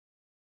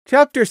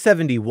Chapter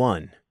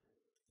 71.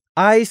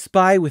 I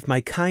Spy with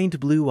My Kind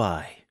Blue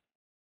Eye.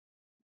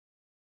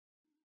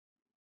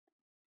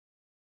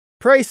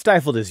 Prey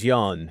stifled his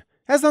yawn,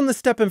 as on the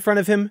step in front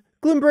of him,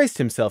 Gloom braced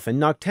himself and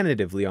knocked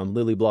tentatively on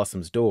Lily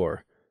Blossom's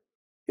door.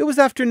 It was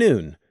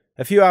afternoon,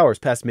 a few hours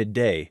past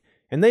midday,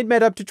 and they'd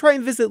met up to try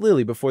and visit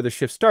Lily before the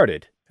shift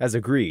started, as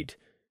agreed.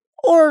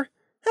 Or,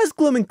 as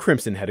Gloom and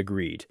Crimson had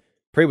agreed.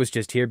 Prey was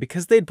just here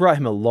because they'd brought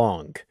him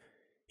along.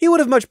 He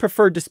would have much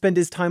preferred to spend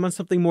his time on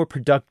something more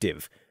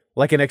productive,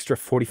 like an extra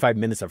 45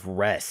 minutes of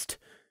rest.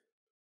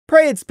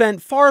 Prey had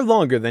spent far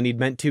longer than he'd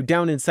meant to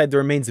down inside the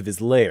remains of his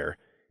lair,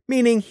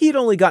 meaning he'd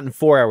only gotten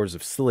 4 hours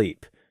of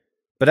sleep.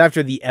 But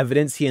after the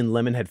evidence he and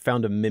Lemon had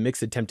found of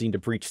mimics attempting to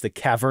breach the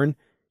cavern,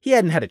 he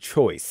hadn't had a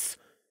choice.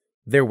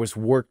 There was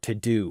work to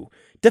do,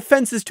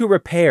 defenses to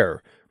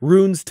repair,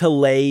 runes to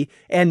lay,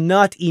 and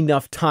not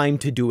enough time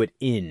to do it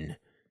in.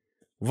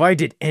 Why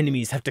did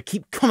enemies have to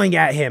keep coming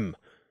at him?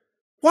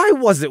 Why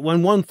was it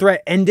when one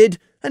threat ended,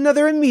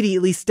 another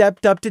immediately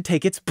stepped up to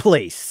take its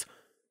place?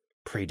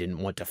 Prey didn't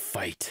want to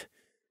fight.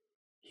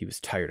 He was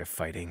tired of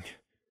fighting.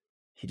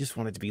 He just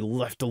wanted to be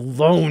left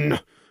alone.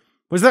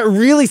 Was that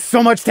really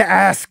so much to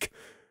ask?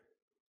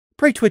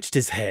 Prey twitched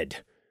his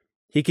head.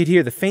 He could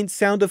hear the faint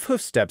sound of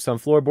hoofsteps on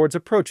floorboards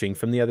approaching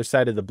from the other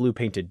side of the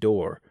blue-painted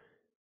door.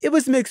 It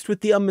was mixed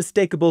with the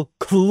unmistakable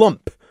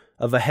clump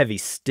of a heavy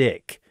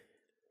stick.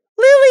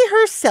 Lily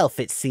herself,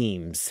 it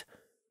seems.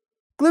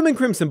 Gloom and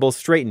Crimson both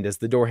straightened as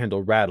the door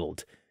handle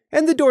rattled,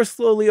 and the door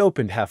slowly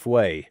opened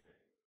halfway.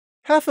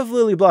 Half of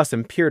Lily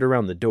Blossom peered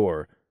around the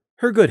door,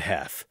 her good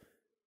half.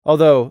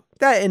 Although,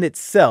 that in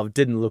itself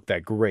didn't look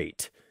that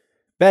great.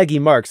 Baggy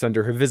marks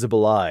under her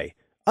visible eye,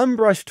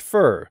 unbrushed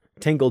fur,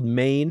 tangled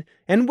mane,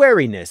 and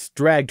wariness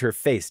dragged her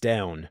face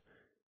down.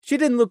 She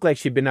didn't look like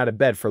she'd been out of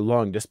bed for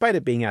long, despite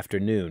it being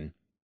afternoon.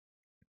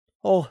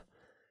 "Oh,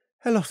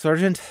 hello,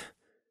 Sergeant,"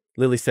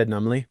 Lily said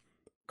numbly.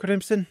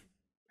 "Crimson,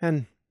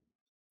 and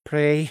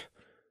Prey."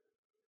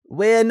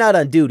 "We're not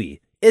on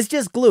duty. It's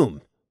just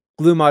Gloom,"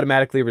 Gloom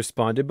automatically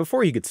responded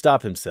before he could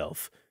stop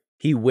himself.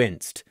 He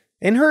winced,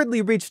 and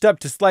hurriedly reached up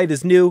to slide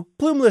his new,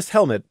 plumeless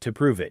helmet to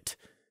prove it.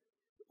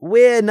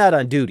 "We're not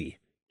on duty,"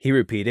 he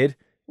repeated.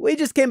 "We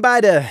just came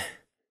by to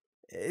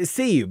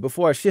see you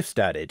before our shift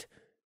started."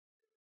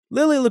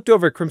 Lily looked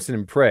over at Crimson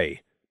and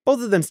Prey,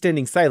 both of them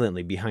standing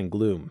silently behind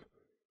Gloom.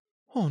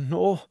 "Oh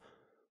no,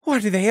 why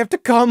do they have to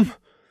come?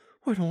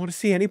 I don't want to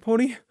see any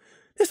pony.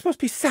 This must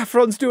be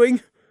Saffron's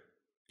doing,"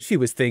 she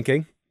was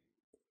thinking.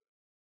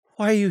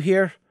 "Why are you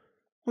here?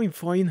 I'm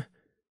fine.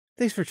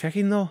 Thanks for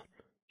checking, though.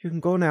 You can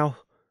go now,"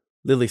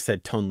 Lily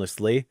said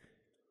tonelessly.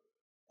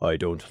 "I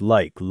don't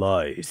like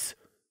lies,"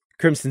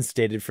 Crimson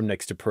stated from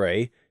next to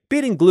Prey,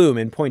 beating Gloom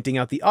and pointing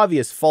out the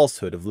obvious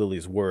falsehood of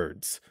Lily's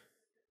words.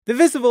 The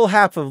visible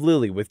half of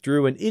Lily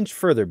withdrew an inch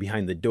further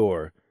behind the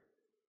door.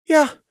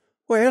 "Yeah,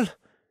 well,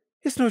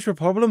 it's not your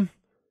problem.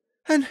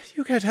 And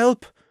you can't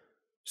help.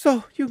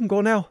 So you can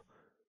go now.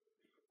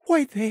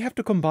 Why'd they have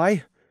to come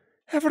by?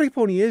 Every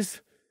pony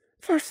is.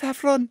 First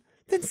Saffron,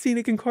 then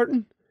Scenic and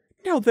Curtin.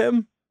 Now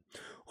them.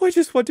 I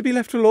just want to be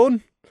left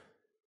alone."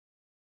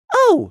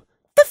 "Oh,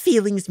 the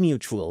feeling's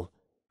mutual.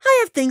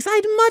 I have things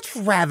I'd much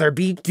rather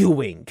be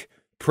doing,"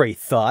 Prey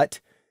thought.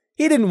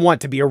 He didn't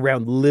want to be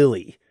around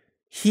Lily.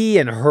 He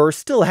and her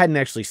still hadn't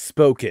actually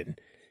spoken.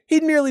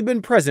 He'd merely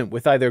been present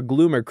with either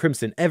Gloom or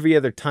Crimson every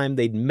other time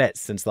they'd met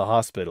since the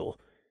hospital.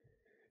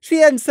 She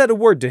hadn't said a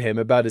word to him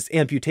about his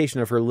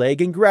amputation of her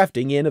leg and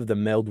grafting in of the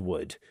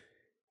meldwood.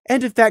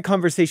 And if that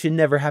conversation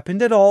never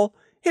happened at all,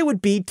 it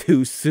would be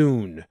too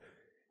soon.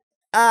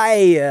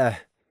 Gloom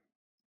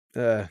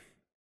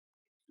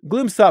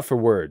sought for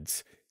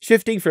words,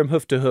 shifting from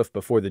hoof to hoof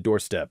before the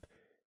doorstep.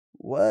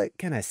 "What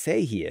can I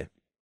say here?"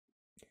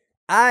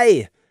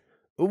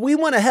 We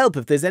want to help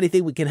if there's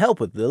anything we can help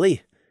with,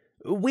 Lily.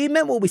 We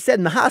meant what we said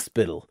in the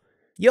hospital.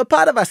 You're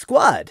part of our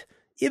squad,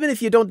 even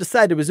if you don't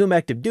decide to resume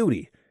active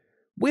duty.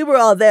 We were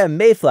all there in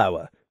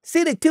Mayflower.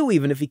 Scenic too,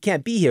 even if he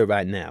can't be here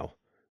right now.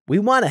 We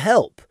want to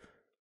help."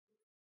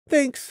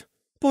 "Thanks,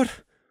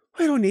 but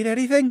I don't need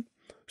anything,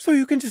 so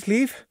you can just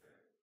leave,"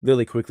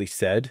 Lily quickly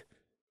said.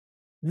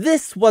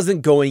 This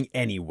wasn't going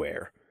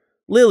anywhere.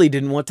 Lily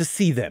didn't want to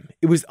see them.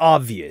 It was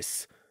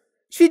obvious.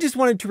 She just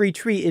wanted to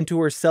retreat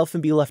into herself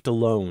and be left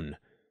alone.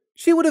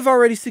 She would have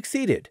already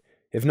succeeded,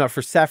 if not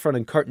for Saffron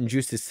and Carton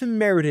Juice's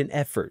Samaritan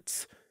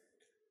efforts.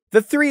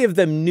 The three of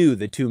them knew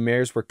the two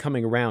mares were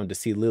coming around to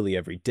see Lily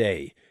every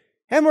day,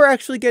 and were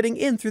actually getting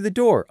in through the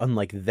door,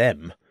 unlike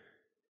them.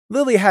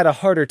 Lily had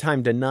a harder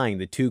time denying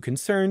the two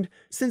concerned,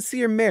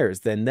 sincere mares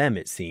than them,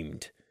 it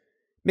seemed.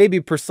 Maybe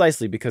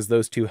precisely because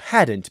those two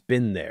hadn't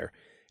been there,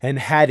 and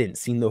hadn't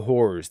seen the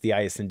horrors the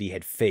IS&D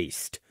had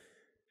faced.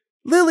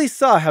 Lily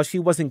saw how she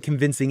wasn't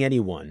convincing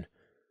anyone.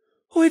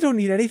 "Oh, I don't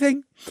need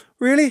anything.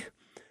 Really?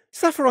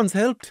 Saffron's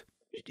helped.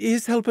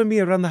 He's helping me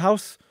around the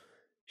house.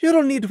 You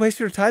don't need to waste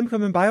your time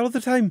coming by all the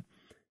time.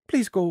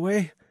 Please go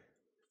away."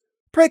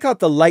 Prey caught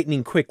the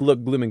lightning-quick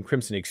look Gloom and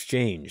Crimson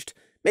exchanged,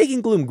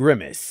 making Gloom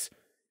grimace.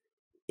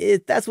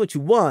 "If that's what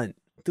you want,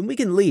 then we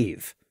can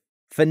leave.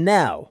 For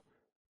now.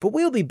 But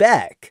we'll be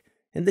back,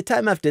 and the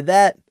time after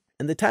that,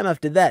 and the time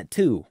after that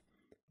too.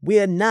 We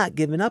are not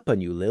giving up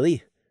on you,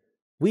 Lily.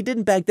 We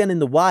didn't back then in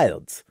the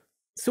wilds,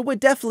 so we're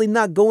definitely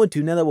not going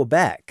to now that we're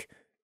back.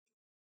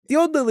 The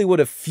old Lily would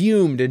have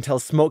fumed until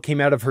smoke came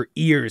out of her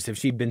ears if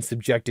she'd been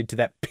subjected to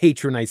that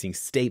patronizing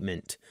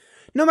statement,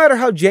 no matter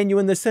how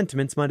genuine the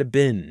sentiments might have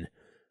been.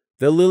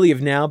 The Lily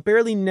of now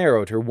barely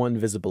narrowed her one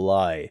visible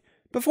eye,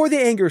 before the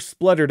anger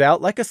spluttered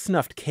out like a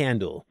snuffed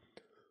candle.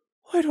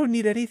 I don't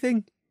need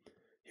anything.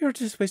 You're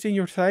just wasting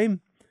your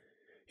time.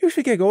 You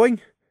should get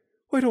going.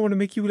 I don't want to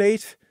make you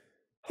late.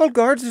 All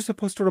guards are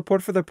supposed to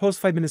report for their post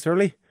 5 minutes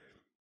early.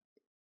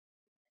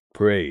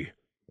 Pray,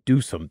 do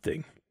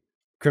something,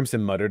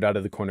 Crimson muttered out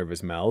of the corner of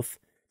his mouth.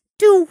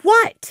 Do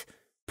what?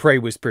 Pray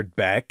whispered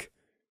back.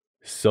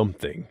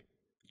 Something.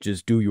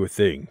 Just do your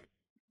thing.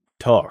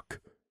 Talk.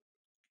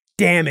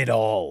 Damn it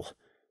all!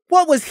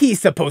 What was he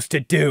supposed to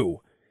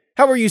do?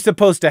 How were you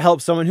supposed to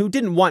help someone who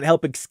didn't want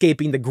help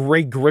escaping the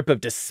gray grip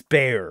of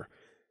despair?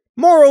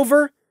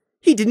 Moreover,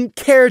 he didn't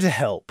care to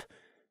help.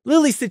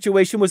 Lily's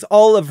situation was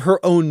all of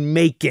her own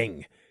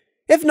making.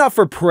 If not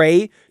for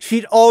Prey,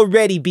 she'd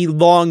already be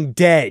long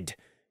dead.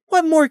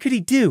 What more could he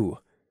do?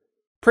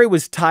 Prey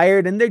was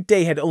tired and their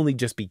day had only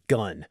just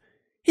begun.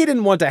 He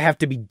didn't want to have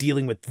to be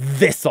dealing with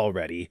this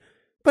already,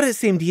 but it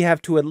seemed he'd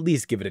have to at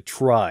least give it a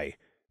try,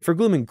 for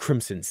Gloom and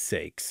Crimson's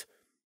sakes.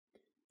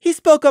 He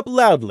spoke up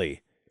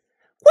loudly.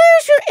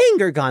 Where's your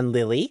anger gone,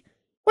 Lily?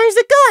 Where's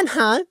it gone,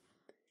 huh?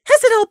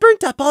 Has it all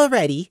burnt up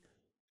already?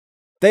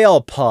 They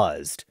all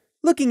paused,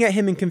 looking at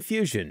him in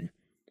confusion.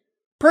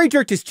 Prey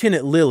jerked his chin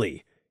at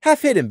Lily,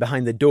 half hidden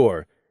behind the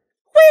door.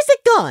 Where's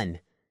it gone?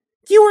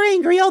 You were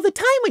angry all the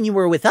time when you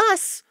were with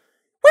us.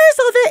 Where's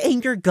all that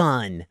anger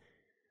gone?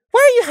 Why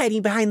are you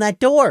hiding behind that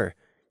door?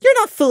 You're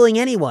not fooling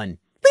anyone,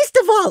 least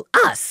of all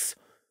us.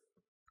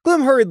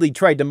 Gloom hurriedly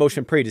tried to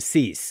motion Prey to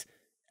cease.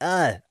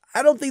 I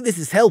don't think this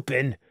is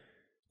helping.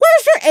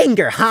 Where's your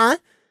anger, huh?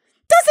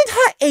 Doesn't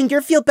hot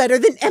anger feel better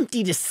than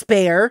empty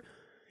despair?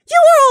 You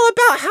were all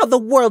about how the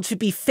world should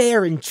be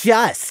fair and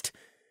just.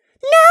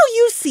 Now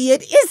you see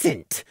it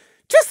isn't,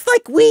 just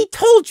like we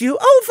told you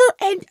over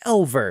and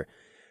over.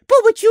 But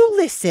would you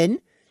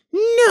listen?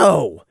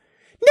 No.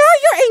 Now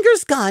your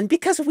anger's gone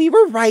because we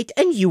were right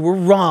and you were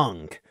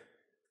wrong.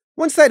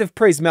 One side of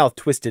Prey's mouth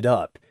twisted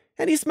up,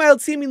 and he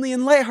smiled seemingly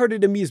in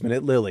light-hearted amusement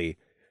at Lily.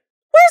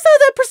 Where's all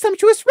that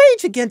presumptuous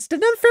rage against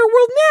an unfair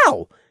world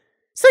now?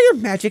 So your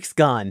magic's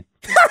gone.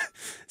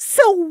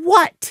 So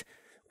what?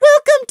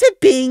 Welcome to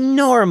being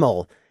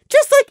normal,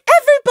 just like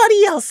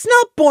everybody else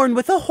not born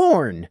with a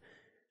horn.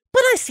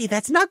 But I see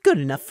that's not good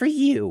enough for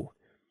you.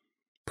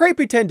 Prey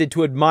pretended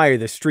to admire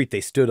the street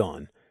they stood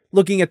on,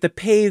 looking at the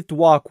paved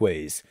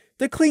walkways,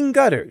 the clean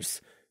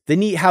gutters, the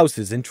neat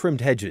houses and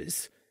trimmed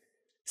hedges.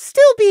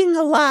 Still being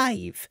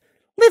alive,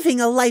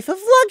 living a life of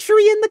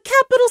luxury in the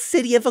capital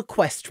city of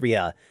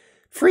Equestria.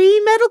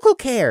 Free medical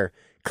care,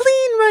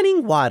 clean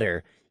running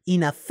water,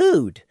 enough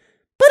food.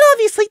 But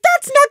obviously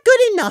that's not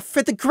good enough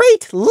for the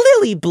great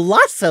Lily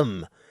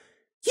Blossom.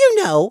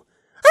 You know,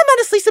 I'm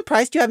honestly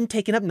surprised you haven't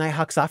taken up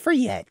Nighthawk's offer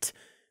yet.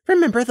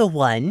 Remember the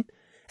one?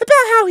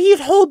 About how he'd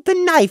hold the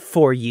knife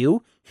for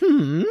you?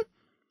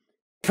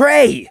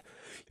 Prey!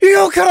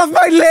 You cut off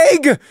my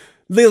leg!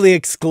 Lily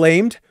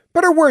exclaimed,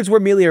 but her words were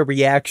merely a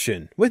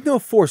reaction, with no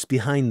force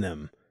behind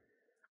them.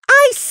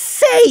 I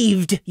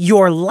saved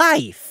your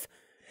life!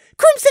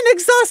 Crimson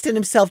exhausted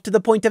himself to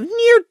the point of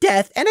near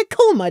death and a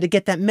coma to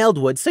get that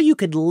meldwood so you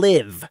could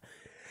live.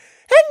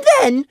 And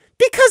then,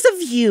 because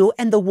of you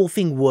and the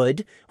wolfing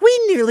wood, we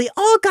nearly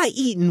all got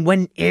eaten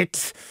when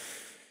it...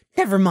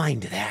 Never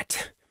mind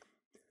that.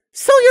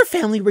 So your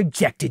family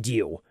rejected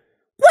you.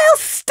 Well,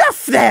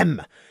 stuff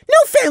them!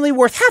 No family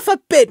worth half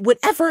a bit would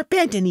ever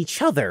abandon each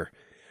other.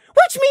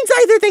 Which means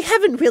either they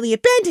haven't really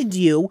abandoned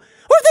you, or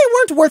they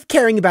weren't worth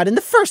caring about in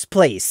the first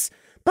place.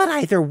 But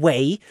either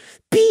way,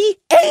 be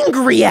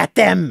angry at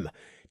them!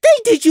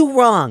 They did you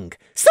wrong,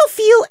 so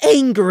feel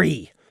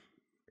angry.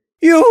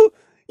 You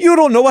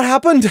don't know what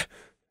happened?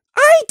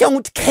 I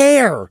don't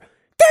care!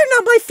 They're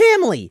not my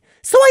family,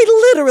 so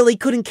I literally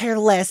couldn't care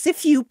less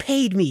if you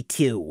paid me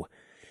to.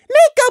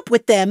 Make up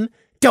with them,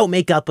 don't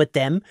make up with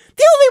them.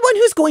 The only one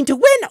who's going to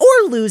win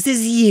or lose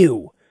is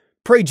you.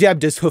 Prey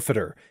jabbed his hoof at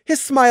her, his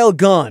smile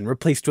gone,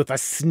 replaced with a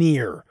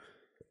sneer.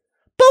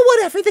 But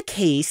whatever the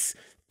case,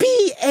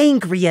 be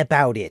angry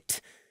about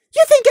it.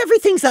 You think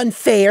everything's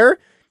unfair?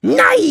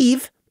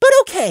 Naive, but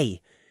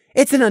okay.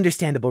 It's an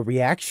understandable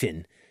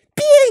reaction.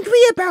 Be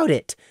angry about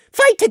it.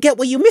 Fight to get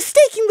what you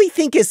mistakenly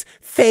think is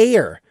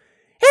fair.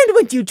 And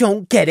when you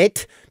don't get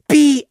it,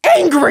 be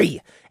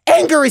angry.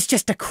 Anger is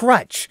just a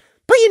crutch.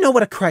 But you know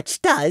what a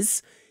crutch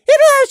does?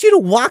 It allows you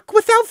to walk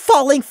without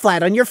falling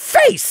flat on your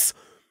face.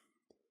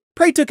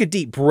 Prey took a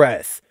deep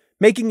breath,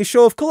 making a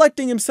show of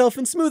collecting himself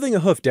and smoothing a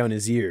hoof down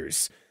his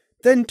ears,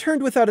 then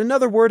turned without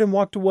another word and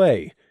walked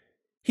away.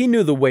 He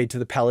knew the way to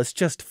the palace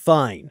just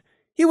fine.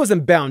 He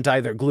wasn't bound to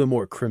either Gloom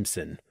or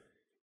Crimson.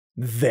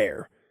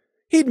 There.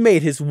 He'd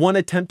made his one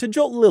attempt to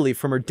jolt Lily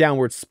from her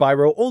downward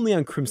spiral only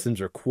on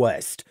Crimson's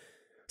request.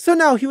 So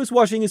now he was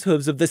washing his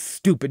hooves of the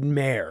stupid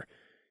mare.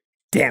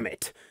 Damn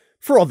it!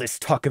 For all this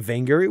talk of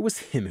anger, it was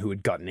him who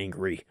had gotten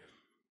angry.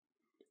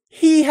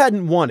 He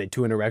hadn't wanted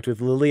to interact with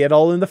Lily at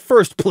all in the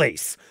first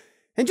place,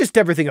 and just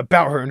everything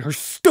about her and her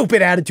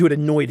stupid attitude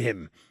annoyed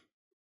him.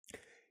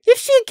 If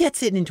she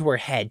gets it into her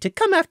head to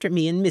come after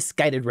me in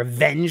misguided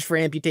revenge for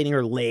amputating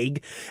her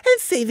leg and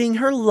saving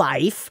her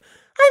life,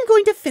 I'm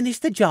going to finish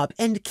the job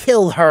and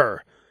kill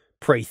her,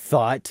 Prey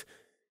thought.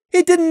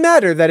 It didn't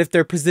matter that if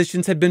their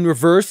positions had been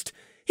reversed,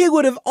 he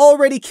would have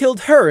already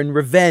killed her in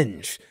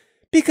revenge,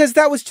 because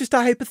that was just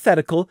a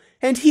hypothetical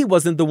and he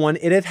wasn't the one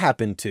it had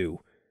happened to.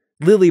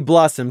 Lily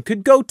Blossom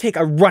could go take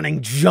a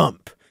running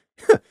jump.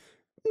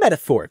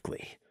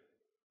 Metaphorically.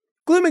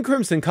 Gloom and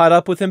Crimson caught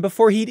up with him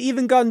before he'd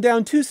even gone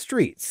down 2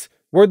 streets,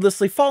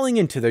 wordlessly falling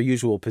into their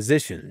usual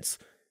positions.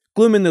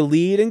 Gloom in the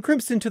lead and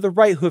Crimson to the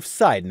right hoof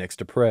side next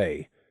to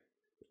Prey.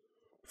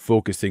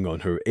 Focusing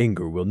on her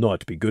anger will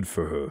not be good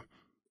for her,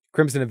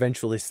 Crimson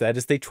eventually said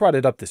as they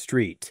trotted up the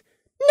street.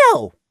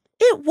 No,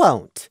 it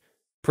won't,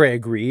 Prey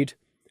agreed.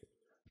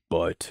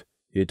 But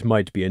it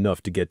might be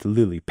enough to get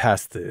Lily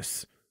past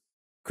this,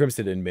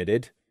 Crimson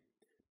admitted.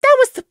 That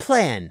was the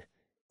plan.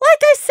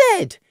 Like I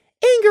said,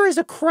 anger is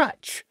a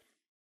crutch.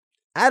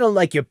 I don't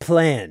like your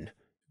plan,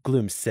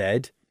 Gloom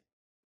said.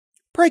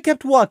 Prey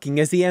kept walking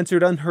as he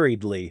answered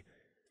unhurriedly.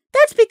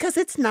 That's because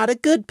it's not a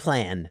good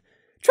plan.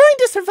 Trying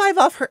to survive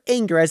off her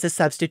anger as a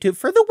substitute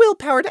for the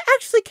willpower to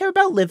actually care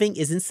about living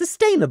isn't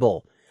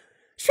sustainable.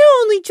 She'll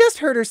only just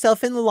hurt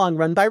herself in the long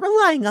run by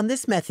relying on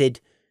this method.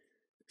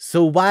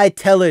 So why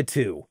tell her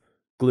to?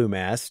 Gloom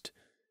asked.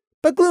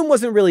 But Gloom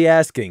wasn't really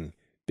asking,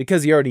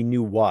 because he already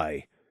knew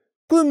why.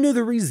 Gloom knew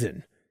the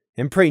reason,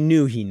 and Prey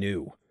knew he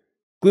knew.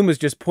 Gloom was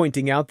just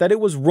pointing out that it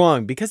was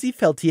wrong because he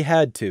felt he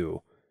had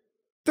to.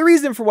 The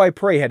reason for why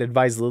Prey had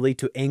advised Lily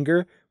to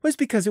anger was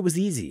because it was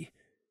easy.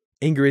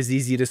 Anger is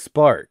easy to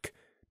spark,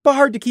 but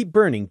hard to keep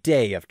burning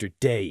day after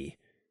day.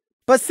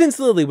 But since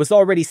Lily was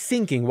already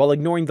sinking while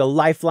ignoring the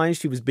lifeline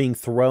she was being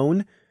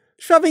thrown,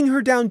 shoving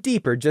her down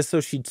deeper just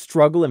so she'd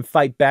struggle and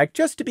fight back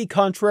just to be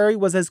contrary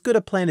was as good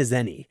a plan as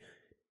any.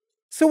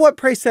 So what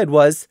Prey said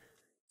was,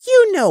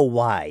 "You know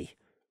why."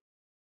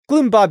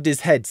 Gloom bobbed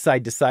his head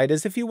side to side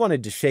as if he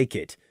wanted to shake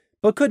it,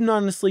 but couldn't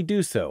honestly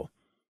do so.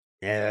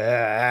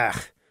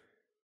 Ugh.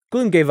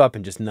 Gloom gave up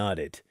and just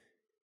nodded.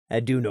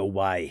 I do know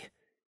why.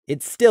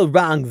 It's still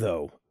wrong,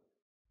 though.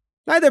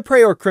 Neither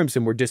Prey or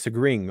Crimson were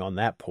disagreeing on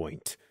that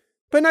point,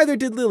 but neither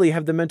did Lily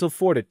have the mental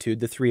fortitude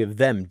the 3 of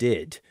them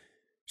did.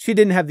 She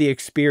didn't have the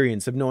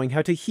experience of knowing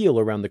how to heal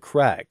around the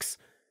cracks.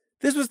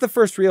 This was the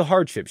first real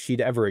hardship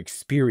she'd ever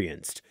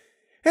experienced,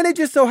 and it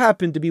just so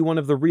happened to be one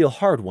of the real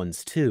hard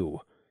ones,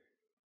 too.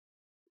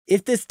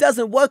 If this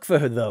doesn't work for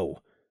her,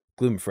 though,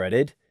 Gloom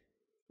fretted.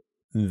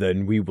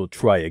 Then we will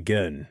try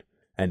again,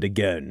 and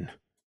again,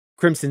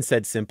 Crimson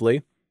said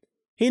simply.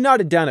 He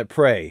nodded down at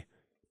Prey.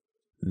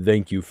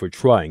 Thank you for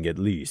trying at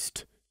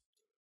least.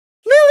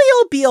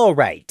 Lily'll be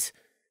alright.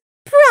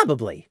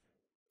 Probably.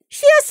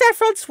 She has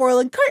Saffron Swirl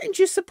and Carton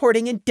Juice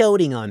supporting and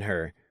doting on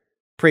her,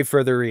 Prey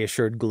further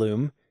reassured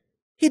Gloom.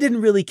 He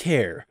didn't really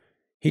care.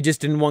 He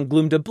just didn't want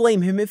Gloom to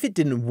blame him if it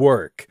didn't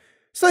work.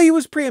 So he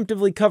was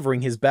preemptively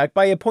covering his back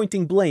by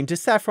appointing blame to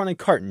Saffron and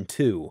Carton,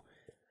 too.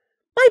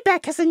 My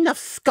back has enough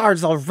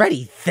scars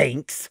already,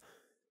 thanks.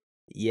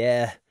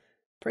 Yeah,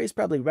 Prey's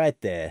probably right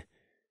there.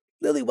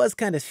 Lily was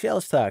kind of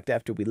shell-shocked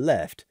after we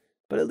left,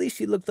 but at least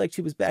she looked like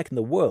she was back in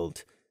the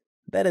world.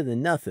 Better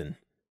than nothing.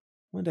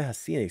 Wonder how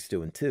Scenic's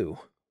doing, too.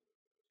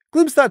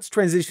 Gloom's thoughts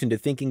transitioned to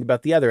thinking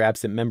about the other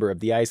absent member of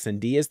the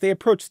ISND as they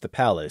approached the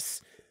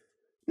palace.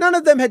 None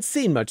of them had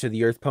seen much of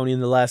the Earth Pony in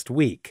the last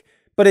week,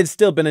 but it had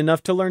still been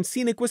enough to learn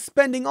Scenic was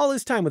spending all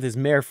his time with his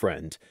mare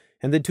friend,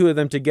 and the 2 of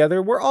them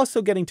together were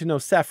also getting to know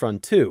Saffron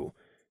too,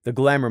 the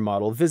glamour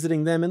model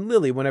visiting them and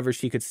Lily whenever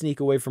she could sneak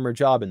away from her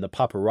job in the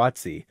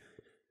paparazzi.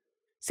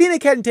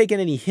 Scenic hadn't taken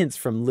any hints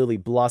from Lily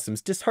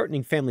Blossom's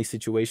disheartening family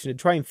situation to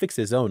try and fix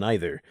his own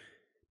either,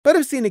 but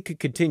if Scenic could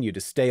continue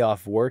to stay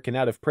off work and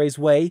out of Prey's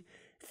way,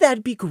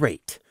 that'd be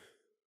great.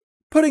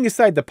 Putting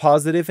aside the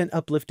positive and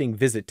uplifting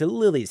visit to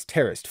Lily's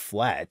terraced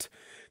flat,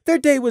 their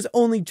day was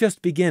only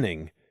just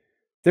beginning.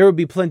 There would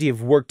be plenty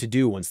of work to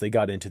do once they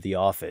got into the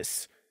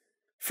office.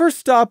 First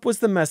stop was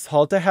the mess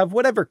hall to have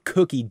whatever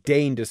cookie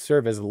deigned to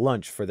serve as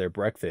lunch for their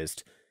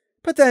breakfast,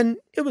 but then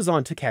it was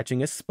on to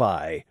catching a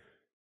spy.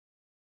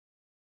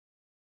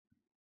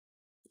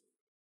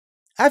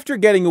 After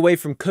getting away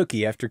from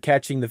Cookie after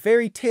catching the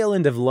very tail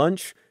end of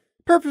lunch,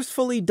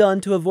 purposefully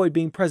done to avoid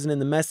being present in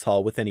the mess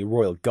hall with any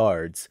royal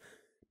guards,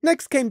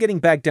 next came getting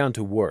back down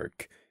to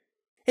work.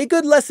 A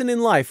good lesson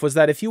in life was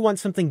that if you want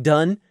something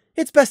done,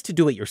 it's best to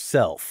do it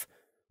yourself,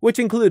 which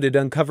included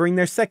uncovering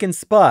their second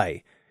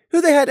spy, who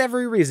they had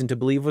every reason to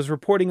believe was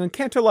reporting on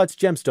Canterlot's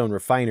gemstone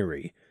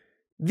refinery.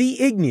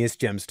 The igneous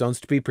gemstones,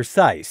 to be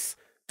precise,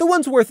 the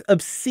ones worth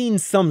obscene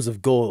sums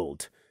of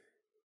gold.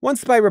 One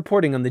spy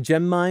reporting on the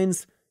gem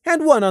mines,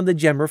 and one on the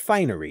gem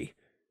refinery.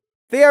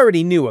 They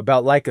already knew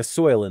about Leica's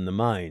soil in the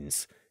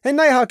mines, and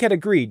Nighthawk had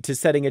agreed to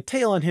setting a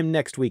tail on him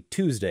next week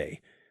Tuesday,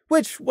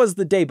 which was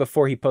the day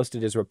before he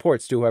posted his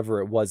reports to whoever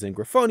it was in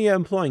Griffonia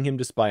employing him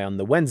to spy on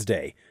the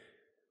Wednesday.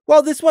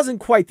 While this wasn't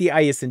quite the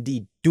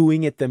IS&D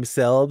doing it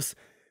themselves,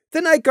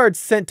 the night guards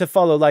sent to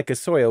follow Laika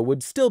Soil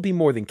would still be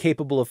more than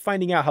capable of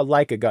finding out how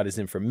Laika got his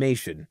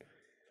information.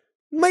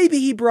 Maybe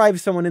he bribed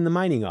someone in the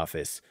mining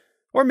office,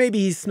 or maybe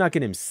he snuck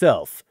in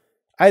himself.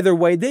 Either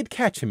way, they'd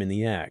catch him in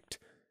the act.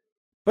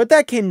 But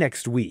that came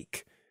next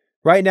week.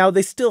 Right now,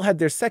 they still had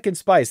their second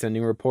spy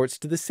sending reports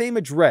to the same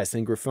address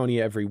in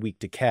Griffonia every week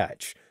to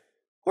catch.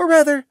 Or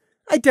rather,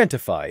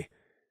 identify.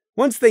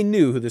 Once they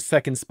knew who the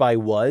second spy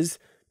was,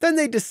 then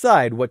they'd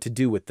decide what to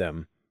do with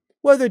them.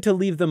 Whether to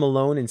leave them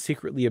alone and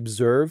secretly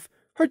observe,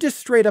 or just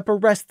straight up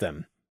arrest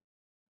them.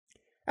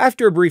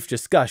 After a brief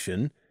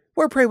discussion,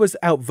 where Prey was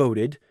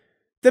outvoted,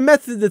 the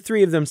method the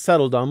three of them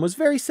settled on was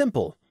very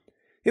simple.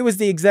 It was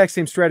the exact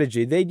same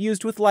strategy they'd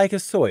used with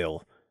Laika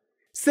Soil.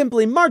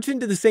 Simply march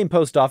into the same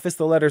post office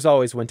the letters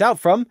always went out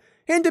from,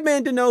 and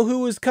demand to know who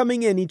was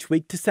coming in each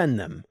week to send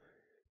them.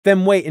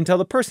 Then wait until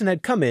the person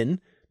had come in,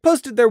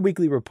 posted their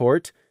weekly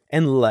report,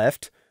 and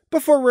left,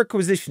 before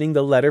requisitioning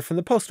the letter from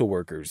the postal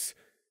workers.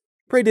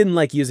 Prey didn't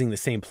like using the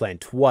same plan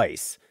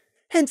twice,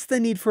 hence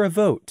the need for a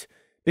vote,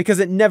 because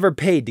it never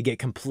paid to get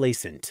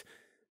complacent.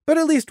 But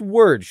at least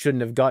word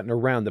shouldn't have gotten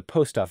around the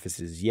post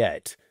offices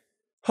yet.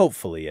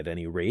 Hopefully, at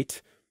any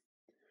rate.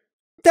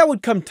 That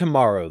would come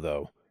tomorrow,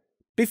 though.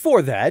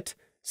 Before that,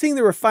 seeing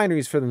the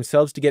refineries for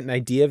themselves to get an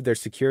idea of their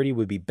security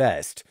would be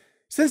best,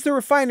 since the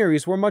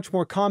refineries were much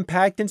more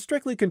compact and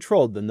strictly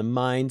controlled than the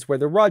mines where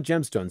the raw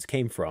gemstones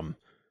came from.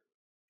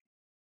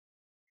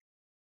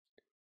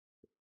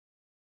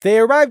 They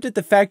arrived at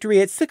the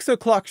factory at 6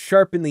 o'clock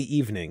sharp in the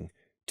evening,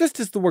 just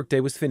as the workday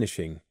was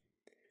finishing.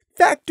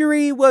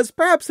 Factory was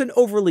perhaps an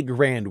overly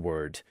grand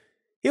word.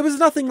 It was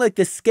nothing like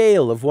the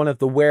scale of one of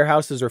the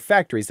warehouses or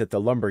factories at the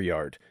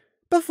lumberyard,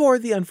 before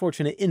the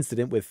unfortunate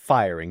incident with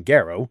Fire and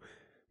Garrow,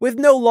 with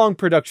no long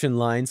production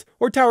lines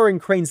or towering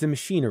cranes and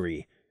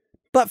machinery.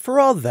 But for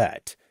all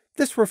that,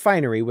 this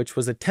refinery, which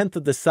was a tenth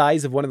of the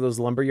size of one of those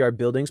lumberyard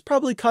buildings,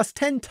 probably cost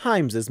 10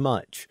 times as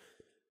much.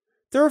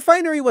 The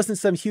refinery wasn't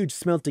some huge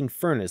smelting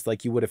furnace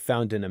like you would have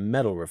found in a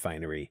metal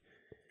refinery.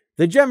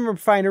 The gem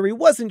refinery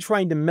wasn't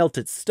trying to melt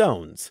its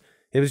stones.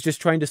 It was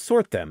just trying to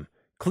sort them,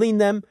 clean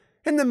them,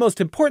 and then most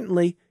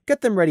importantly,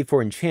 get them ready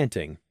for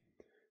enchanting.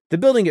 The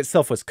building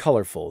itself was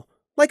colorful,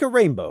 like a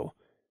rainbow.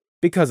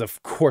 Because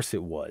of course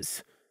it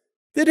was.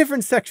 The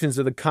different sections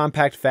of the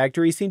compact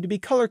factory seemed to be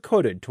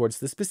color-coded towards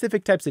the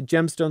specific types of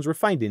gemstones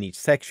refined in each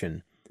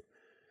section.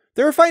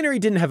 The refinery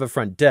didn't have a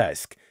front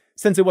desk,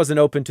 since it wasn't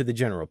open to the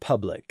general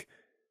public.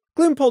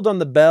 Gloom pulled on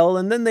the bell,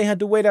 and then they had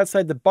to wait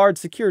outside the barred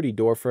security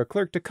door for a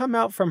clerk to come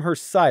out from her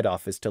side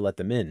office to let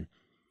them in.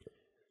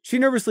 She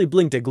nervously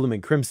blinked at Gloom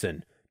and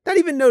Crimson, not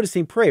even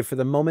noticing Prey for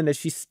the moment as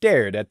she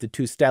stared at the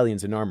two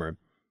stallions in armor.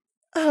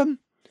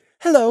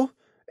 Hello.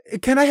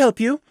 Can I help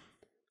you?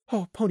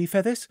 Oh, Pony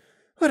Feathers,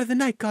 what are the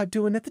Night Guard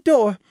doing at the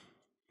door?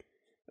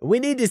 We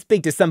need to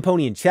speak to some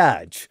pony in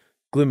charge,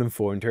 Gloom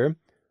informed her.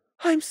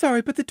 I'm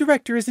sorry, but the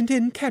director isn't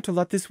in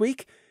Canterlot this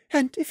week,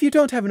 and if you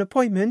don't have an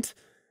appointment...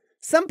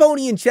 Some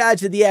pony in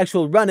charge of the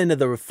actual running of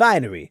the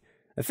refinery.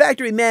 A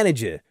factory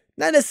manager,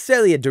 not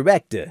necessarily a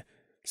director.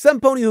 Some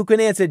pony who can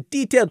answer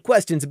detailed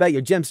questions about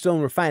your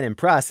gemstone refining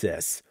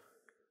process.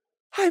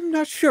 I'm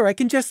not sure I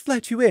can just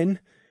let you in,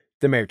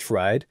 the mayor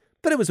tried,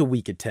 but it was a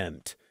weak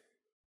attempt.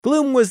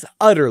 Gloom was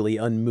utterly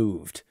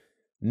unmoved.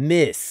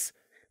 Miss,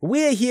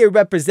 we're here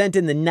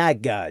representing the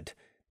Night Guard.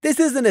 This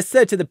isn't a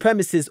search of the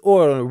premises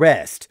or an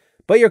arrest,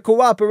 but your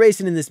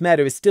cooperation in this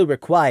matter is still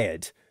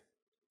required.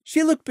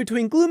 She looked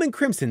between Gloom and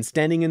Crimson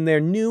standing in their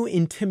new,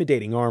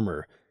 intimidating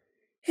armor.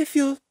 If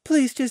you'll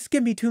please just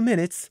give me 2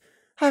 minutes.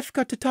 I've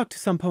got to talk to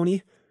some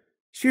pony.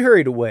 She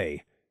hurried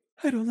away.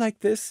 I don't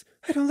like this.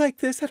 I don't like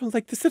this. I don't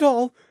like this at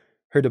all,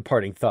 her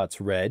departing thoughts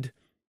read.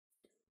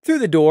 Through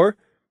the door,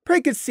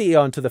 Prey could see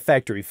onto the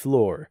factory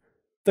floor.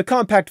 The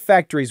compact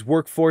factory's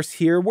workforce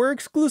here were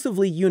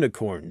exclusively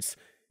unicorns,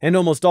 and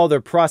almost all their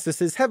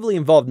processes heavily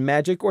involved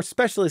magic or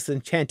specialist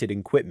enchanted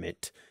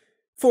equipment.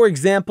 For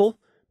example,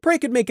 Prey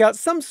could make out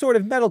some sort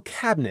of metal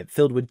cabinet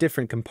filled with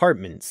different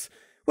compartments,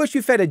 which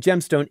you fed a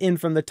gemstone in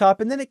from the top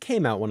and then it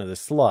came out one of the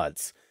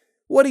slots.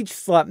 What each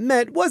slot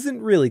meant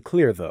wasn't really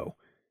clear, though.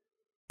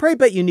 Prey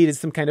bet you needed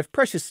some kind of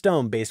precious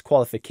stone-based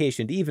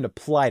qualification to even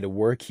apply to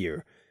work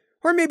here,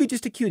 or maybe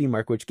just a cutie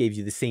mark which gave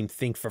you the same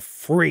thing for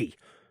free.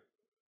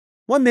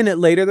 1 minute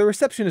later, the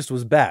receptionist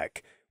was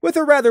back, with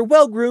a rather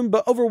well-groomed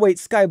but overweight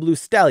sky-blue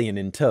stallion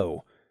in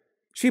tow.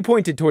 She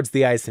pointed towards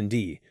the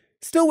IS&D,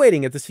 still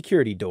waiting at the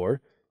security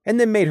door, and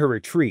then made her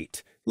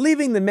retreat,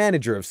 leaving the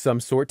manager of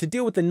some sort to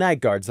deal with the night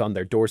guards on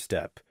their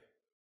doorstep.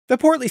 The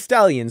portly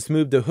stallion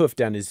smoothed a hoof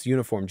down his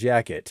uniform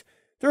jacket,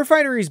 the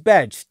refinery's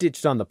badge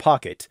stitched on the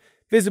pocket,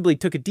 visibly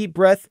took a deep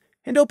breath,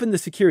 and opened the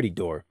security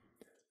door.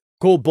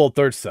 Cold Bolt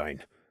Earthsign.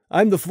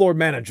 I'm the floor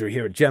manager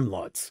here at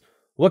Gemlots.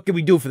 What can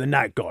we do for the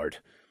night guard?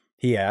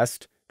 He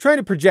asked, trying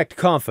to project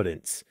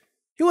confidence.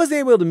 He was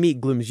able to meet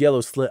Gloom's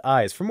yellow-slit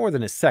eyes for more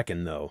than a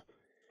second, though.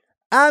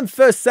 I'm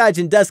First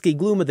Sergeant Dusky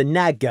Gloom of the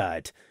Night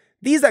Guard.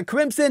 These are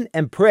Crimson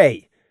and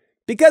Prey.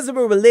 Because of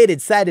a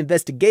related side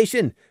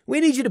investigation, we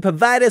need you to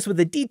provide us with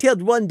a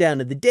detailed rundown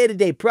of the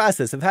day-to-day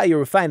process of how your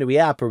refinery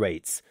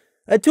operates.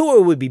 A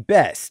tour would be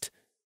best.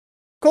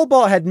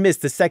 Cobalt had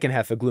missed the second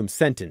half of Gloom's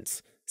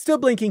sentence, still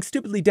blinking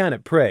stupidly down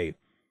at Prey.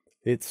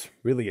 It's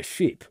really a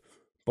sheep.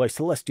 By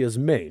Celestia's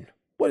mane.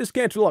 What is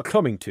Canterlot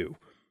coming to?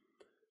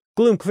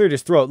 Gloom cleared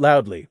his throat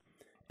loudly.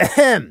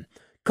 Ahem!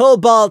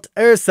 Cobalt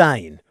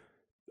Ursine.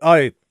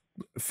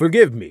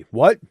 Forgive me,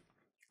 what?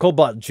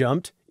 Cobalt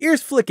jumped,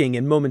 ears flicking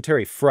in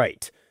momentary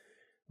fright.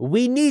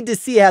 We need to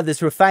see how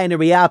this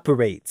refinery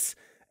operates.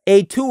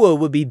 A tour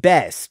would be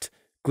best,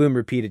 Gloom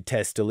repeated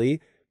testily,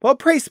 while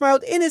Prey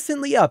smiled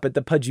innocently up at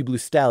the pudgy blue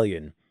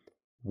stallion.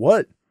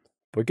 What?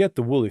 Forget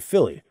the woolly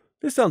filly.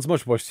 This sounds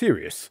much more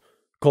serious,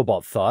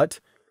 Cobalt thought.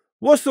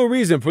 What's the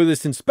reason for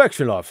this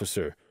inspection,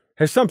 officer?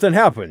 Has something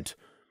happened?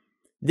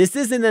 This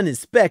isn't an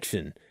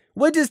inspection.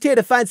 We're just here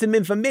to find some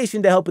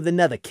information to help with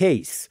another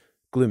case,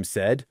 Gloom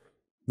said.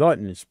 Not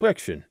an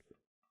inspection.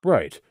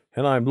 Right,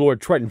 and I'm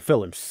Lord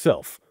Tritonfell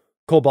himself,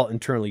 Cobalt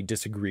internally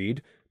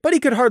disagreed, but he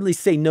could hardly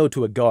say no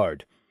to a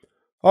guard.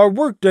 Our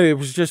workday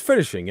was just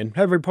finishing, and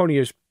every pony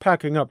is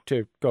packing up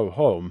to go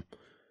home.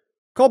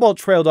 Cobalt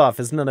trailed off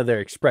as none of their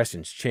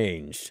expressions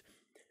changed.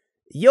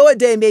 Your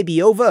day may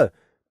be over,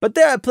 but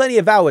there are plenty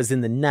of hours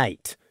in the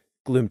night,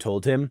 Gloom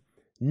told him.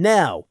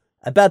 Now,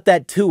 about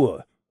that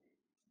tour.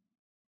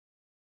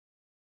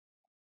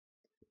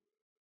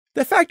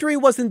 The factory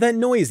wasn't that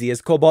noisy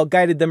as Cobalt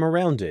guided them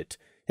around it,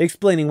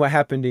 explaining what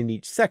happened in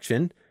each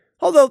section,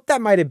 although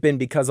that might have been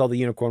because all the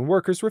unicorn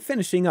workers were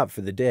finishing up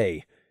for the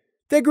day.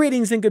 Their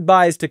greetings and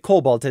goodbyes to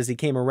Cobalt as he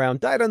came around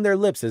died on their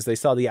lips as they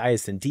saw the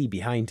IS&D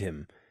behind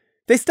him.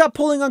 They stopped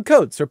pulling on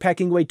coats or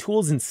packing away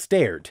tools and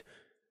stared.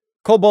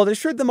 Cobalt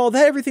assured them all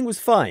that everything was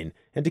fine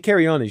and to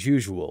carry on as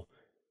usual.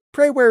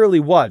 Prey warily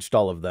watched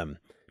all of them,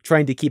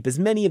 trying to keep as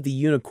many of the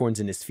unicorns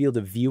in his field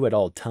of view at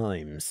all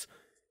times.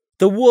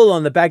 The wool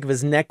on the back of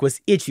his neck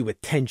was itchy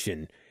with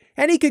tension,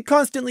 and he could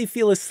constantly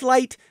feel a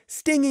slight,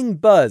 stinging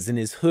buzz in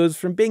his hooves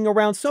from being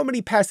around so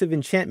many passive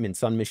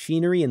enchantments on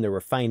machinery in the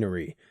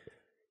refinery.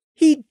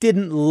 He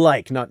didn't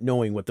like not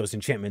knowing what those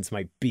enchantments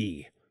might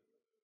be.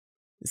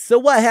 So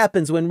what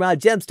happens when raw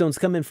gemstones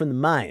come in from the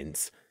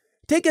mines?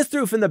 Take us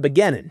through from the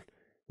beginning.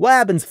 What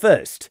happens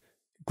first?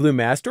 Gloom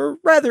asked, or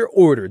rather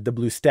ordered the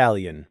blue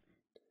stallion.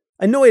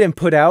 Annoyed and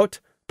put out,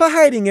 but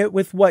hiding it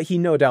with what he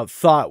no doubt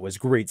thought was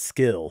great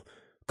skill,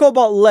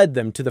 Cobalt led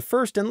them to the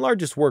first and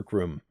largest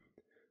workroom.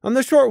 On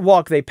the short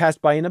walk they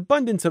passed by an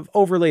abundance of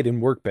overladen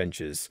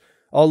workbenches,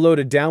 all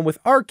loaded down with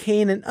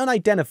arcane and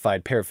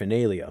unidentified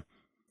paraphernalia.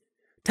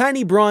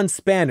 Tiny bronze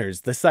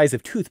spanners the size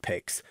of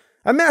toothpicks,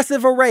 a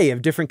massive array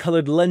of different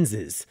colored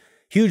lenses,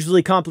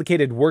 hugely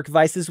complicated work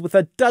vices with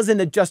a dozen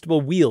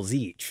adjustable wheels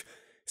each,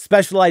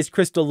 specialized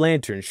crystal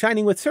lanterns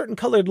shining with certain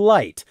colored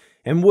light,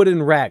 and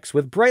wooden racks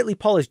with brightly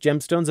polished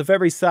gemstones of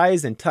every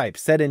size and type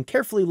set in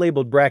carefully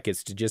labeled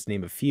brackets to just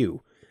name a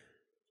few.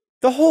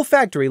 The whole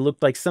factory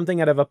looked like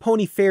something out of a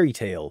pony fairy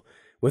tale,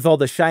 with all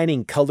the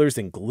shining colors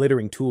and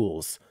glittering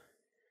tools.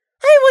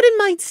 I wouldn't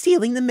mind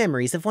stealing the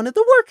memories of one of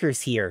the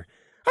workers here.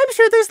 I'm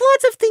sure there's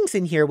lots of things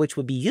in here which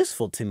would be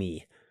useful to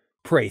me,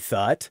 Prey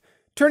thought,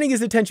 turning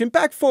his attention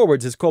back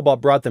forwards as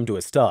Cobalt brought them to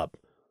a stop.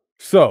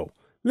 So,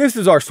 this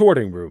is our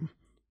sorting room.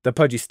 The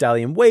pudgy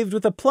stallion waved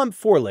with a plump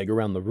foreleg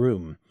around the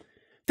room.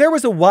 There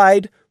was a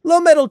wide,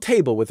 low-metal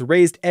table with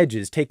raised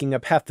edges taking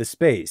up half the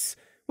space,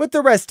 with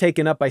the rest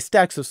taken up by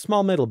stacks of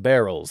small metal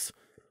barrels.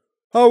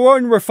 Our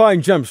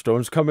unrefined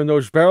gemstones come in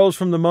those barrels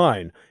from the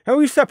mine, and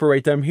we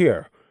separate them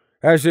here,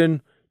 as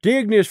in, the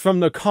igneous from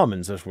the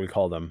commons, as we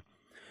call them.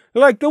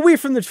 Like the wheat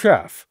from the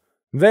chaff.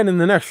 Then in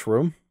the next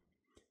room...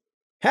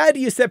 How do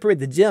you separate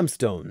the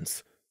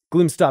gemstones?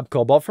 Gloom stopped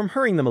Cobalt from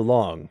hurrying them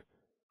along.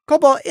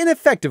 Cobalt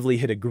ineffectively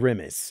hid a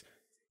grimace.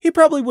 He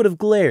probably would have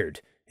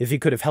glared, if he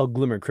could have held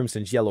Glimmer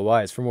Crimson's yellow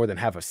eyes for more than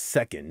half a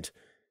second.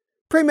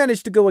 Prey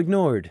managed to go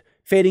ignored,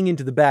 fading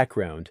into the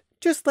background,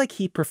 just like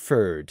he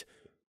preferred.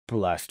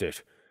 Blast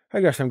it.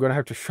 I guess I'm going to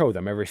have to show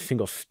them every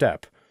single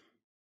step.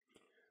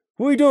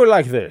 We do it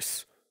like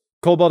this.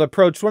 Cobalt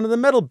approached one of the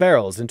metal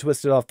barrels and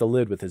twisted off the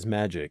lid with his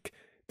magic,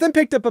 then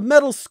picked up a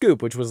metal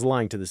scoop which was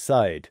lying to the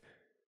side.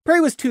 Prey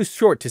was too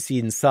short to see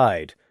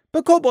inside,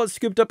 but Cobalt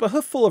scooped up a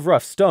hoofful of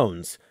rough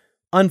stones,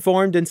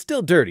 unformed and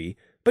still dirty,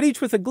 but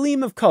each with a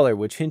gleam of color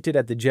which hinted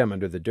at the gem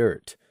under the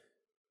dirt.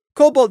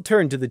 Cobalt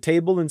turned to the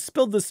table and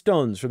spilled the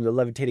stones from the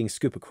levitating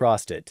scoop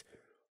across it.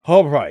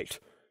 All right,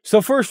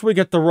 so first we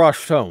get the raw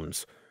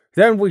stones,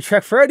 then we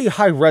check for any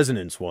high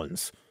resonance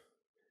ones.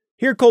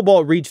 Here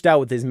Cobalt reached out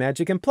with his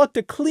magic and plucked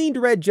a cleaned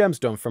red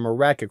gemstone from a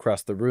rack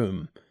across the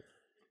room.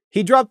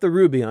 He dropped the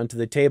ruby onto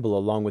the table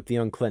along with the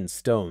uncleansed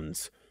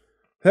stones.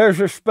 There's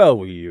a spell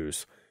we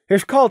use.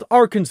 It's called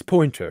Arcan's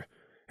Pointer,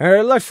 and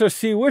it lets us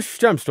see which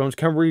gemstones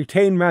can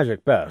retain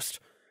magic best.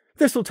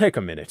 This'll take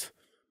a minute.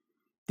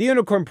 The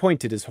unicorn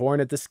pointed his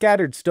horn at the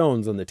scattered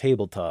stones on the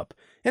tabletop,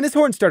 and his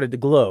horn started to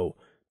glow,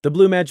 the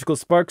blue magical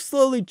spark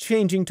slowly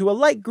changing to a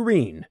light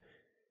green.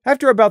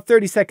 After about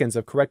 30 seconds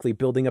of correctly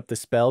building up the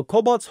spell,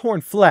 Cobalt's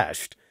horn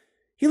flashed,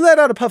 He let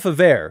out a puff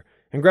of air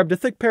and grabbed a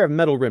thick pair of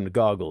metal-rimmed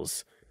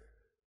goggles.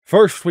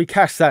 First, we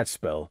cast that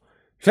spell.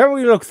 Then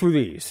we look through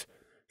these.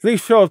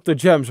 These show if the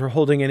gems are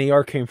holding any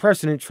arcane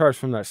precedent charged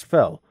from that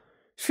spell.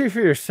 See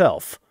for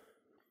yourself.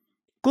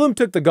 Gloom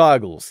took the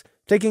goggles,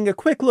 taking a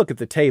quick look at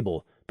the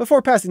table,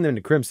 before passing them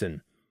to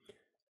Crimson.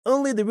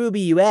 Only the ruby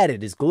you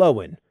added is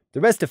glowing.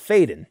 The rest have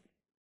faded.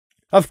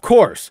 Of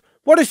course.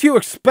 What did you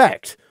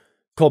expect?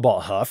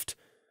 Cobalt huffed.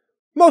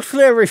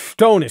 Mostly every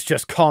stone is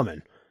just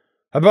common.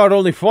 About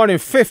only 1 in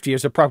 50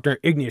 is a proper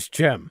igneous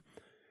gem.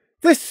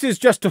 This is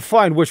just to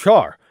find which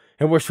are,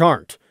 and which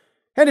aren't.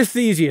 And it's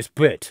the easiest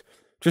bit.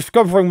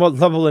 Discovering what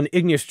level an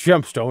igneous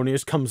gemstone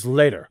is comes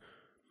later.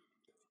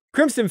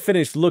 Crimson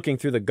finished looking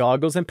through the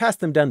goggles and passed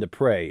them down to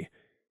Prey.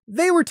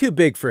 They were too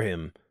big for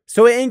him,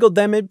 so he angled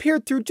them and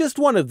peered through just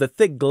one of the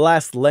thick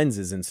glass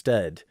lenses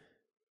instead.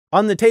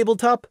 On the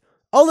tabletop,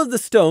 all of the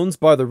stones,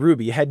 bar the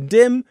ruby, had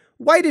dim,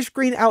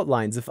 whitish-green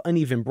outlines of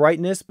uneven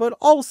brightness, but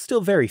all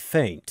still very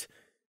faint.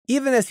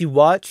 Even as he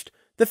watched,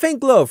 the faint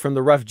glow from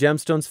the rough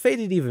gemstones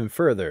faded even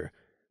further,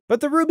 but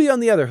the ruby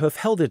on the other hoof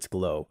held its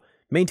glow,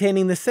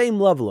 maintaining the same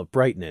level of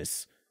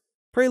brightness.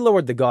 Prey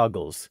lowered the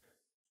goggles.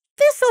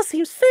 This all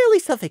seems fairly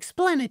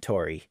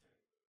self-explanatory.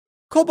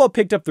 Cobalt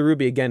picked up the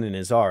ruby again in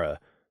his aura,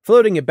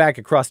 floating it back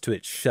across to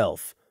its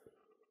shelf.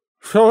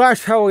 So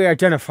that's how we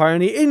identify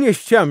any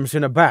igneous gems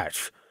in a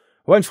batch.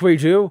 Once we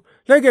do,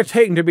 they get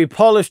taken to be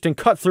polished and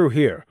cut through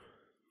here.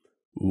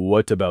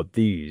 What about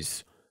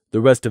these?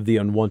 The rest of the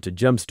unwanted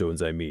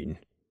gemstones, I mean.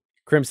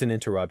 Crimson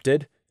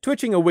interrupted,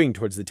 twitching a wing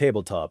towards the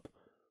tabletop.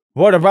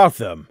 What about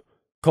them?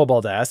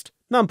 Cobalt asked,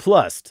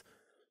 nonplussed.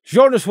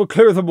 Jonas will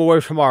clear them away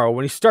tomorrow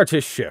when he starts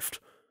his shift.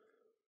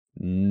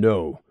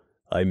 No,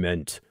 I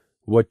meant,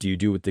 what do you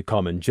do with the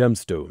common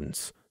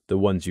gemstones, the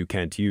ones you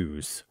can't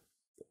use?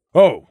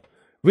 Oh,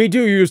 we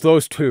do use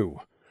those too.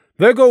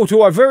 They go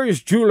to our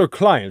various jeweler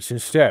clients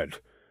instead.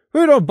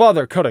 We don't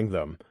bother cutting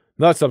them.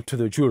 That's up to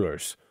the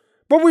jewelers.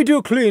 But we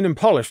do clean and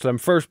polish them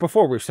first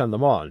before we send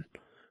them on.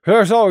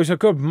 There's always a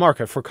good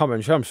market for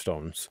common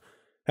gemstones.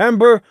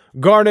 Amber,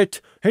 garnet,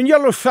 and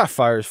yellow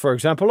sapphires, for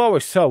example,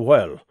 always sell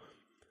well.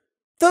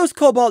 Those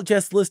Cobalt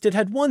just listed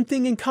had one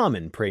thing in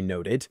common, Prey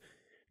noted.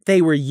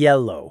 They were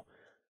yellow.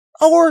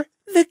 Or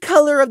the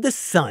color of the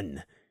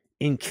sun.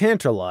 In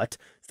Canterlot,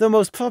 the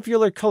most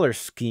popular color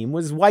scheme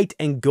was white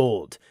and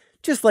gold,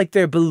 just like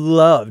their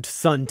beloved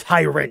Sun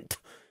Tyrant.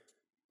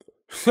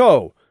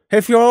 So,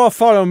 if you'll all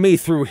follow me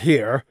through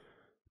here,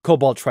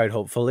 Cobalt tried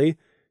hopefully,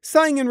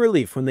 sighing in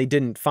relief when they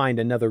didn't find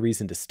another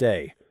reason to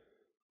stay.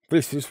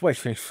 This is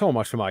wasting so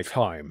much of my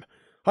time.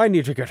 I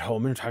need to get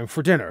home in time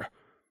for dinner.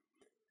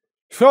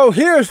 So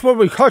here's where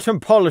we cut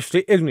and polish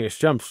the igneous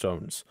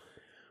gemstones.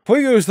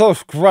 We use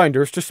those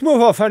grinders to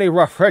smooth off any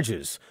rough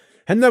edges,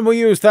 and then we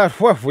use that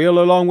whip wheel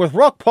along with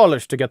rock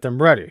polish to get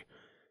them ready.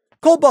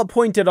 Cobalt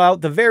pointed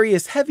out the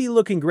various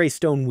heavy-looking gray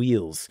stone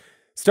wheels,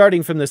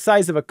 starting from the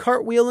size of a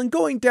cartwheel and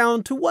going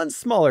down to one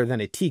smaller than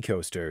a tea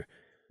coaster.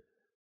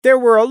 There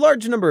were a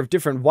large number of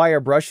different wire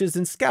brushes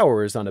and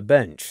scourers on a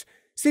bench,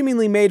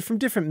 seemingly made from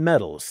different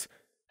metals.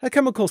 A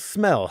chemical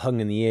smell hung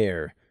in the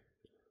air.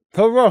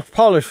 The rough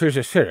polish is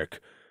acidic,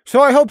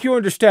 so I hope you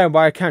understand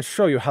why I can't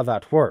show you how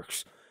that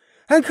works.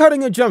 And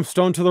cutting a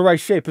gemstone to the right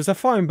shape is a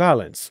fine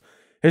balance.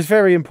 It's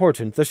very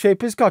important the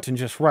shape is gotten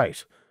just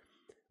right.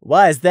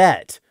 Why is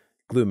that?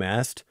 Gloom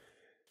asked.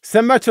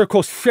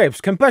 Symmetrical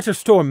shapes can better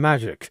store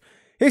magic.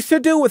 It's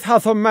to do with how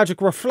the magic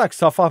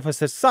reflects off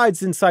opposite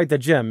sides inside the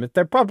gem if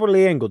they're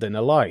properly angled and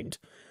aligned.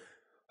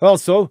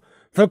 Also,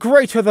 the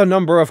greater the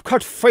number of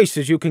cut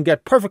faces you can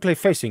get perfectly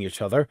facing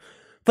each other,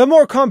 the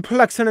more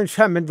complex an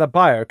enchantment the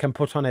buyer can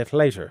put on it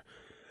later.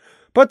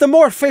 But the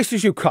more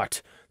faces you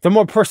cut, the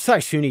more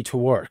precise you need to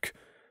work,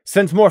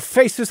 since more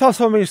faces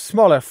also means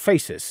smaller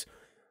faces.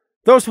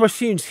 Those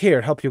machines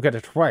here help you get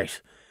it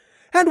right,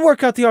 and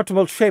work out the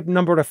optimal shape and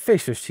number of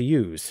faces to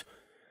use.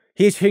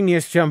 Each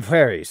igneous gem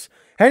varies,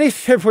 and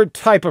each different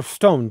type of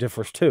stone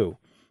differs too.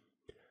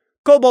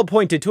 Cobalt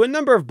pointed to a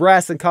number of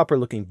brass and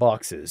copper-looking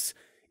boxes,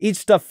 each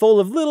stuffed full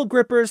of little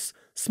grippers,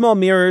 small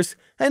mirrors,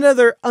 and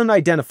other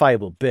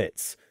unidentifiable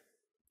bits.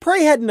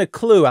 Prey hadn't a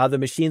clue how the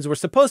machines were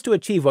supposed to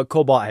achieve what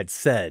Cobalt had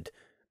said,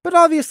 but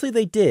obviously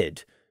they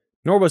did.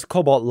 Nor was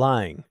Cobalt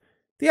lying.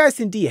 The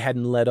IC&D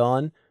hadn't let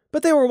on,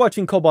 but they were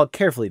watching Cobalt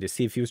carefully to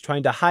see if he was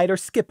trying to hide or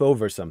skip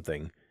over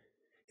something.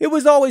 It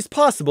was always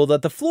possible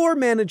that the floor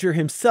manager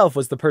himself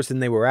was the person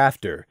they were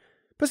after,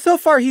 but so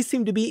far he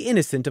seemed to be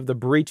innocent of the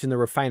breach in the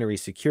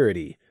refinery's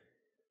security.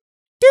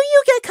 "Do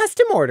you get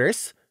custom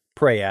orders?"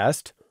 Prey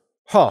asked.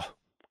 Huh.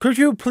 Could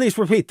you please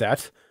repeat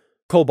that?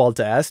 Cobalt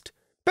asked,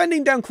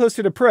 bending down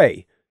closer to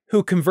Prey,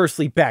 who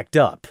conversely backed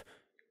up.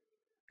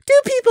 "Do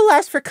people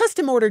ask for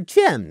custom-ordered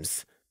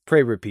gems?"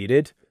 Prey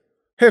repeated.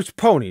 "It's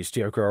ponies,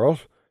 dear girl.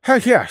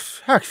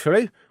 Yes,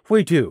 actually,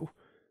 we do,"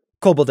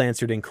 Cobalt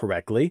answered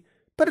incorrectly,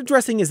 but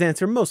addressing his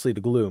answer mostly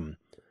to Gloom.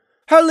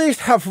 "At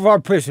least half of our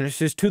business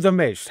is to the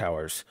mage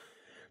towers.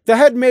 The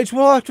head mage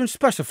will often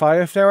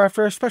specify if they're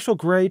after a special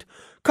grade,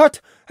 cut,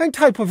 and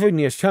type of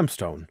igneous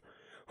gemstone.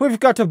 We've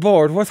got a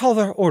board with all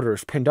their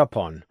orders pinned up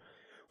on.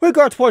 We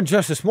got one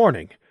just this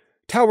morning.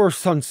 Tower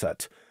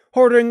Sunset,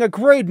 ordering a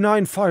grade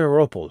 9 fire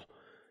opal.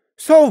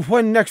 So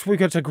when next we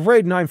get a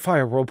grade 9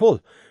 fire opal,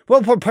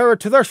 we'll prepare it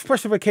to their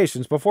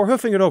specifications before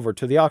hoofing it over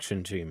to the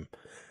auction team.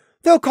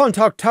 They'll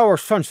contact Tower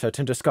Sunset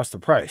and discuss the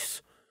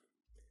price.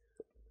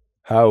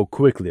 How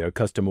quickly are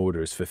custom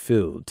orders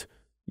fulfilled?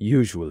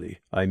 Usually,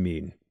 I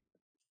mean.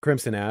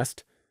 Crimson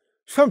asked.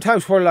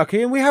 Sometimes we're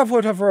lucky and we have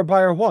whatever a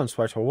buyer wants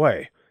right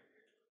away.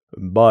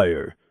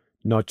 Buyer,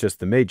 not just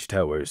the mage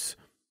towers.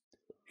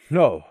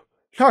 No,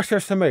 not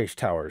just the mage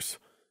towers.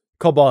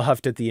 Cobalt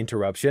huffed at the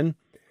interruption.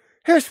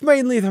 It's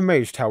mainly the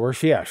mage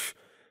towers, yes.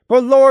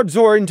 But lords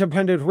or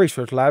independent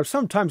research labs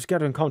sometimes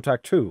get in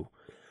contact too.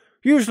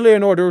 Usually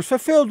an order is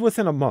fulfilled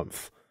within a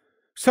month.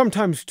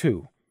 Sometimes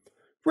 2.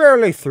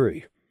 Rarely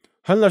 3.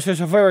 Unless it's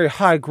a very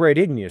high-grade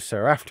igneous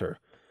thereafter.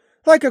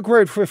 Like a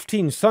grade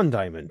 15 sun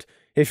diamond.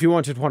 If you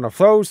wanted one of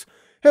those,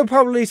 it'll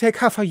probably take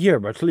half a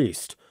year at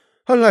least.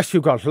 Unless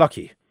you got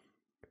lucky.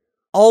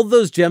 All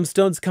those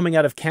gemstones coming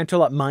out of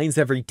Canterlot mines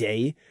every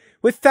day,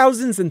 with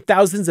thousands and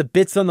thousands of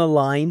bits on the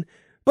line,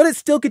 but it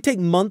still could take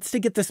months to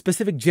get the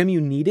specific gem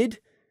you needed?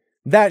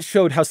 That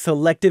showed how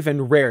selective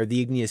and rare the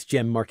igneous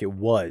gem market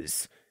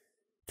was.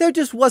 There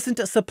just wasn't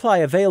a supply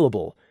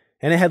available,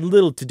 and it had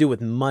little to do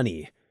with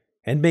money.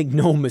 And make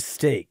no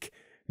mistake,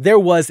 there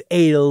was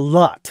a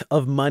lot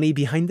of money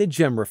behind the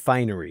gem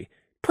refinery.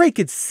 Prey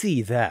could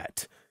see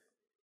that.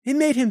 It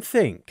made him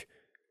think.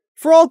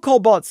 For all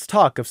Cobalt's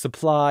talk of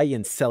supply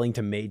and selling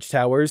to mage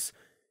towers,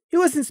 he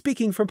wasn't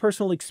speaking from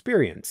personal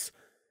experience.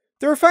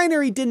 The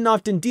refinery didn't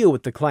often deal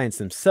with the clients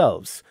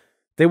themselves.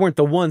 They weren't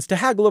the ones to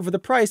haggle over the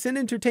price and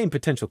entertain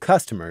potential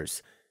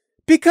customers.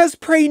 Because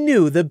Prey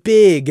knew the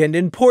big and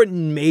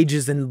important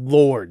mages and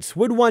lords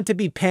would want to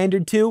be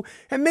pandered to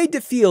and made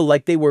to feel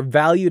like they were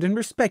valued and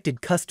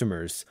respected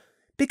customers.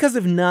 Because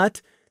if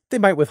not, they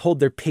might withhold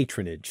their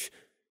patronage.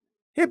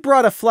 It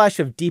brought a flash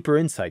of deeper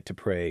insight to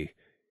Prey.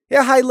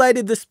 It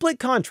highlighted the split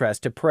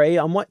contrast to Prey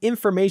on what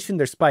information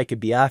their spy could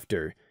be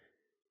after.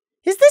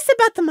 Is this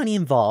about the money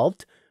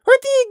involved, or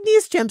the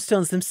igneous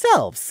gemstones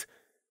themselves?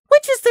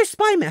 Which is their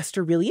spy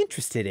master really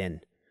interested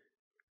in?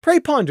 Prey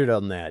pondered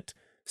on that,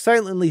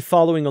 silently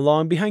following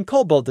along behind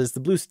Cobalt as the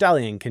Blue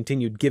Stallion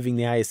continued giving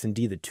the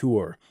IS&D the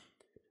tour.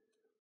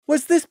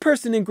 Was this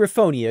person in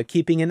Griffonia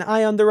keeping an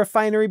eye on the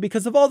refinery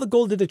because of all the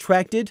gold it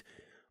attracted?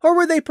 Or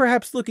were they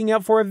perhaps looking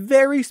out for a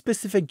very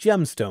specific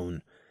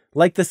gemstone,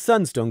 like the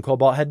sunstone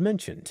Cobalt had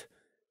mentioned?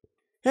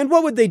 And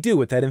what would they do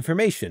with that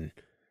information?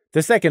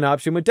 The second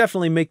option would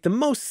definitely make the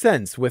most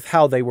sense with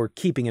how they were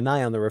keeping an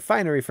eye on the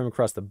refinery from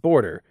across the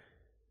border.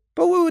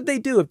 But what would they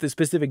do if the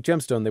specific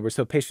gemstone they were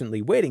so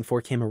patiently waiting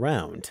for came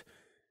around?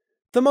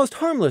 The most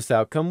harmless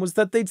outcome was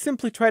that they'd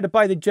simply try to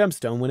buy the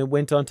gemstone when it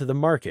went onto the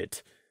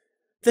market.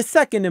 The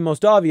second and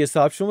most obvious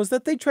option was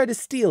that they'd try to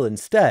steal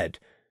instead,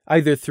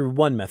 either through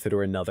one method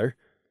or another.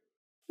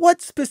 What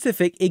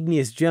specific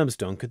igneous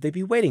gemstone could they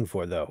be waiting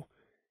for, though?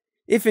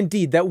 If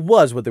indeed that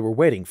was what they were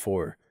waiting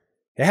for,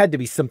 it had to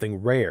be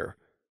something rare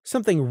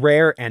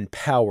and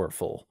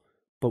powerful.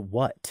 But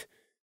what?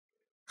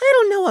 I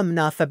don't know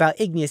enough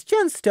about igneous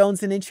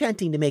gemstones and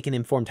enchanting to make an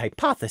informed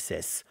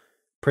hypothesis,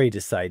 Prey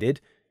decided.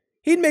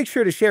 He'd make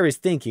sure to share his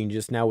thinking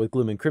just now with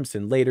Gloom and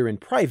Crimson later in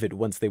private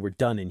once they were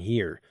done in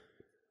here.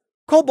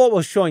 Cobalt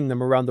was showing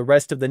them around the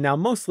rest of the now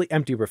mostly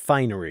empty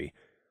refinery.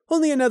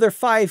 Only another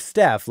 5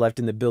 staff left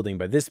in the building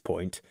by this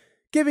point,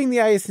 giving the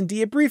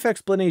IS&D a brief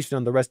explanation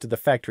on the rest of the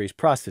factory's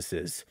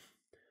processes.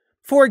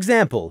 For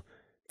example,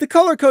 the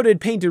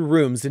color-coded painted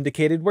rooms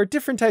indicated where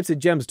different types of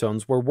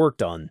gemstones were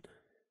worked on.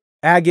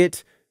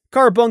 Agate,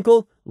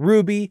 carbuncle,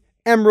 ruby,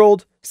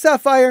 emerald,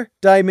 sapphire,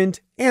 diamond,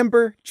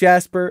 amber,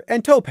 jasper,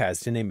 and topaz,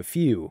 to name a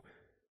few.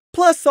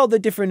 Plus all the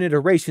different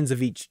iterations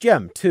of each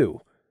gem, too.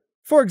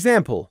 For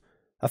example,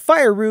 a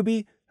fire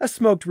ruby, a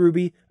smoked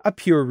ruby, a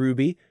pure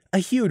ruby, a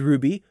hued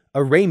ruby,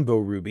 a rainbow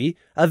ruby,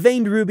 a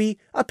veined ruby,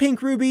 a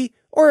pink ruby,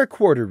 or a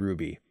quarter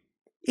ruby.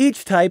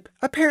 Each type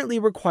apparently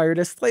required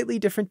a slightly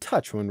different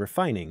touch when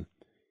refining.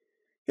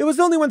 It was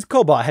only once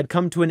Cobalt had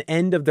come to an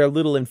end of their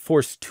little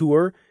enforced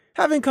tour,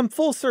 having come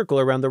full circle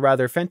around the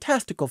rather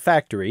fantastical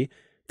factory,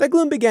 that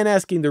Gloom began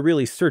asking the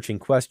really searching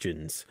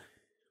questions.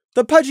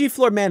 The pudgy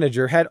floor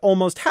manager had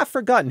almost half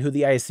forgotten who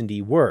the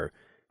IS&D were,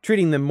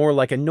 treating them more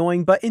like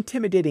annoying but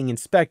intimidating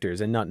inspectors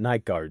and not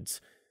night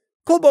guards.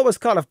 Cobalt was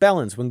caught off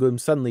balance when Gloom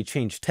suddenly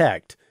changed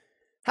tact.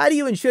 How do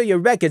you ensure your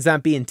records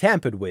aren't being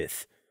tampered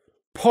with?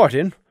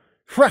 Pardon?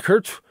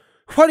 Records?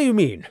 What do you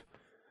mean?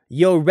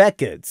 Your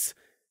records.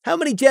 How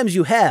many gems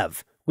you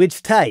have?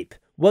 Which type?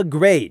 What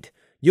grade?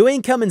 Your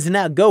incomings and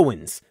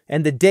outgoings?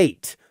 And the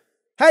date?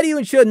 How do you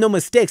ensure no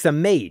mistakes are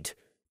made?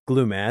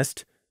 Gloom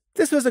asked.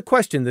 This was a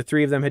question the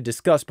three of them had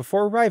discussed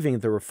before arriving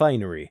at the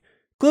refinery.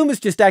 Gloom was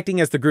just acting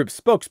as the group's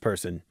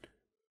spokesperson.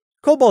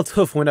 Cobalt's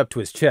hoof went up to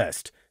his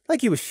chest,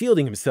 like he was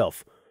shielding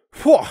himself.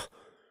 What?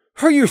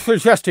 Are you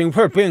suggesting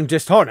we're being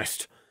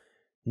dishonest?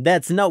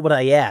 That's not what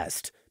I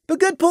asked, but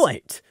good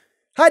point.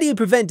 How do you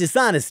prevent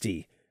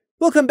dishonesty?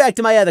 We'll come back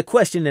to my other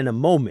question in a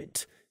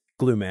moment,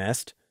 Gloom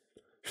asked.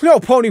 No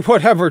pony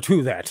would ever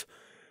do that.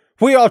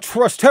 We all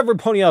trust every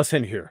pony else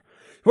in here.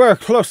 We're a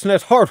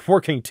close-knit,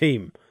 hard-working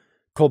team,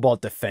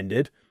 Cobalt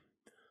defended.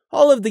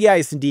 All of the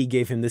IS&D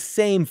gave him the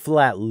same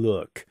flat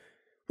look.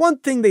 One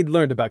thing they'd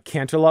learned about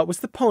Canterlot was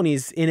the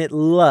ponies in it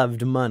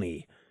loved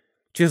money.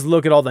 Just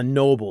look at all the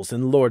nobles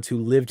and lords who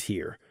lived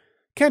here.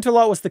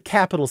 Canterlot was the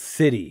capital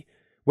city,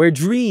 where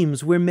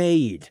dreams were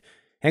made,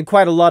 and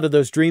quite a lot of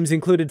those dreams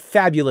included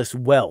fabulous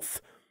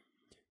wealth.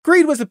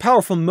 Greed was a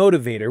powerful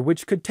motivator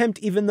which could tempt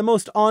even the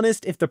most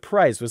honest if the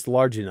prize was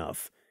large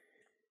enough.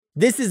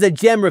 "This is a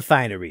gem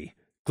refinery,"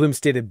 Gloom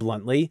stated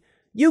bluntly.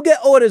 "You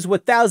get orders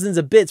with thousands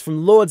of bits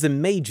from lords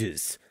and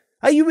mages.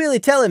 Are you really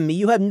telling me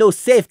you have no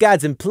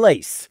safeguards in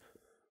place?"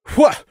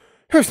 "What?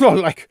 It's not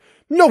like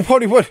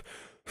nobody would...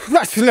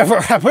 That's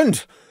never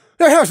happened!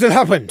 It hasn't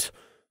happened!"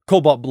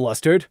 Cobalt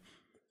blustered.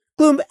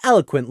 Gloom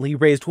eloquently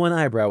raised one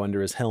eyebrow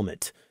under his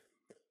helmet.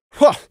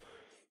 "Well,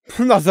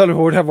 not that it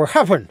would ever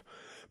happen,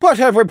 but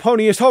every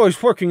pony is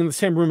always working in the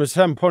same room as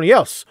some pony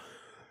else.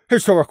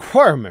 It's a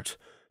requirement,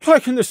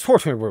 like in the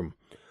sorting room.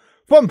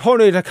 One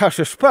pony to cast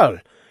a spell,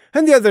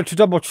 and the other to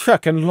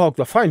double-check and log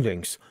the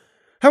findings.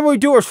 And we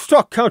do a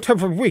stock count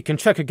every week and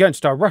check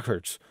against our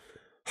records.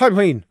 I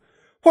mean,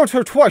 once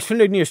or twice an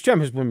igneous gem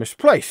has been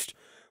misplaced,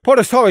 but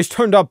it's always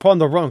turned up on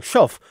the wrong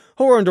shelf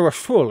or under a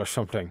stool or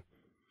something."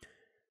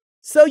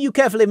 "So you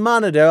carefully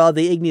monitor all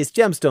the igneous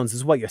gemstones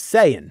is what you're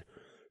saying?"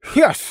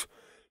 "Yes.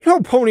 No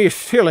pony is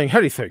stealing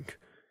anything.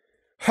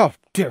 How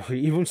dare he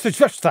even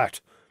suggest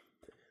that?"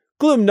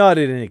 Gloom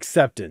nodded in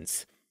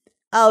acceptance.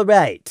 "All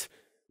right.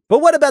 But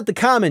what about the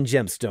common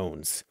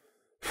gemstones?"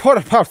 "What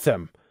about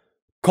them?"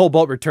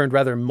 Cobalt returned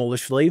rather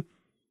mullishly.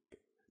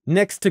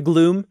 Next to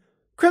Gloom,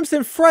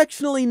 Crimson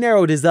fractionally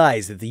narrowed his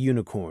eyes at the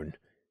unicorn.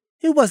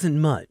 It wasn't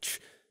much,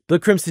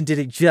 but Crimson did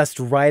it just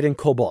right and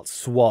Cobalt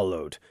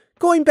swallowed,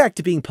 going back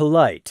to being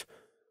polite.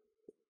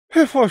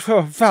 "It was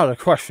a valid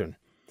question.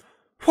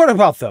 What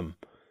about them?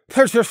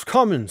 They're just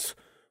commons.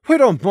 We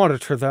don't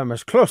monitor them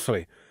as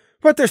closely,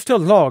 but they're still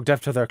logged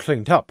after they're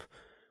cleaned up.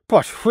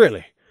 But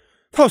really,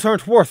 those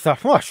aren't worth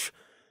that much.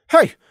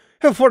 Hey,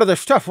 if one of their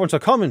staff wants a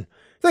common,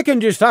 they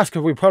can just ask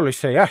and we'd probably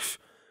say yes.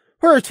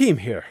 We're a team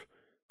here."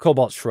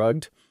 Cobalt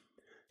shrugged.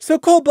 So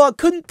Cobalt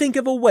couldn't think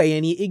of a way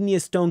any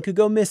igneous stone could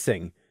go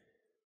missing.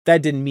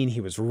 That didn't mean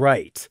he was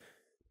right,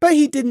 but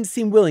he didn't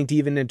seem willing to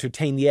even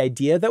entertain the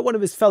idea that one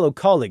of his fellow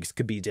colleagues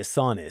could be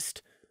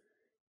dishonest.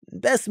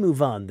 Best move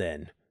on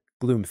then,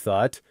 Gloom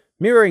thought,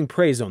 mirroring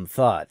Prey's own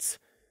thoughts.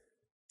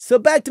 So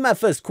back to my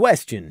first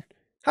question.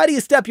 How do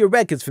you stop your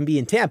records from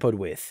being tampered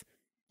with?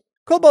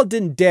 Cobalt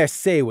didn't dare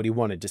say what he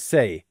wanted to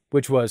say,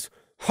 which was,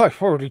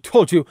 "I've already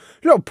told you,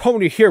 no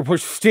pony here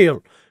would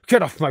steal.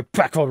 Get off my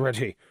back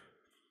already."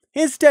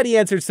 Instead he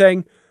answered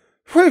saying,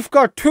 "We've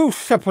got two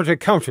separate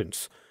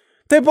accountants.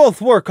 They both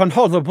work on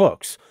all the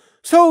books,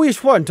 so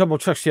each one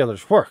double-checks the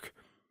other's work."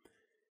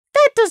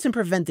 "That doesn't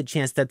prevent the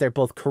chance that they're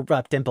both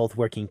corrupt and both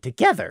working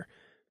together,"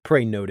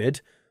 Prey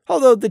noted,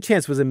 although the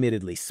chance was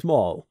admittedly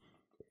small.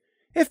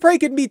 If Prey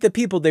could meet the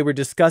people they were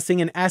discussing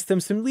and ask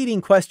them some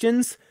leading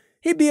questions,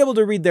 he'd be able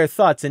to read their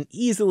thoughts and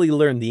easily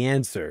learn the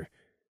answer.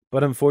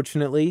 But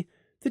unfortunately,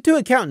 the two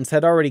accountants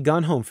had already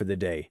gone home for the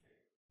day.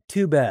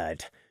 Too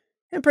bad.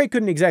 And Prey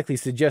couldn't exactly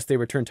suggest they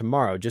return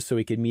tomorrow just so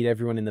he could meet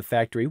everyone in the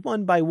factory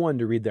one by one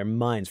to read their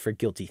minds for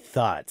guilty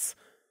thoughts.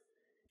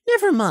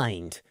 "Never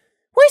mind.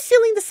 We're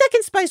sealing the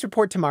second spies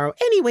report tomorrow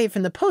anyway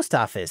from the post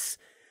office.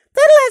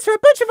 That'll answer a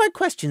bunch of our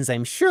questions,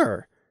 I'm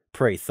sure,"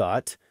 Prey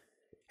thought.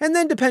 And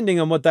then, depending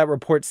on what that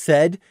report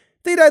said,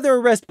 they'd either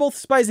arrest both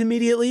spies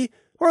immediately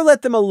or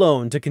let them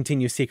alone to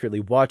continue secretly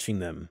watching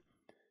them.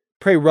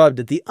 Prey rubbed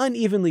at the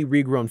unevenly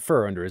regrown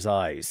fur under his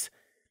eyes.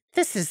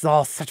 "This is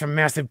all such a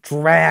massive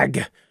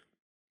drag."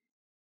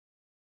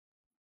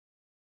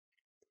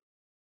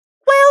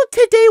 "Well,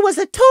 today was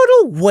a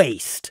total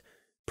waste,"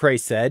 Prey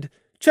said,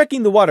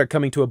 checking the water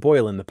coming to a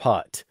boil in the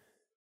pot.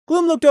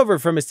 Gloom looked over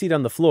from his seat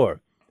on the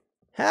floor.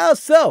 "How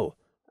so?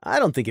 I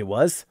don't think it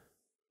was."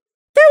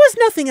 "There was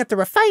nothing at the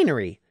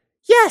refinery.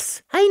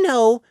 Yes, I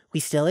know, we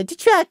still had to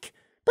check,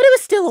 but it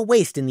was still a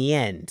waste in the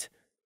end,"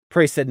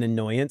 Prey said in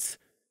annoyance.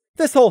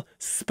 This whole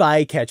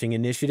spy-catching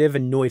initiative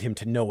annoyed him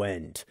to no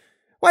end.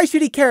 Why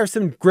should he care if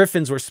some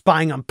griffins were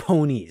spying on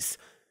ponies?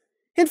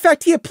 In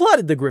fact, he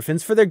applauded the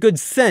griffins for their good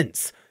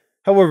sense.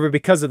 However,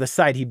 because of the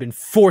side he'd been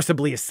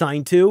forcibly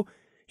assigned to,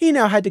 he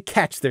now had to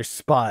catch their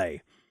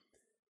spy.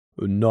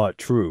 "Not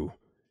true.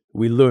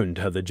 We learned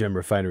how the gem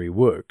refinery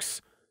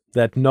works.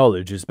 That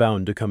knowledge is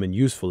bound to come in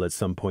useful at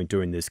some point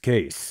during this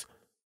case."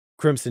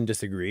 Crimson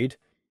disagreed.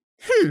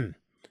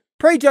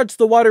 Prey judged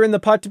the water in the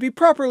pot to be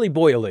properly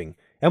boiling,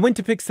 and went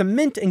to pick some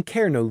mint and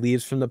carno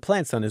leaves from the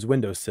plants on his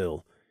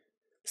windowsill.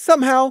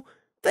 Somehow,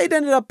 they'd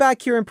ended up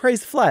back here in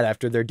Prey's flat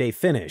after their day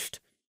finished.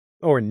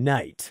 Or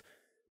night.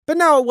 But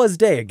now it was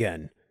day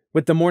again,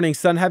 with the morning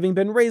sun having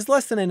been raised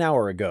less than an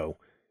hour ago.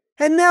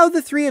 And now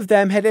the three of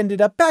them had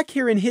ended up back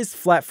here in his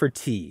flat for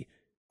tea.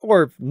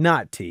 Or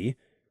not tea.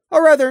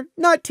 Or rather,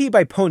 not tea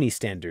by pony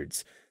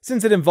standards,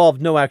 since it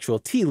involved no actual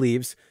tea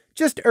leaves,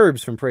 just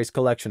herbs from Prey's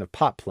collection of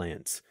pot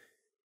plants.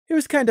 It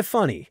was kind of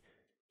funny.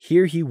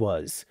 Here he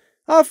was,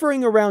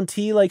 offering around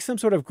tea like some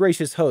sort of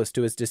gracious host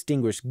to his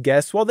distinguished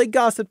guests while they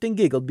gossiped and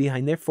giggled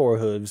behind their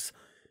forehooves.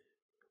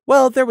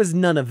 Well, there was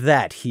none of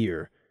that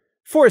here.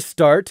 For a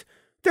start,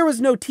 there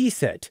was no tea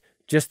set,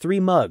 just 3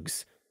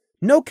 mugs.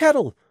 No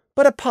kettle,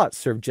 but a pot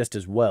served just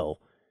as well.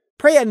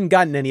 Prey hadn't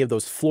gotten any of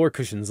those floor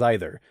cushions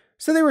either,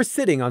 so they were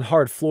sitting on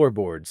hard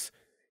floorboards.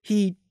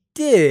 He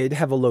did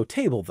have a low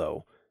table,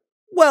 though.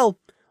 Well,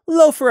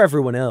 low for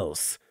everyone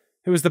else.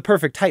 It was the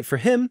perfect height for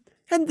him,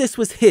 and this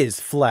was his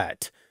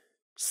flat.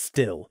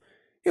 Still,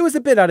 it was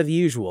a bit out of the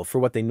usual for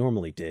what they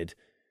normally did.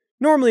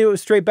 Normally it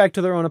was straight back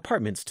to their own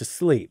apartments to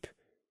sleep.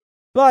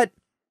 But,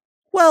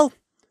 well,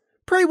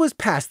 Prey was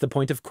past the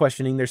point of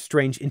questioning their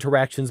strange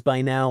interactions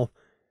by now.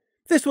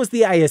 This was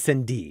the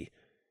ISND.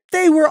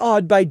 They were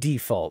odd by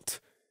default.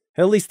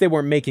 At least they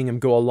weren't making him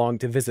go along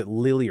to visit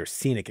Lily or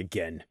Scenic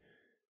again.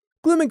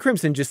 Gloom and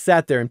Crimson just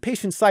sat there in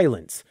patient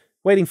silence,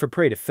 waiting for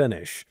Prey to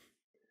finish.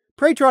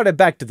 Prey trotted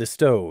back to the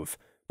stove,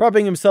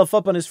 propping himself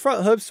up on his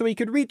front hoof so he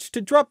could reach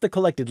to drop the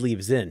collected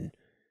leaves in.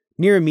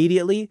 Near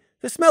immediately,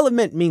 the smell of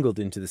mint mingled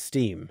into the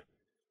steam.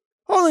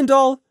 All in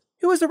all,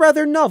 it was a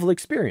rather novel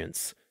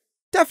experience.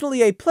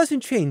 Definitely a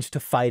pleasant change to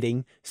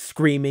fighting,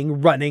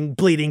 screaming, running,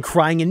 bleeding,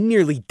 crying, and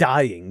nearly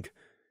dying.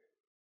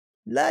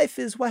 Life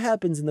is what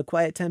happens in the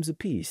quiet times of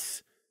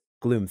peace,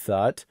 Gloom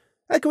thought,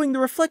 echoing the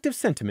reflective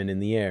sentiment in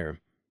the air.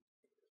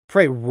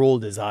 Prey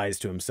rolled his eyes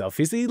to himself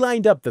as he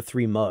lined up the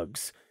 3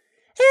 mugs.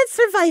 And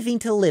surviving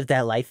to live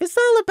that life is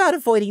all about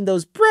avoiding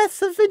those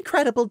breaths of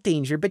incredible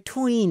danger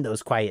between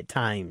those quiet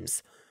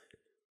times.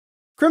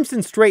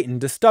 Crimson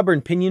straightened a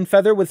stubborn pinion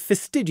feather with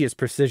fastidious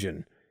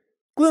precision.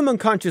 Gloom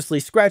unconsciously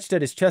scratched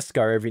at his chest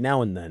scar every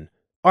now and then,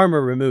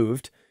 armor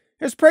removed,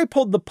 as Prey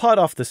pulled the pot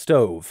off the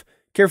stove,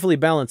 carefully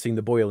balancing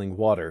the boiling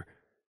water.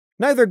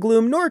 Neither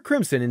Gloom nor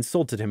Crimson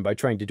insulted him by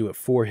trying to do it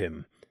for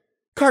him.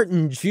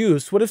 Carton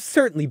Juice would have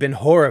certainly been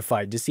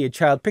horrified to see a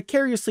child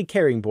precariously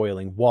carrying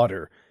boiling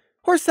water.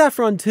 Or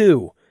Saffron,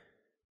 too.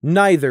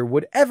 Neither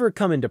would ever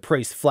come into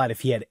Prey's flat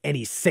if he had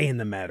any say in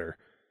the matter.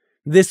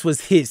 This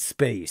was his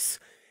space,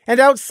 and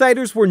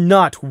outsiders were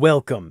not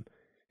welcome.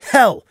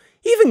 Hell,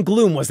 even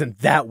Gloom wasn't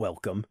that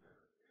welcome.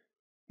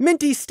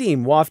 Minty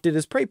steam wafted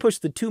as Prey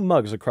pushed the 2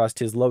 mugs across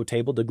his low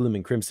table to Gloom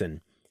and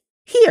Crimson.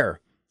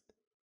 Here!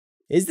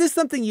 Is this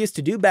something you used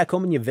to do back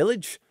home in your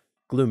village?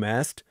 Gloom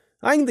asked,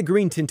 eyeing the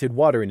green-tinted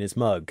water in his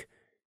mug.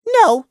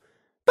 No,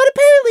 but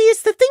apparently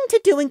it's the thing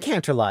to do in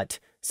Canterlot,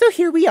 so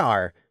here we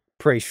are.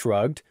 Prey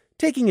shrugged,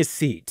 taking his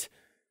seat.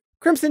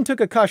 Crimson took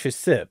a cautious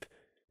sip,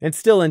 and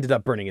still ended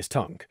up burning his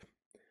tongue.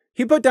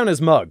 He put down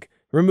his mug,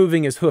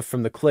 removing his hoof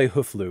from the clay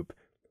hoof loop.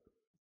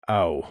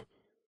 Ow.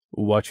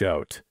 Watch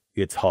out.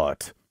 It's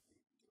hot.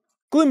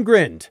 Gloom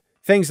grinned,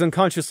 fangs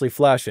unconsciously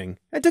flashing,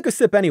 and took a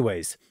sip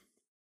anyways.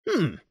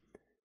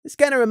 This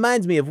kind of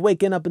reminds me of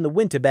waking up in the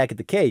winter back at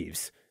the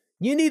caves.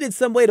 You needed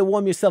some way to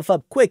warm yourself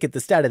up quick at the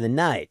start of the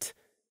night.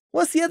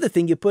 What's the other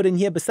thing you put in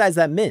here besides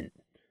that mint?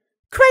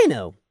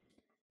 Crano.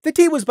 The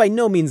tea was by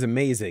no means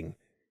amazing.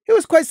 It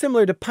was quite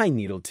similar to pine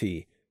needle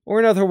tea, or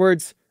in other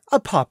words, a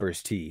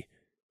pauper's tea.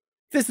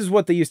 This is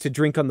what they used to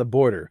drink on the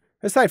border,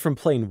 aside from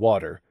plain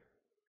water.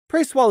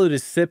 Prey swallowed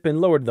his sip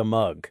and lowered the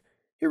mug.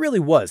 It really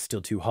was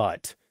still too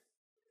hot.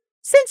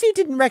 Since you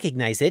didn't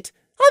recognize it,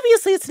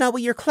 obviously it's not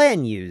what your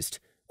clan used.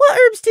 What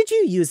herbs did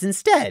you use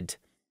instead?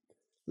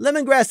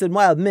 Lemongrass and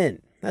wild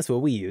mint, that's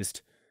what we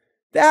used.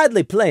 They're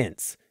hardly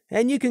plants,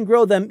 and you can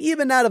grow them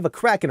even out of a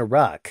crack in a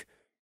rock.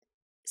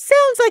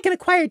 Sounds like an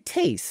acquired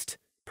taste,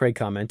 Prey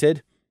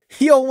commented.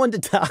 You're one to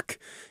talk.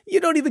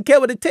 You don't even care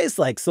what it tastes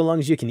like so long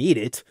as you can eat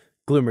it,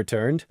 Gloom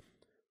returned.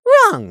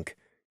 Wrong.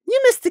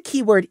 You missed the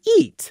keyword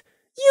eat.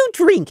 You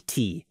drink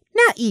tea,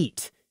 not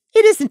eat.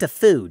 It isn't a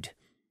food.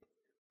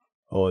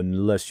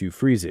 Unless you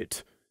freeze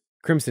it,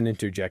 Crimson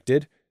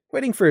interjected,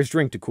 waiting for his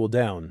drink to cool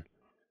down.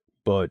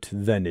 But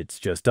then it's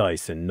just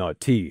ice and not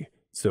tea,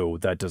 so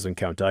that doesn't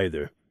count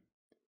either.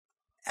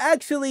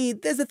 Actually,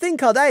 there's a thing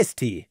called iced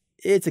tea.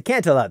 It's a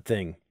Canterlot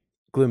thing,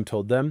 Gloom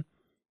told them.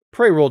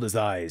 Prey rolled his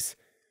eyes.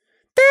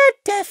 That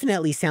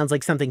definitely sounds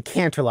like something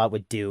Canterlot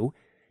would do.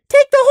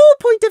 Take the whole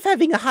point of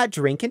having a hot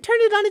drink and turn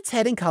it on its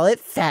head and call it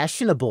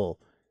fashionable.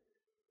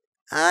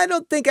 I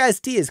don't think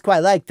iced tea is quite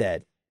like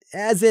that.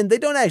 As in, they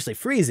don't actually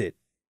freeze it,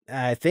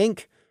 I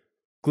think,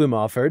 Gloom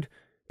offered,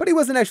 but he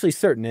wasn't actually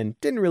certain and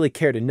didn't really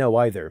care to know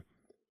either.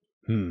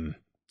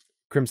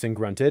 Crimson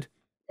grunted.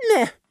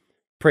 Meh,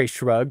 Prey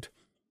shrugged.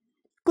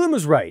 Gloom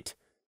was right.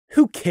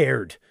 Who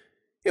cared?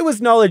 It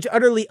was knowledge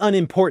utterly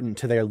unimportant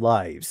to their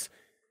lives.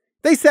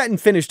 They sat and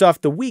finished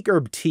off the weak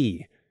herb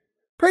tea.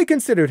 Prey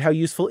considered how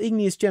useful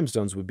igneous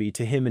gemstones would be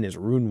to him in his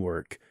rune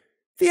work.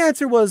 The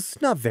answer was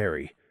not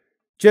very.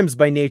 Gems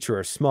by nature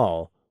are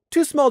small,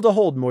 too small to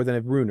hold more than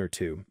a rune or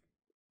two.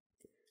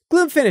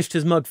 Gloom finished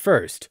his mug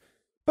first,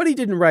 but he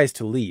didn't rise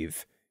to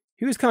leave.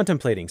 He was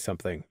contemplating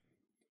something.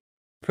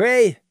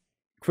 Prey,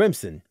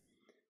 Crimson,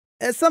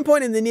 at some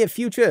point in the near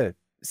future,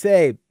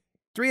 say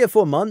 3 or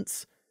 4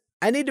 months,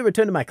 I need to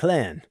return to my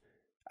clan.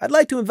 I'd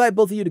like to invite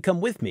both of you to come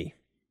with me.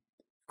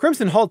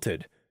 Crimson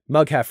halted,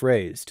 mug half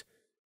raised.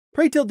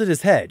 Prey tilted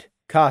his head,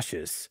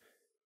 cautious.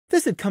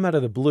 This had come out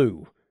of the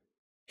blue.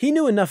 He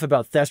knew enough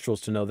about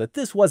Thestrals to know that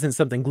this wasn't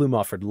something Gloom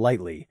offered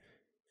lightly.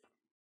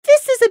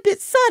 This is a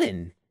bit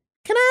sudden.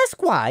 Can I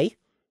ask why?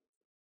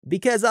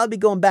 Because I'll be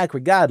going back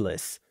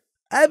regardless.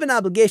 I have an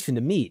obligation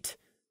to meet.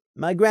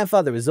 My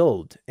grandfather is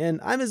old, and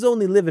I'm his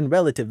only living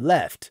relative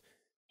left.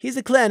 He's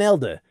a clan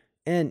elder,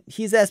 and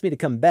he's asked me to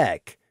come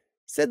back.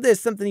 Said there's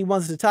something he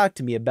wants to talk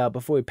to me about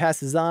before he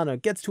passes on or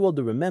gets too old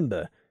to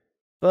remember.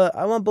 But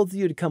I want both of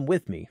you to come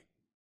with me.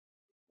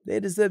 They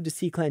deserve to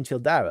see Clan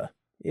Childara,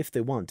 if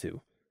they want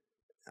to.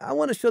 I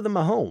want to show them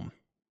my home.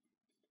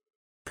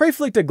 Prey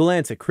flicked a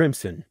glance at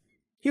Crimson.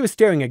 He was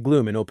staring at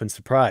Gloom in open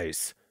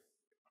surprise.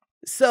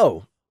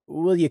 So,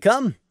 will you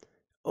come?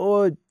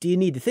 Or do you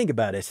need to think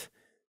about it?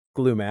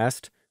 Gloom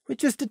asked, with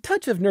just a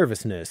touch of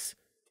nervousness.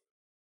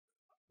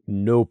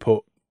 No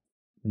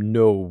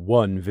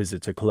one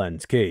visits a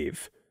clan's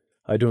cave.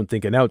 I don't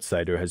think an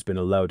outsider has been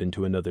allowed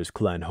into another's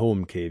clan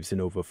home caves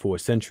in over 4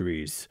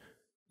 centuries.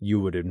 You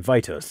would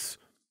invite us,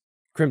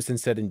 Crimson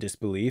said in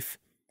disbelief.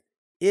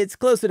 It's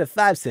closer to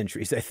 5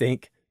 centuries, I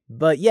think.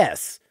 But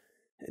yes,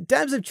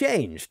 times have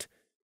changed.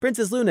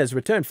 Princess Luna has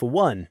returned for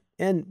one,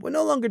 and we're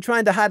no longer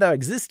trying to hide our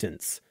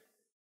existence.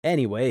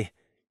 Anyway,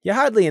 you're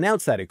hardly an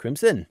outsider,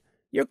 Crimson.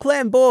 You're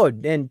clan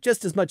board, and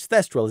just as much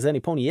Thestral as any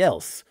pony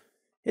else.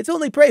 It's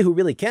only Prey who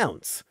really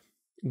counts.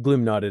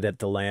 Gloom nodded at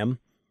the lamb.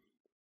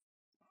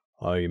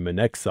 I'm an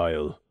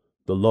exile.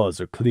 The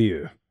laws are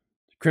clear.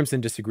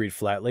 Crimson disagreed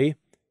flatly.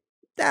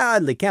 That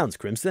hardly counts,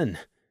 Crimson.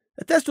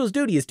 A Thestral's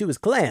duty is to his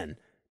clan,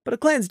 but a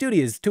clan's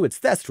duty is to its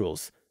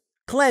Thestrals.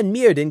 Clan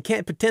Mirrodin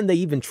can't pretend they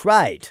even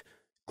tried.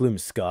 Gloom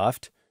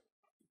scoffed.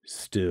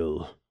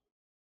 Still.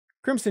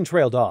 Crimson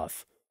trailed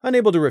off,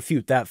 unable to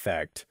refute that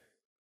fact.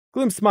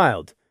 Gloom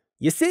smiled.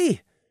 You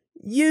see?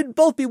 You'd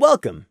both be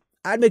welcome.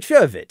 I'd make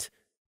sure of it.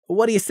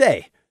 What do you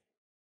say?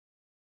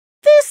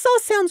 This all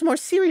sounds more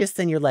serious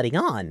than you're letting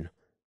on.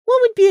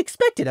 What would be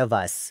expected of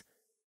us?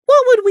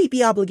 What would we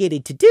be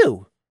obligated to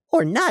do,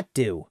 or not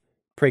do?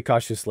 Prey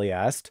cautiously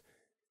asked.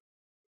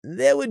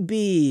 There would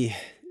be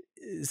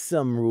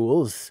some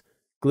rules,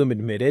 Gloom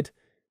admitted,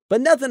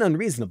 but nothing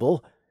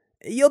unreasonable.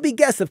 You'll be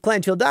guests of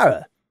Clan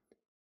Childara.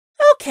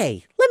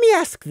 Okay, let me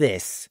ask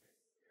this.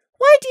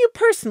 Why do you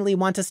personally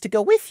want us to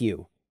go with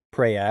you?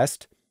 Prey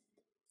asked.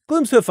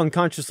 Gloom's hoof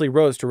unconsciously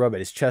rose to rub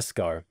at his chest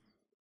scar.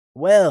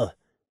 Well,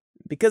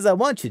 because I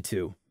want you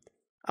to.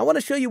 I want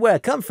to show you where I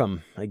come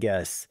from, I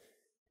guess.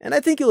 And I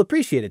think you'll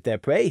appreciate it there,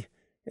 Prey.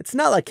 It's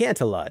not like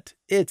Canterlot.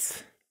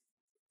 It's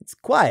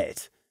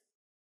quiet.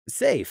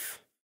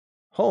 Safe.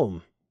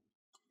 Home.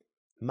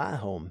 My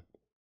home.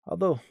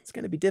 Although, it's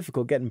going to be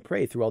difficult getting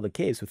Prey through all the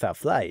caves without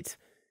flight.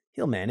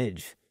 He'll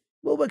manage.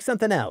 We'll work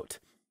something out.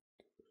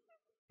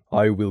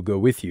 I will go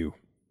with you.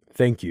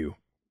 Thank you.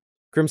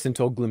 Crimson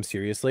told Gloom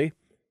seriously.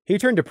 He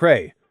turned to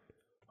Prey.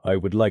 I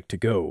would like to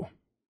go.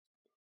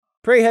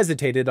 Prey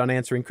hesitated on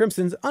answering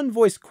Crimson's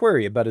unvoiced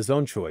query about his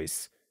own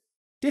choice.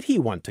 Did he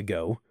want to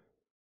go?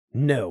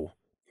 No,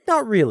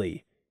 not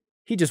really.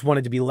 He just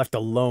wanted to be left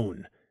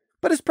alone.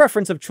 But his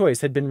preference of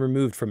choice had been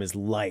removed from his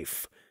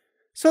life.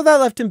 So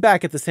that left him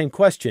back at the same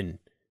question.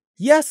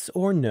 Yes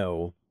or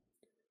no?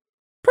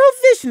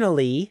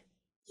 Provisionally,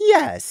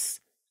 yes.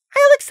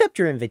 I'll accept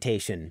your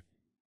invitation.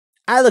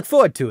 I look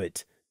forward to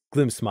it,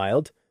 Gloom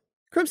smiled.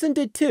 Crimson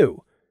did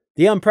too,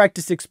 the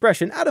unpracticed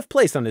expression out of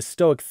place on his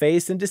stoic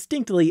face and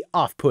distinctly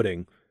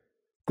off-putting.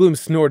 Gloom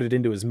snorted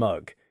into his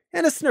mug,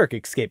 and a smirk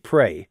escaped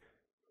Prey.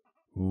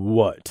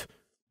 What?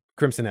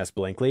 Crimson asked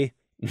blankly.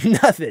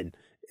 Nothing.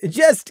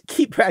 Just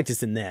keep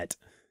practicing that.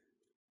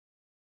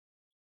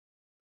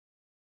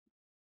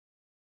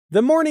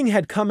 The morning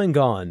had come and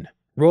gone,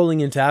 rolling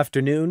into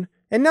afternoon,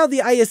 and now the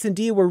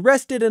IS&D were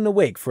rested and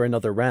awake for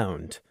another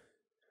round.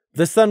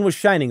 The sun was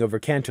shining over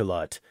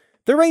Canterlot,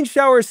 the rain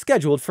showers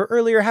scheduled for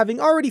earlier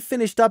having already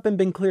finished up and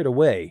been cleared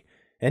away,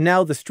 and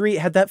now the street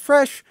had that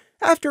fresh,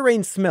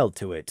 after-rain smell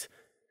to it.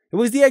 It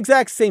was the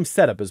exact same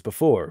setup as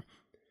before.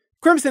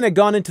 Crimson had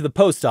gone into the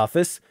post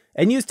office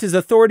and used his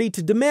authority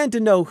to demand to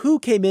know who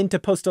came in to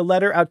post a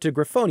letter out to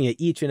Griffonia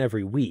each and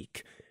every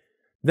week.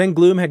 Then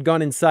Gloom had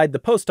gone inside the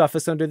post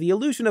office under the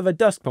illusion of a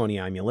Dusk Pony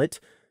amulet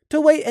to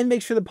wait and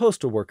make sure the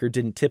postal worker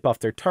didn't tip off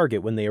their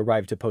target when they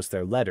arrived to post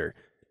their letter.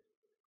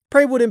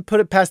 Prey wouldn't put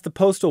it past the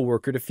postal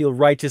worker to feel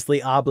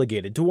righteously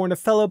obligated to warn a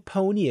fellow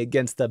pony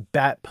against the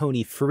Bat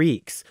Pony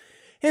freaks,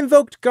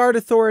 invoked guard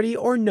authority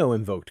or no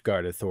invoked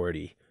guard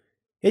authority.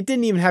 It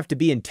didn't even have to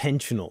be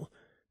intentional.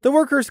 The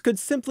workers could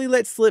simply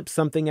let slip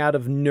something out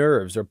of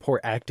nerves or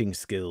poor acting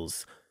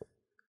skills.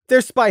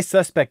 Their spy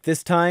suspect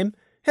this time,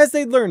 as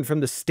they'd learned from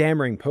the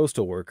stammering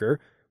postal worker,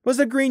 was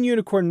a green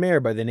unicorn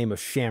mare by the name of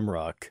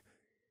Shamrock.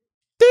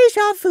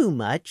 Deja vu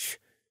much?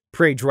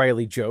 Prey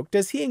dryly joked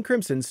as he and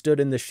Crimson stood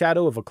in the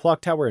shadow of a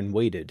clock tower and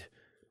waited.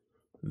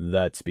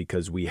 That's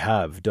because we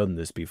have done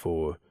this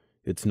before.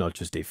 It's not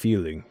just a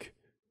feeling,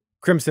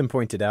 Crimson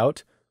pointed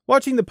out,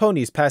 watching the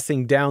ponies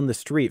passing down the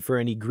street for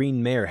any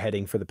green mare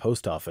heading for the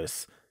post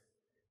office.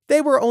 They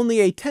were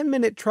only a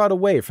 10-minute trot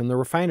away from the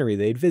refinery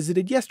they'd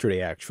visited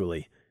yesterday,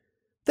 actually.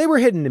 They were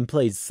hidden in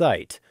plain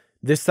sight,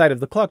 this side of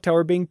the clock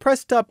tower being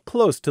pressed up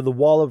close to the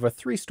wall of a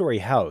 3-story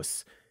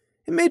house.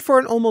 It made for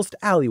an almost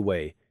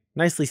alleyway,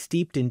 nicely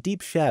steeped in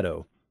deep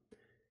shadow.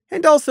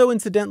 And also,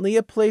 incidentally,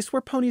 a place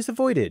where ponies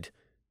avoided.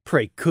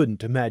 Prey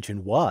couldn't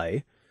imagine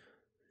why.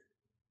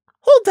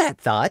 Hold that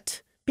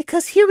thought,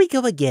 because here we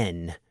go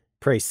again,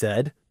 Prey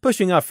said,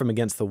 pushing off from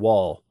against the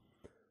wall.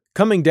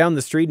 Coming down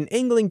the street and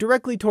angling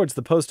directly towards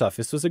the post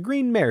office was a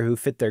green mare who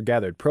fit their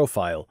gathered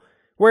profile,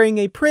 wearing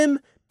a prim,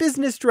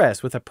 business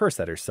dress with a purse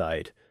at her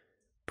side.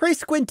 Prey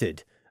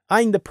squinted,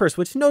 eyeing the purse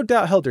which no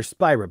doubt held her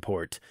spy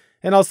report,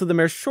 and also the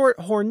mare's short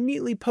horn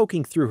neatly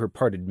poking through her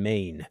parted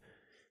mane.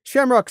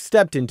 Shamrock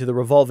stepped into the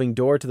revolving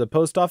door to the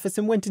post office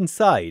and went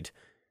inside.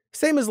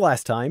 Same as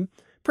last time,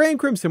 Prey and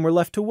Crimson were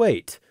left to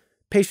wait,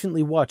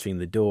 patiently watching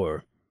the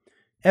door.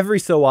 Every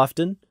so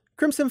often,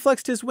 Crimson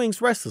flexed his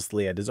wings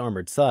restlessly at his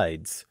armored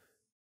sides.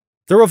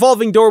 The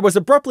revolving door was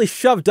abruptly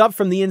shoved up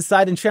from the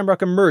inside and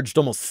Shamrock emerged,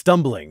 almost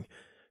stumbling.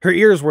 Her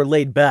ears were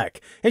laid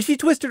back, and she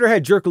twisted her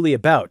head jerkily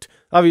about,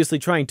 obviously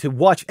trying to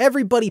watch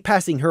everybody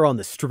passing her on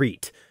the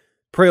street.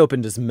 Prey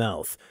opened his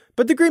mouth,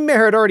 but the green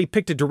mare had already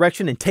picked a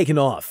direction and taken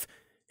off.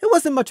 It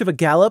wasn't much of a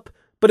gallop,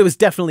 but it was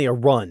definitely a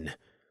run.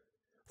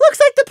 Looks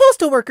like the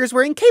postal workers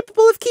were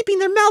incapable of keeping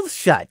their mouths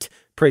shut,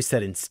 Prey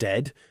said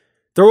instead.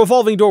 The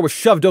revolving door was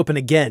shoved open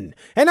again,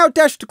 and out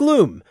dashed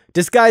Gloom,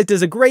 disguised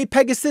as a gray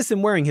Pegasus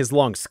and wearing his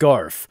long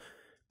scarf.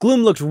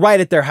 Gloom looked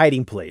right at their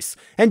hiding place,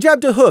 and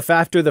jabbed a hoof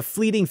after the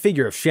fleeting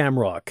figure of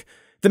Shamrock.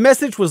 The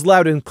message was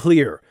loud and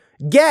clear.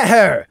 Get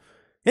her!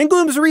 And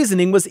Gloom's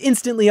reasoning was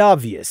instantly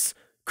obvious.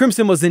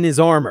 Crimson was in his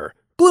armor.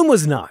 Gloom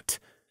was not.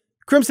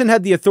 Crimson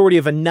had the authority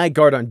of a night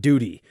guard on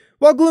duty,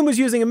 while Gloom was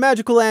using a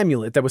magical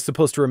amulet that was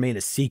supposed to remain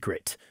a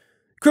secret.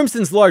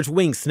 Crimson's large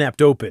wings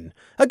snapped open.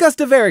 A gust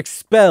of air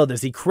expelled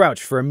as he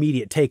crouched for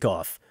immediate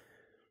takeoff.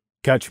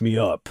 Catch me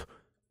up.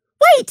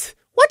 Wait!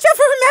 Watch out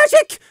for her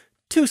magic!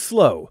 Too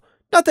slow.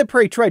 Not that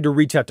Prey tried to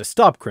reach out to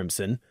stop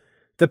Crimson.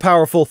 The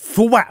powerful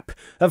thwap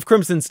of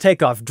Crimson's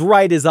takeoff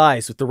dried his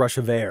eyes with the rush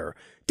of air,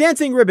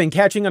 dancing ribbon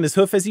catching on his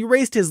hoof as he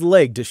raised his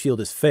leg to shield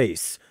his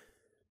face.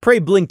 Prey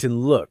blinked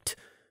and looked.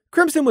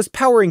 Crimson was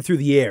powering through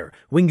the air,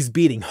 wings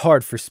beating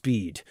hard for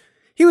speed.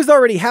 He was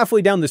already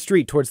halfway down the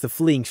street towards the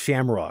fleeing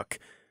Shamrock.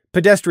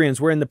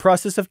 Pedestrians were in the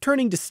process of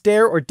turning to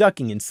stare or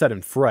ducking in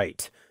sudden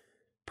fright.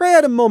 Prey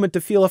had a moment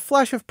to feel a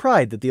flash of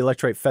pride that the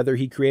electrite feather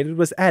he created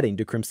was adding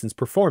to Crimson's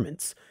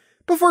performance,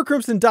 before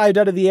Crimson dived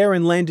out of the air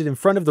and landed in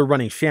front of the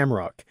running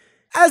Shamrock.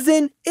 As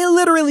in, it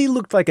literally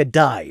looked like a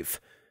dive.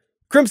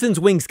 Crimson's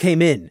wings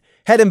came in,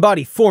 head and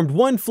body formed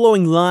one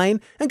flowing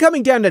line, and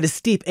coming down at a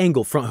steep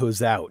angle front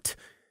hose out.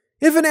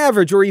 If an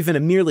average or even a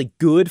merely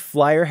good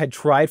flyer had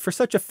tried for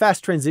such a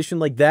fast transition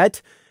like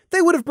that,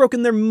 they would have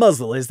broken their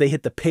muzzle as they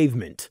hit the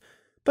pavement.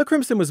 But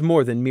Crimson was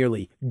more than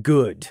merely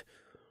good.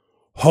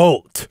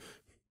 Halt!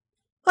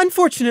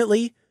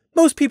 Unfortunately,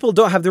 most people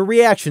don't have the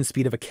reaction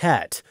speed of a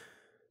cat.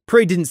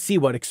 Prey didn't see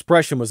what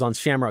expression was on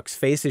Shamrock's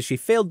face as she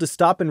failed to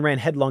stop and ran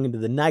headlong into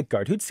the night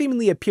guard who'd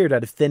seemingly appeared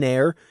out of thin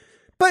air,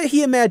 but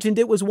he imagined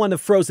it was one of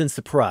frozen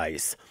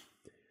surprise.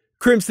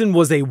 Crimson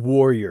was a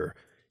warrior,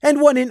 and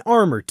one in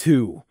armor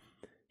too.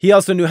 He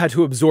also knew how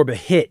to absorb a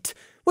hit,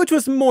 which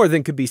was more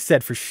than could be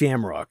said for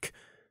Shamrock.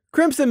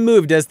 Crimson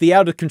moved as the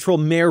out-of-control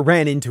mare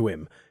ran into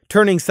him,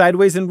 turning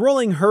sideways and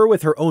rolling her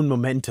with her own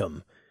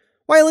momentum.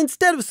 While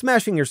instead of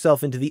smashing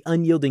herself into the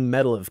unyielding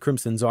metal of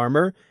Crimson's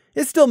armor,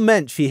 it still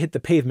meant she hit the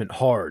pavement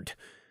hard.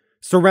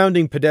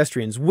 Surrounding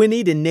pedestrians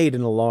whinnied and neighed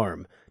in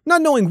alarm,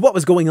 not knowing what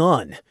was going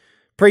on.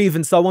 Prey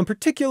even saw one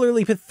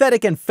particularly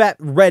pathetic and fat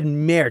red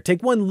mare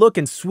take one look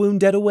and swoon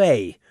dead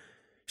away.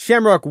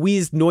 Shamrock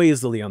wheezed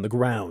noisily on the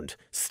ground,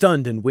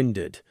 stunned and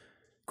winded.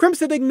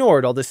 Crimson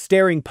ignored all the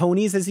staring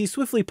ponies as he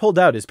swiftly pulled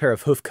out his pair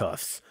of hoof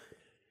cuffs.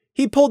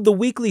 He pulled the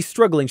weakly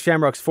struggling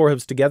Shamrock's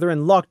forehooves together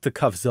and locked the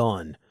cuffs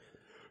on.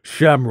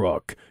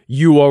 Shamrock,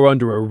 you are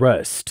under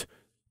arrest,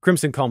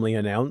 Crimson calmly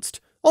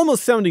announced,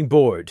 almost sounding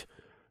bored.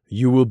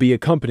 You will be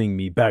accompanying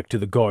me back to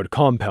the guard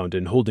compound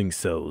and holding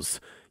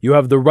cells. You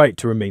have the right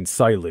to remain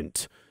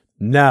silent.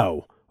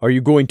 Now, are you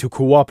going to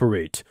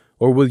cooperate,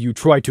 or will you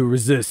try to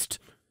resist?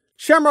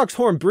 Shamrock's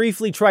horn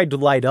briefly tried to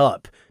light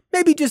up,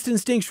 maybe just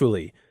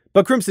instinctually,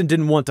 but Crimson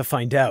didn't want to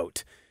find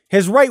out.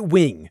 His right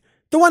wing,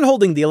 the one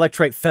holding the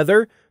electrite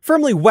feather,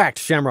 firmly whacked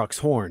Shamrock's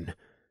horn.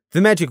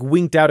 The magic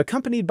winked out,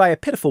 accompanied by a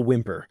pitiful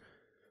whimper.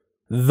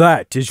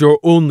 That is your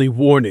only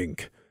warning,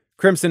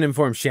 Crimson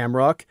informed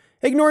Shamrock,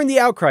 ignoring the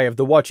outcry of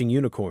the watching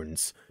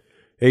unicorns.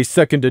 A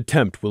second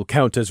attempt will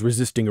count as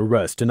resisting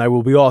arrest, and I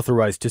will be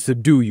authorized to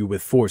subdue you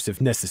with force if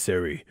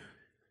necessary.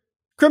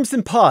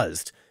 Crimson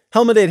paused,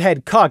 helmeted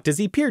head cocked as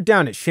he peered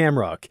down at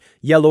Shamrock,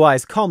 yellow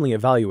eyes calmly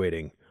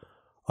evaluating.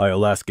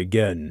 I'll ask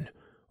again.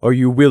 Are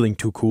you willing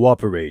to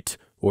cooperate,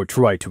 or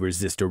try to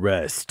resist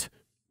arrest?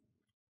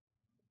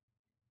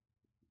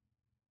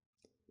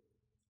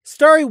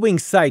 Starry Wing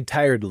sighed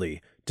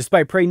tiredly,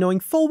 despite Prey knowing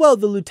full well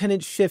the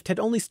lieutenant's shift had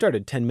only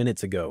started 10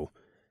 minutes ago.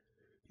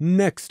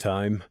 Next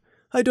time,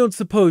 I don't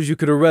suppose you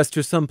could arrest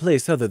her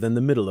someplace other than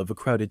the middle of a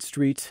crowded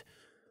street?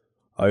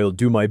 I'll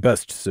do my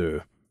best,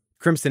 sir,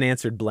 Crimson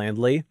answered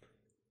blandly.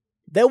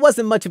 There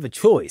wasn't much of a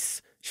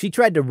choice. She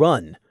tried to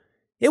run.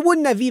 It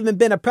wouldn't have even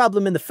been a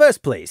problem in the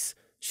first place.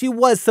 She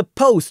was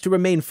supposed to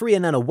remain free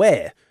and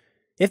unaware.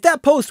 If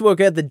that post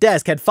worker at the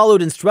desk had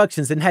followed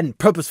instructions and hadn't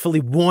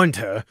purposefully warned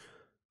her,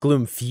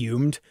 Gloom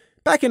fumed,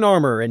 back in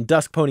armor and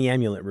Dusk Pony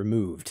amulet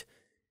removed.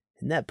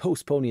 And that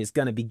post pony is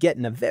gonna be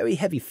getting a very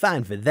heavy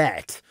fine for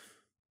that.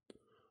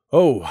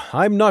 Oh,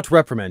 I'm not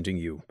reprimanding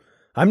you.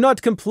 I'm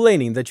not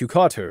complaining that you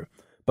caught her,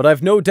 but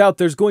I've no doubt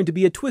there's going to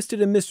be a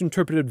twisted and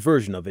misinterpreted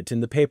version of it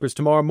in the papers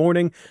tomorrow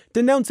morning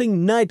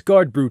denouncing Night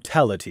Guard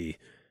brutality,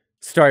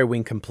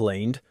 Starwing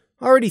complained,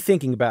 already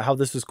thinking about how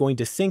this was going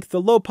to sink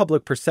the low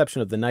public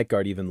perception of the Night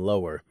Guard even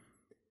lower.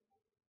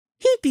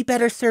 He'd be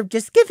better served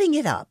just giving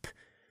it up.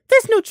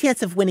 There's no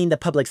chance of winning the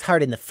public's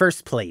heart in the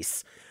first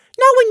place.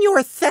 Not when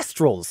you're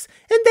Thestrals,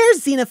 and they're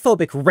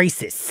xenophobic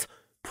racists,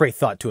 Prey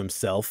thought to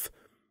himself.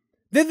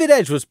 Vivid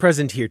Edge was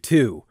present here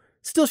too,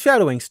 still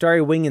shadowing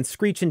Starry Wing and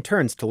Screech in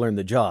turns to learn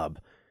the job.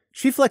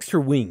 She flexed her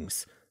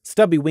wings,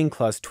 stubby wing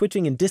claws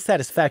twitching in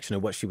dissatisfaction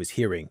at what she was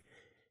hearing.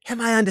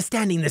 Am I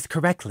understanding this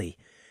correctly?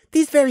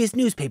 These various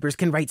newspapers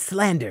can write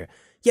slander,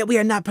 yet we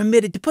are not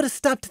permitted to put a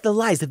stop to the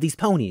lies of these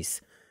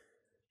ponies.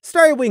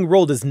 Starry Wing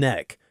rolled his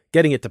neck,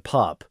 getting it to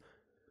pop.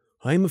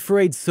 I'm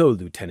afraid so,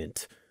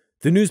 Lieutenant.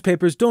 The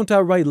newspapers don't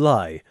outright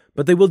lie,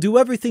 but they will do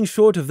everything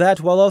short of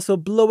that while also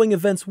blowing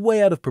events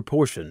way out of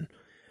proportion.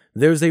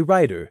 There's a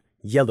writer,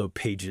 Yellow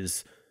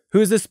Pages, who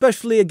is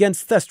especially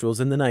against Thestrals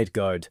in the Night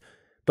Guard,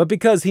 but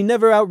because he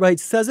never outright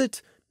says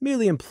it,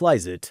 merely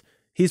implies it,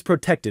 he's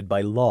protected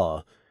by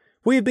law.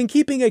 We have been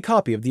keeping a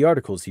copy of the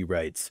articles he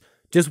writes,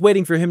 just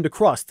waiting for him to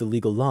cross the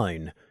legal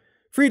line.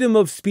 Freedom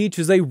of speech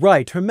is a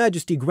right Her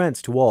Majesty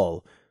grants to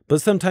all,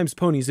 but sometimes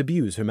ponies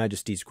abuse Her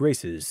Majesty's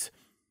graces.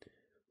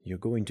 You're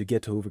going to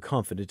get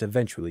overconfident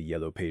eventually,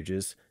 Yellow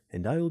Pages,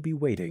 and I'll be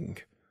waiting.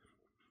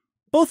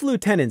 Both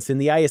lieutenants in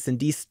the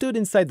IS&D stood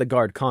inside the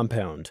guard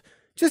compound,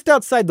 just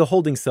outside the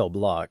holding cell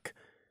block.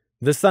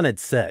 The sun had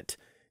set,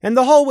 and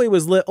the hallway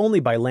was lit only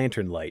by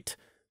lantern light.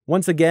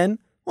 Once again,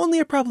 only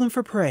a problem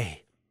for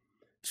Prey.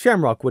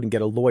 Shamrock wouldn't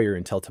get a lawyer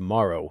until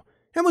tomorrow,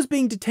 and was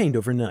being detained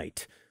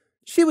overnight.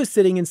 She was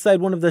sitting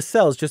inside one of the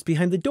cells just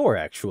behind the door,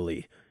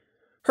 actually.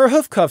 Her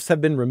hoof cuffs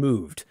had been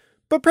removed,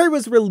 but Prey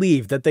was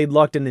relieved that they'd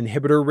locked an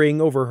inhibitor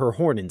ring over her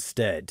horn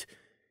instead.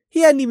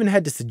 He hadn't even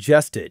had to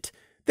suggest it.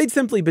 They'd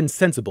simply been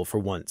sensible for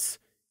once.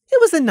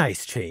 It was a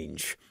nice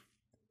change.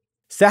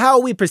 So how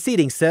are we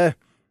proceeding, sir?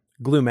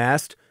 Gloom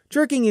asked,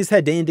 jerking his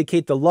head to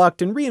indicate the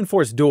locked and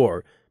reinforced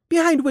door,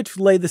 behind which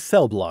lay the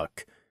cell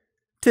block.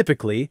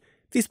 Typically,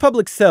 these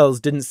public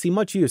cells didn't see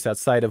much use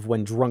outside of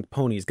when drunk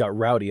ponies got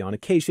rowdy on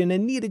occasion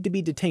and needed to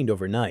be detained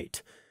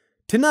overnight.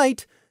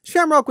 Tonight,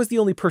 Shamrock was the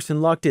only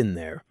person locked in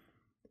there.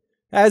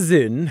 As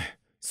in?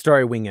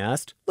 Starry Wing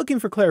asked, looking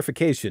for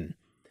clarification.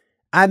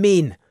 I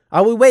mean,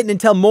 are we waiting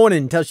until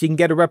morning until she can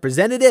get a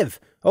representative?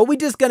 Or are we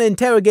just gonna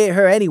interrogate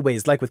her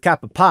anyways, like with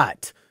Kappa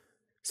Pot?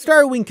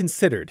 Starry Wing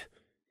considered.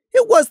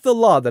 It was the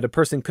law that a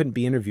person couldn't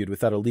be interviewed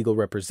without a legal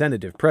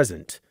representative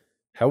present.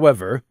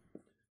 However,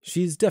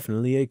 she's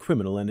definitely a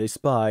criminal and a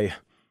spy.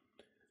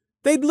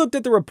 They'd looked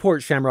at the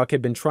report Shamrock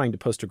had been trying to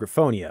post to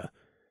Griffonia.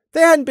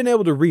 They hadn't been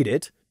able to read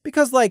it,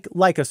 because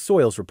like a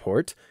Soils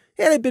report,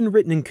 it had been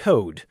written in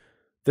code.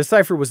 The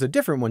cipher was a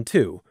different one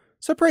too,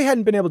 so Prey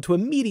hadn't been able to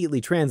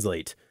immediately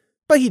translate.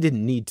 But he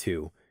didn't need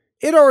to.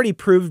 It already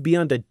proved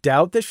beyond a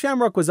doubt that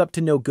Shamrock was up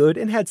to no good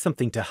and had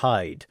something to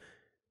hide.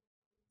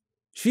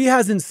 She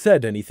hasn't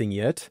said anything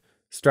yet,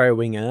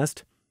 Starwing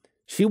asked.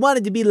 She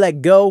wanted to be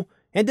let go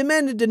and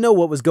demanded to know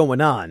what was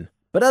going on,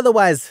 but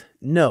otherwise,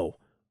 no,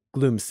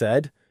 Gloom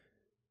said.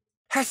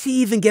 Has she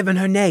even given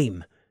her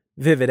name?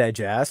 Vivid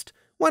Edge asked,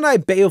 one eye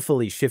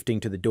balefully shifting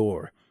to the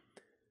door.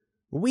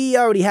 We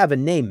already have a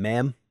name,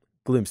 ma'am,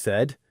 Gloom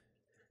said.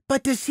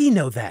 But does she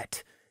know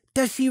that?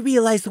 Does she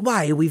realize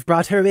why we've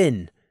brought her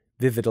in?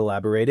 Vivid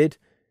elaborated.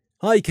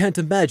 I can't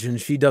imagine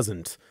she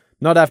doesn't.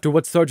 Not after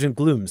what Sergeant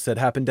Gloom said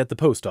happened at the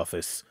post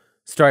office,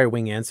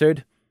 Starwing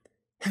answered.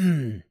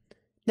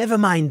 Never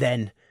mind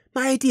then.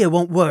 My idea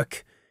won't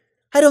work.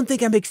 I don't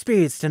think I'm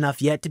experienced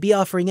enough yet to be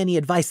offering any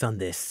advice on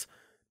this.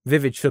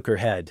 Vivid shook her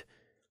head.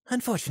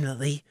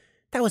 Unfortunately,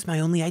 that was my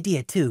only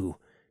idea too.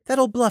 That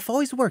old bluff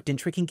always worked in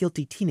tricking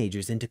guilty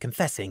teenagers into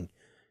confessing.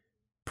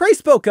 Prey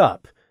spoke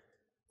up.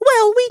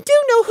 Well, we do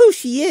know who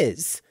she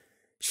is.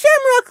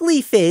 Shamrock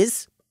Leaf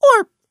is,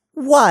 or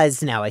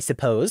was now I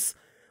suppose,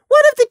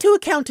 one of the two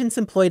accountants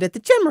employed at the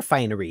gem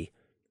refinery.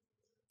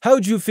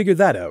 How'd you figure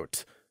that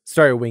out?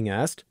 Starwing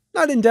asked,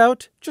 not in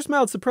doubt, just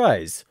mild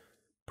surprise.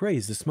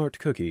 Prey's a smart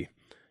cookie.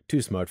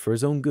 Too smart for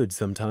his own good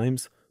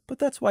sometimes, but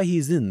that's why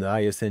he's in the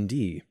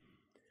IS&D.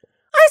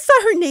 I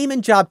saw her name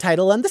and job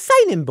title on the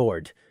sign-in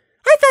board.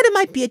 I thought it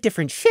might be a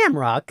different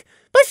Shamrock,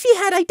 but she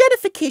had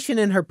identification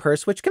in her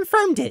purse which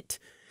confirmed it.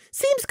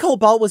 Seems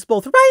Cobalt was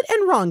both right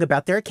and wrong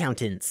about their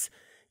accountants.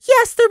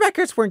 Yes, the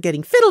records weren't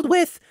getting fiddled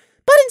with,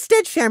 but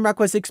instead Shamrock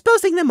was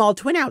exposing them all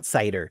to an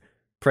outsider.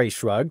 Prey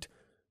shrugged.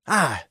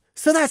 Ah,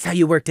 so that's how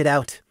you worked it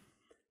out.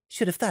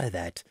 Should have thought of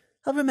that.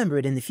 I'll remember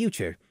it in the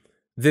future.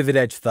 Vivid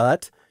Edge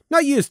thought,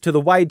 not used to the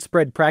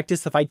widespread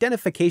practice of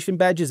identification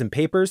badges and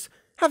papers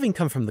having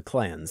come from the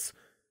clans.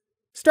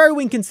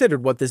 Starwing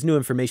considered what this new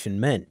information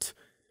meant.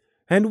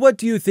 "And what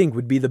do you think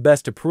would be the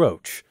best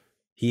approach?"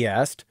 he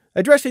asked,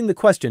 addressing the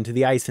question to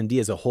the ISND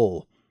as a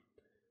whole.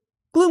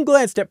 Gloom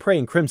glanced at Prey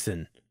and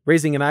Crimson,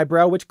 raising an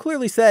eyebrow which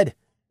clearly said,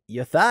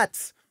 "Your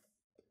thoughts?"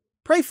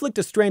 Prey flicked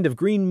a strand of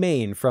green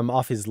mane from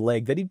off his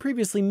leg that he'd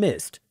previously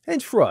missed,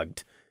 and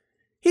shrugged.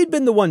 He'd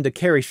been the one to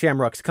carry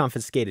Shamrock's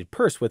confiscated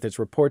purse with its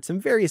reports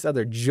and various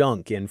other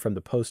junk in from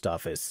the post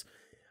office.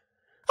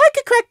 I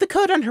could crack the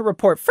code on her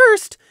report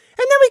first, and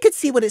then we could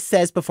see what it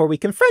says before we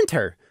confront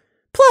her.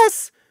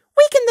 Plus,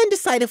 we can then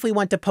decide if we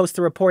want to post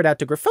the report out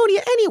to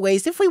Griffonia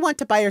anyways if we want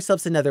to buy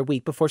ourselves another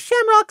week before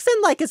Shamrock's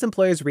and Leica's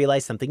employers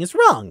realize something is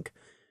wrong.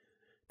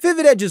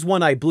 Vivid Edge's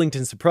one eye blinked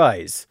in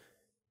surprise.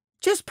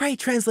 Just Prey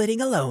translating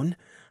alone.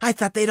 I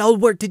thought they'd all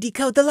work to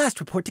decode the last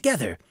report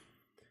together.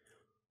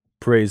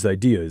 Prey's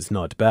idea is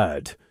not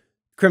bad,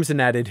 Crimson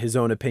added his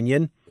own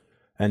opinion.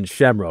 And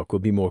Shamrock will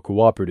be more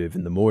cooperative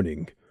in the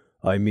morning.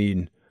 I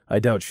mean, I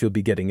doubt she'll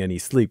be getting any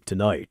sleep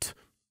tonight.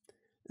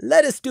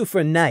 Let us do for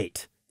a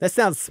night. That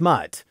sounds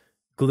smart,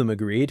 Gloom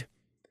agreed.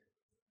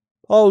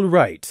 All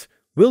right,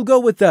 we'll go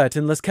with that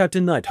unless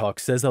Captain Nighthawk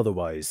says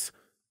otherwise.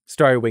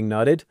 Starwing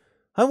nodded.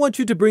 I want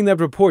you to bring that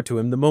report to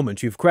him the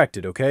moment you've cracked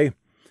it, okay?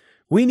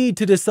 We need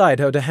to decide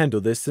how to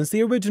handle this since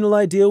the original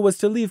idea was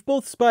to leave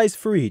both spies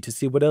free to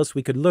see what else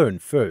we could learn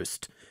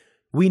first.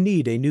 We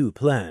need a new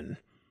plan.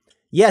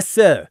 Yes,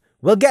 sir.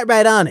 We'll get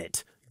right on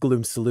it,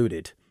 Gloom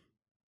saluted.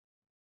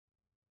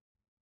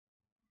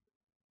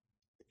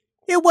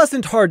 It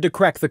wasn't hard to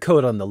crack the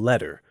code on the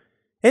letter.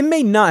 It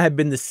may not have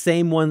been the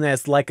same one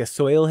as Leica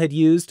Soil had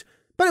used,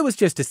 but it was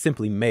just as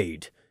simply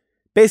made.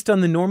 Based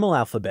on the normal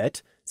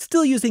alphabet,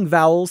 still using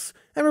vowels,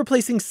 and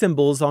replacing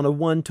symbols on a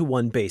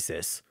one-to-one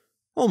basis.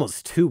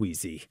 Almost too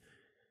easy.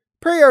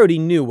 Prey already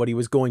knew what he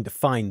was going to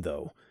find,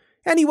 though,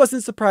 and he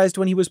wasn't surprised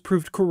when he was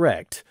proved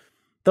correct.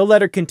 The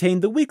letter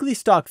contained the weekly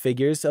stock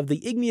figures of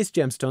the igneous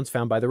gemstones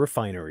found by the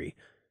refinery.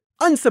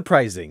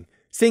 Unsurprising,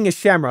 seeing as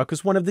Shamrock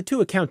was one of the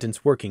two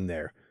accountants working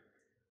there.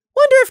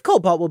 Wonder if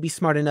Cobalt will be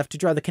smart enough to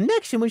draw the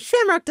connection when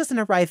Shamrock doesn't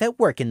arrive at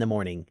work in the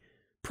morning.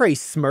 Prey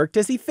smirked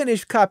as he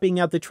finished copying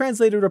out the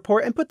translated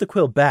report and put the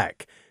quill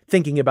back,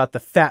 thinking about the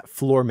fat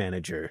floor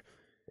manager.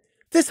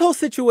 This whole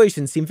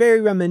situation seemed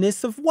very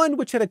reminiscent of one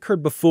which had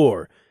occurred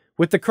before,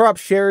 with the crop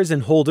sharers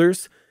and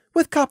holders,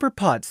 with Copper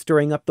Pot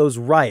stirring up those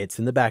riots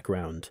in the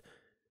background.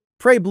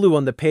 Prey blew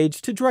on the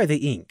page to dry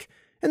the ink,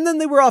 and then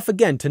they were off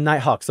again to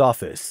Nighthawk's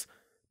office.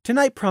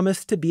 Tonight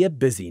promised to be a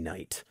busy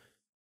night.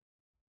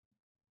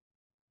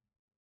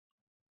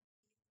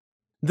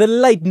 The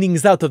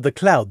lightning's out of the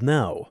cloud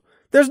now.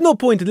 There's no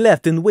point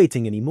left in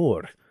waiting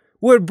anymore.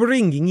 We're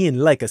bringing in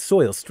Leica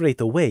Soil straight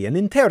away and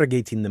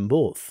interrogating them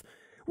both.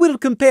 We'll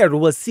compare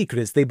what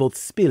secrets they both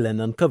spill and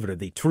uncover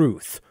the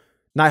truth.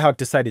 Nighthawk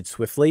decided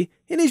swiftly,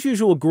 in his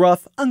usual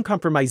gruff,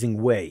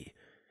 uncompromising way.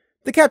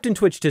 The captain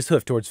twitched his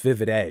hoof towards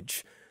Vivid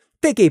Edge.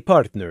 Take a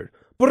partner,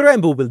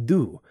 Brambo will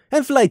do,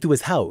 and fly to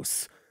his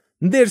house.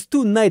 There's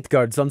 2 night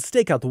guards on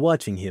stakeout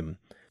watching him.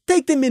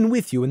 Take them in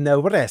with you and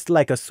they'll arrest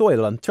Leica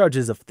Soil on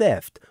charges of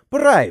theft,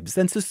 bribes,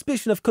 and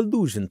suspicion of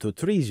collusion to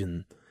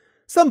treason.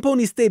 Some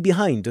ponies stay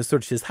behind to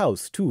search his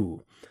house,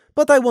 too,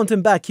 but I want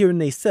him back here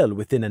in a cell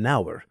within an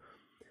hour.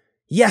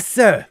 Yes,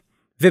 sir,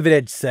 Vivid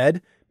Edge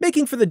said,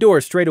 making for the door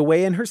straight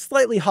away in her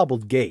slightly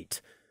hobbled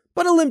gait.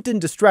 But a limp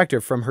didn't distract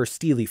her from her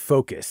steely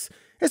focus,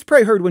 as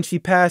Prey heard when she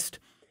passed,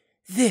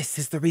 This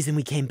is the reason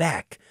we came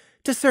back,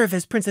 to serve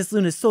as Princess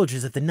Luna's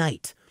soldiers of the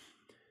night.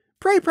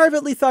 Prey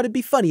privately thought it'd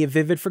be funny if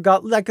Vivid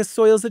forgot Leica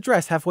Soil's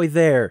address halfway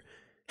there.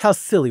 How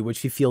silly would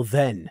she feel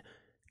then?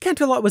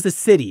 Canterlot was a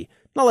city,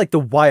 not like the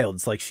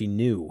wilds like she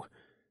knew.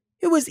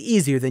 It was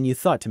easier than you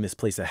thought to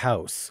misplace a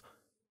house.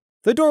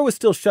 The door was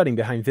still shutting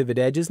behind Vivid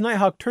Edge as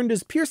Nighthawk turned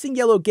his piercing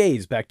yellow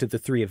gaze back to the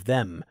 3 of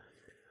them.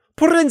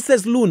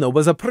 Princess Luna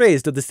was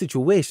appraised of the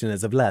situation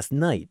as of last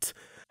night.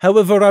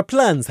 However, our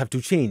plans have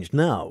to change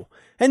now,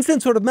 and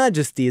since Her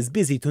Majesty is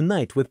busy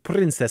tonight with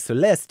Princess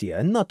Celestia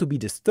and not to be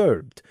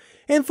disturbed,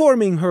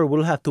 informing her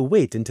will have to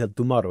wait until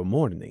tomorrow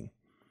morning.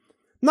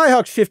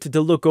 Nighthawk shifted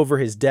to look over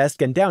his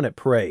desk and down at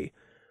Prey.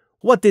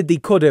 What did the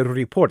coded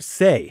report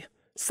say?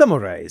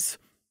 Summarize.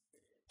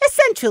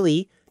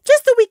 Essentially,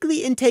 just the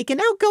weekly intake and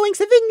outgoings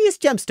of igneous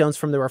gemstones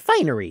from the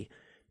refinery.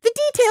 The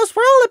details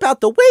were all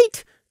about the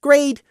weight,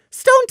 grade,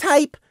 stone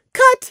type,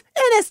 cut,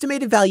 and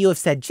estimated value of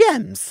said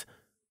gems.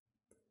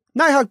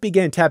 Nighthawk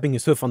began tapping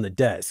his hoof on the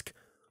desk.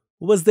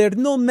 Was there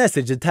no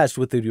message attached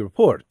with the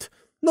report?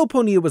 No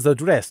pony it was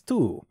addressed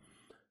to?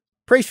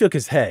 Prey shook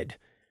his head.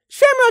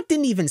 Shamrock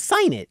didn't even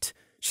sign it.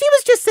 She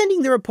was just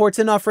sending the reports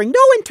and offering no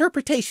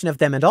interpretation of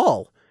them at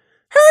all.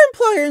 Her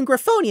employer in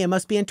Griffonia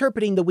must be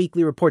interpreting the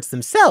weekly reports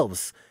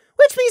themselves,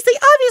 which means they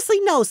obviously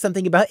know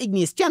something about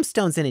igneous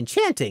gemstones and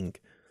enchanting.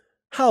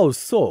 How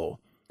so?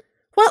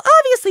 Well,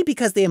 obviously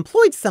because they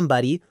employed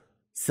somebody.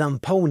 Some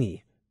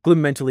pony,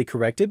 Gloom mentally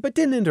corrected, but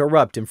didn't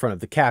interrupt in front of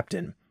the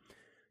captain.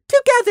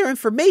 To gather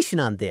information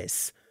on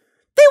this.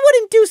 They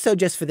wouldn't do so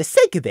just for the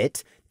sake of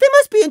it. They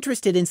must be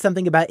interested in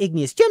something about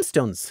igneous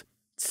gemstones,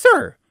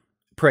 sir,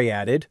 Prey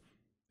added.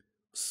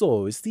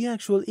 So it's the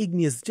actual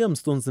igneous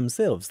gemstones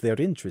themselves they're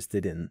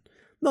interested in,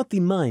 not the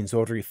mines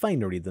or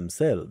refinery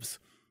themselves,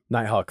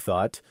 Nighthawk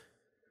thought.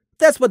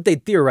 That's what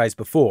they'd theorized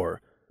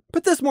before,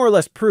 but this more or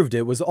less proved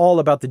it was all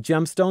about the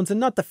gemstones and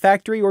not the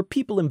factory or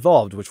people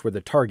involved which were the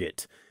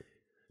target.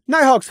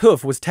 Nighthawk's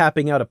hoof was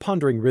tapping out a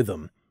pondering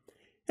rhythm.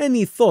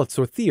 Any thoughts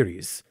or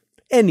theories?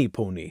 Any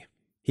pony?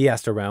 He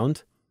asked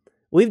around.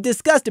 We've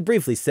discussed it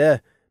briefly,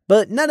 sir,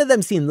 but none of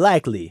them seem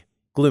likely,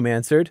 Gloom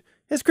answered,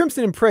 as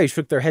Crimson and Prey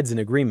shook their heads in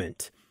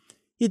agreement.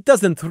 It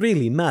doesn't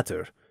really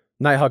matter,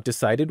 Nighthawk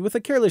decided with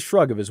a careless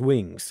shrug of his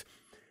wings.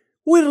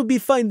 We'll be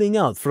finding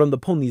out from the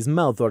pony's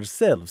mouth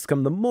ourselves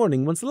come the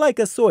morning once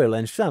Leica Soil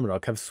and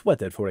Shamrock have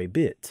sweated for a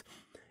bit.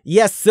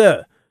 Yes,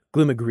 sir,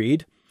 Gloom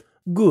agreed.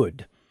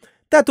 Good.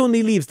 That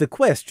only leaves the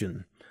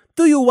question.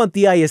 Do you want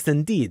the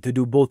IS&D to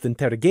do both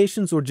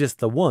interrogations or just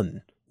the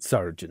one,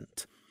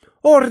 Sergeant?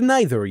 Or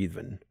neither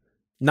even?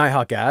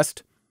 Nighthawk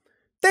asked.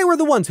 They were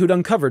the ones who'd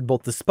uncovered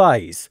both the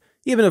spies.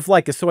 Even if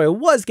Leica Soil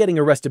was getting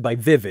arrested by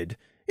Vivid,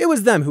 it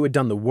was them who had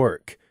done the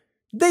work.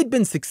 They'd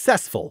been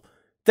successful.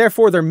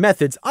 Therefore, their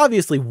methods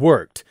obviously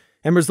worked,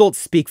 and results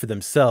speak for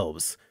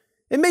themselves.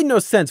 It made no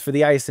sense for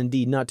the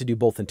IS&D not to do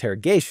both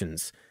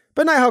interrogations,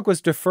 but Nighthawk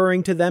was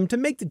deferring to them to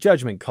make the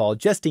judgment call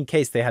just in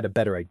case they had a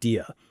better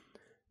idea.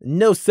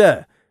 No,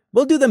 sir.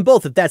 We'll do them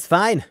both if that's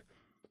fine.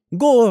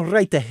 Go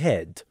right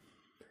ahead.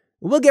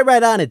 We'll get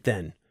right on it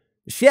then.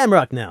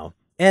 Shamrock now,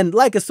 and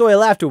Leica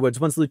Soil afterwards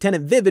once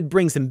Lieutenant Vivid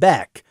brings him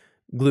back.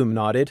 Gloom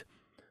nodded.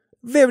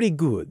 Very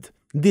good.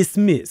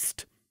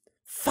 Dismissed.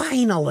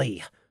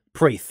 Finally,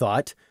 Prey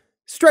thought,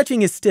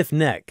 stretching his stiff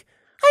neck.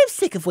 I'm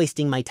sick of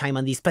wasting my time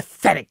on these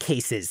pathetic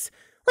cases.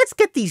 Let's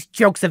get these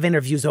jokes of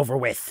interviews over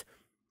with.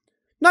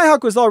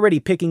 Nighthawk was already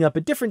picking up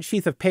a different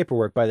sheath of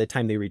paperwork by the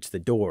time they reached the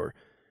door.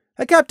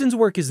 A captain's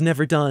work is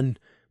never done,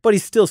 but he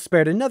still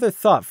spared another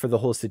thought for the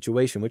whole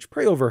situation, which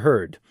Prey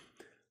overheard.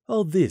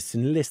 All this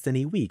in less than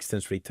a week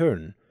since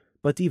return,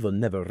 but evil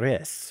never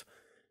rests.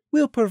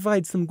 We'll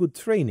provide some good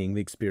training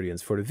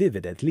experience for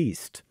Vivid at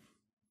least.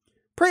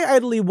 Prey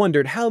idly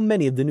wondered how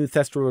many of the new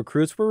Thestral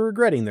recruits were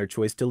regretting their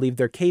choice to leave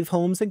their cave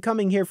homes and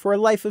coming here for a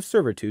life of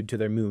servitude to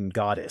their moon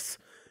goddess.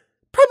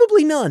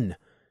 Probably none,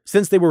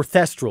 since they were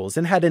Thestrals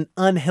and had an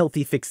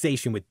unhealthy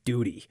fixation with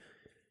duty.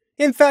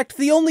 In fact,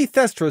 the only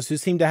Thestrals who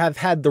seemed to have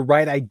had the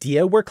right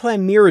idea were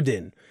Clan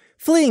Mirrodin,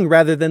 fleeing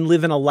rather than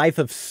live in a life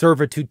of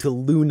servitude to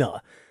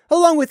Luna,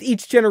 along with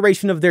each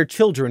generation of their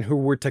children who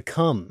were to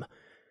come.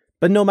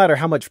 But no matter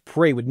how much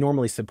Prey would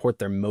normally support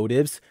their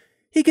motives,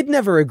 he could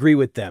never agree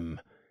with them.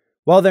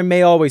 While there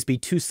may always be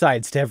two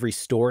sides to every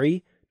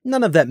story,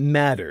 none of that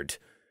mattered.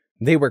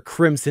 They were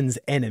Crimson's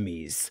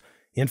enemies,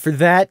 and for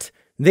that,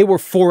 they were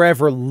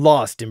forever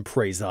lost in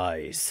Prey's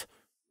eyes.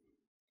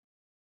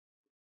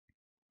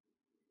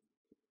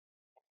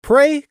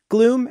 Prey,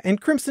 Gloom,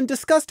 and Crimson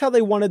discussed how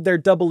they wanted their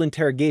double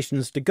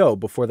interrogations to go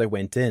before they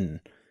went in.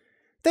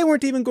 They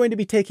weren't even going to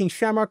be taking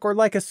Shamrock or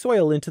Leica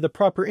Soil into the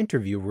proper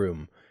interview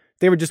room.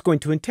 They were just going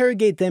to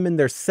interrogate them in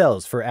their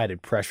cells for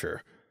added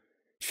pressure.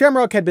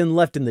 Shamrock had been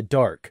left in the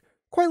dark,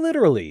 quite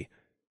literally.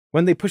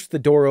 When they pushed the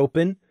door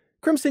open,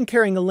 Crimson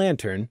carrying a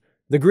lantern,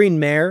 the green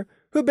mare,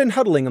 who had been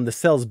huddling on the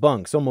cell's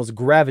bunks, almost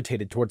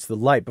gravitated towards the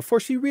light before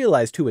she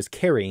realized who was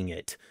carrying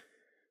it.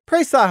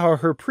 Prey saw how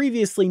her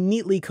previously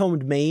neatly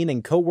combed mane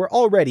and coat were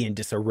already in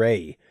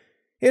disarray.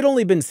 It had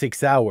only been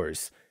 6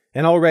 hours,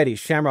 and already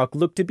Shamrock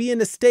looked to be in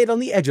a state on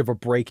the edge of a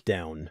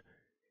breakdown.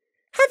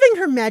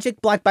 Having her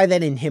magic blocked by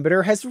that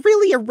inhibitor has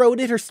really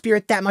eroded her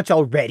spirit that much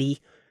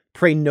already,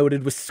 Prey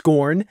noted with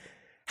scorn.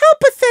 How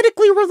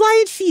pathetically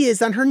reliant she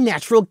is on her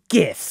natural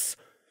gifts.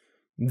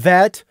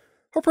 That,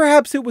 or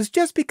perhaps it was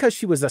just because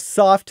she was a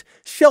soft,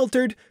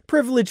 sheltered,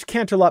 privileged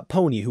Canterlot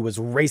pony who was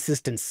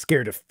racist and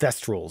scared of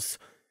Thestrals.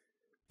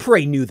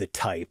 Prey knew the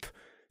type.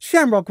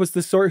 Shamrock was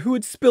the sort who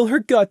would spill her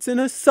guts in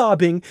a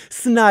sobbing,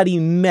 snotty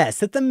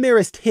mess at the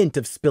merest hint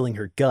of spilling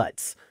her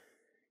guts.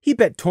 He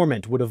bet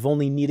Torment would have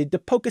only needed to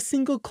poke a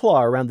single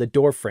claw around the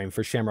doorframe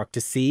for Shamrock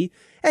to see,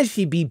 and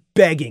she'd be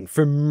begging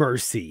for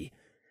mercy.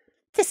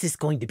 This is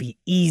going to be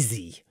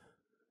easy.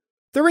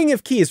 The ring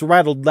of keys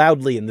rattled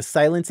loudly in the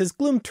silence as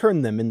Gloom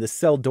turned them in the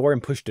cell door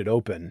and pushed it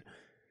open.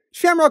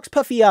 Shamrock's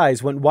puffy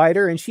eyes went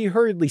wider and she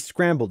hurriedly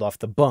scrambled off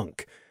the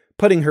bunk,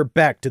 putting her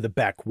back to the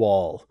back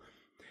wall.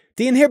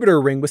 The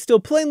inhibitor ring was still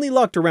plainly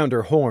locked around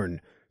her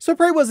horn, so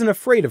Prey wasn't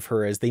afraid of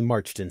her as they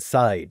marched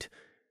inside.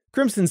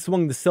 Crimson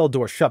swung the cell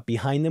door shut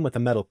behind them with a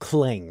metal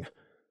clang.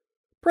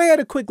 Prey had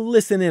a quick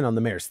listen in on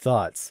the mare's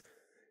thoughts.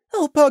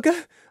 Oh,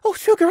 bugger! Oh,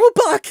 sugar! Oh,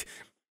 buck!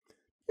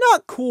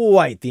 Not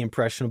quite the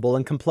impressionable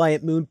and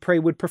compliant mood Prey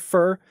would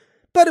prefer,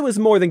 but it was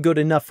more than good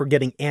enough for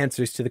getting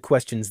answers to the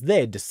questions they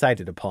had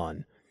decided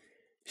upon.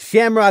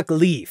 Shamrock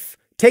Leaf,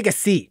 take a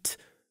seat,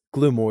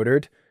 Gloom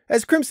ordered,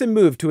 as Crimson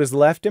moved to his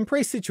left and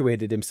Prey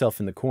situated himself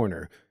in the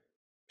corner.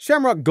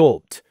 Shamrock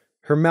gulped.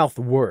 Her mouth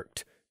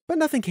worked, but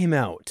nothing came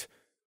out.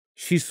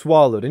 She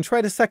swallowed and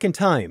tried a second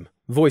time,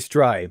 voice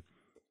dry.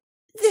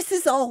 This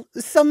is all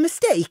some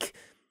mistake.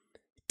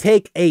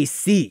 Take a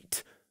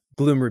seat,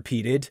 Gloom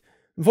repeated,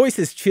 voice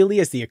as chilly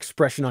as the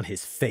expression on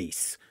his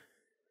face.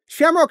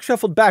 Shamrock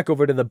shuffled back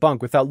over to the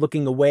bunk without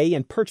looking away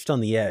and perched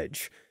on the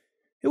edge.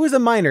 It was a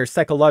minor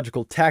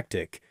psychological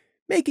tactic,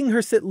 making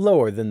her sit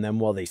lower than them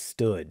while they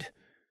stood.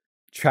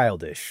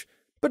 Childish,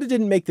 but it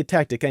didn't make the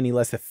tactic any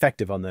less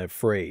effective on the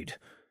afraid.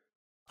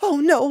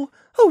 Oh no!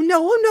 Oh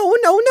no! Oh no! Oh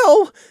no!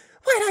 No!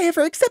 Why'd I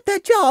ever accept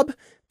that job?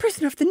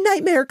 Prisoner of the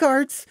Nightmare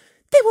Guards.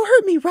 They will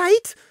hurt me,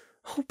 right?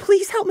 Oh,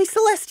 please help me,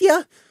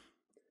 Celestia.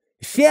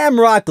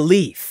 Shamrock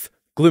Leaf,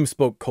 Gloom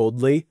spoke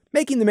coldly,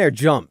 making the mare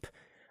jump.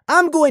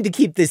 I'm going to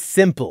keep this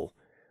simple.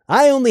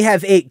 I only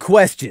have 8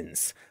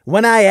 questions.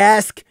 When I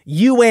ask,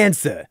 you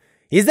answer.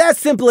 Is that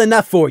simple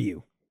enough for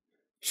you?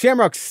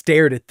 Shamrock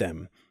stared at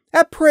them,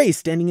 at Prey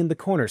standing in the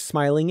corner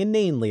smiling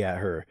inanely at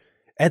her,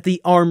 at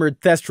the armored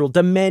Thestral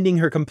demanding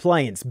her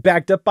compliance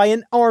backed up by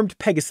an armed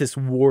Pegasus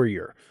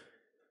warrior.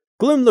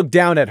 Gloom looked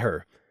down at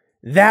her.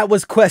 That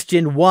was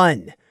question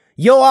 1.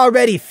 You're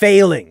already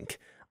failing.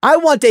 I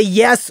want a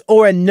yes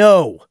or a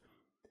no.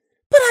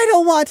 But I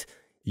don't want...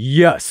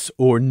 Yes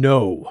or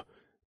no.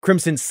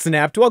 Crimson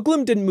snapped while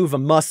Gloom didn't move a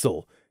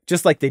muscle,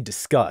 just like they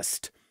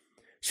discussed.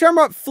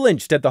 Shamrock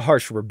flinched at the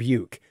harsh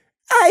rebuke.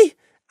 I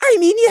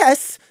mean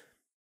yes.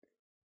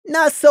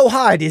 Not so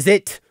hard, is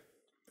it?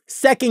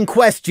 Second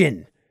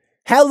question.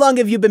 How long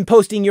have you been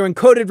posting your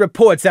encoded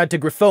reports out to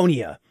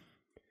Griffonia?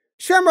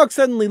 Shamrock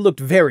suddenly looked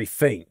very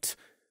faint.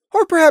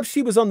 Or perhaps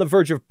she was on the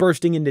verge of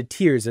bursting into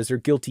tears as her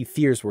guilty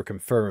fears were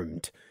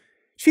confirmed.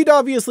 She'd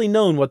obviously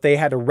known what they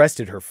had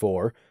arrested her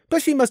for,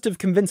 but she must have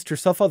convinced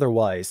herself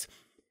otherwise.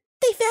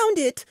 They found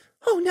it.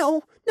 Oh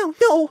no, no,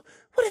 no.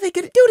 What are they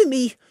gonna do to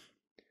me?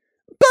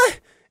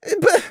 But,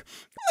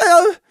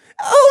 only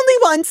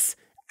once.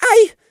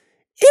 It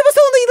was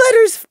only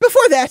letters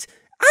before that.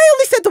 I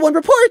only sent the one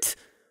report.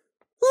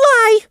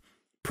 Lie,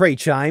 Prey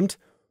chimed.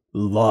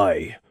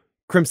 Lie,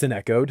 Crimson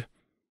echoed.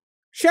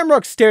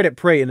 Shamrock stared at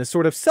Prey in a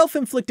sort of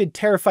self-inflicted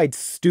terrified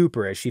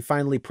stupor as she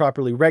finally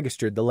properly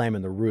registered the lamb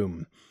in the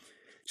room.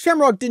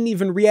 Shamrock didn't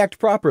even react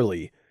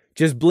properly,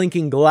 just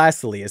blinking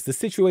glassily as the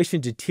situation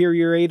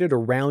deteriorated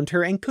around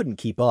her and couldn't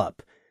keep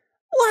up.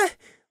 Why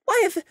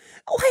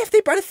have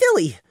they brought a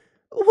filly?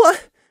 Why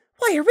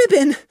a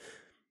ribbon?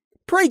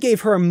 Prey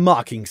gave her a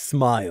mocking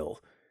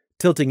smile,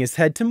 tilting his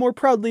head to more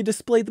proudly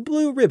display the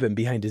blue ribbon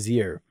behind his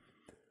ear.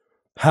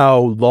 How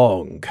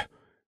long?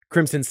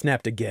 Crimson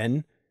snapped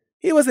again.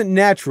 He wasn't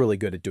naturally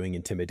good at doing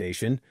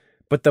intimidation,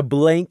 but the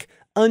blank,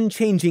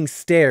 unchanging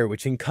stare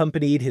which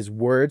accompanied his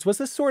words was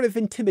a sort of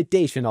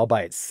intimidation all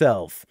by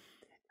itself.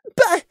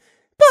 But,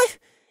 it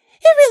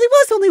really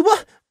was only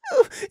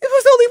it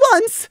was only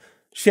once,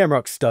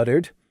 Shamrock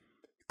stuttered.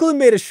 Gloom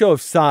made a show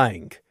of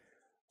sighing.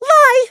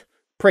 Lie,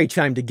 Prey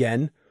chimed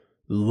again.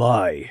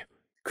 Lie,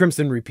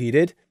 Crimson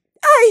repeated.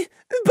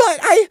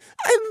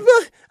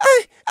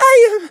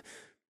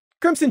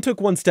 Crimson took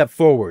one step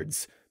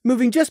forwards,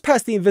 moving just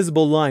past the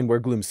invisible line where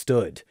Gloom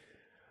stood.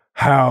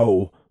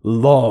 How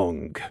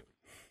long?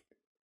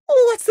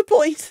 What's the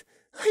point?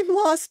 I'm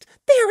lost.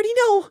 They already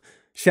know.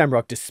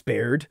 Shamrock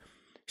despaired.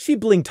 She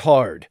blinked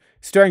hard,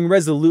 staring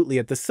resolutely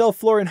at the cell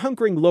floor and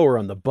hunkering lower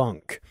on the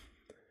bunk.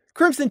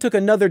 Crimson took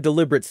another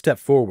deliberate step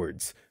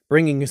forwards,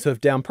 bringing his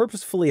hoof down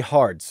purposefully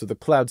hard so the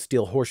cloud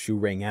steel horseshoe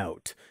rang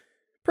out.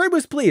 Prey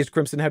was pleased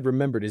Crimson had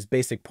remembered his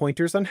basic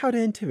pointers on how to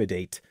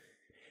intimidate.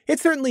 It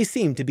certainly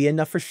seemed to be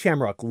enough for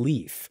Shamrock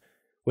Leaf.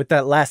 With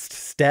that last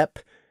step,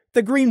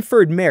 the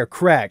green-furred mare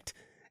cracked.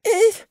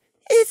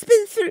 It's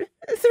been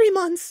 3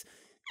 months.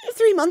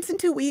 3 months and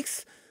 2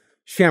 weeks.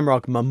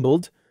 Shamrock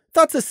mumbled.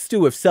 Thoughts a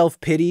stew of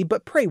self-pity,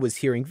 but Prey was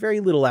hearing very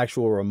little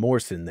actual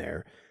remorse in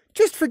there.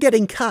 Just for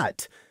getting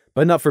caught,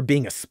 but not for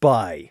being a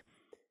spy.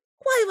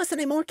 Why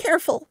wasn't I more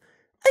careful?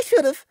 I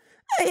should have.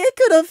 I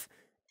could have.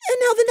 And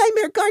now the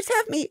Nightmare Guards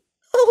have me.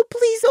 Oh,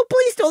 please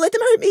don't let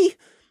them hurt me.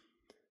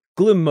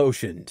 Gloom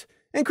motioned,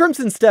 and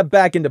Crimson stepped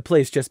back into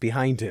place just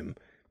behind him,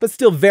 but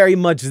still very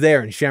much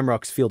there in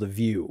Shamrock's field of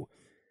view.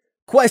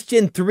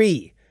 Question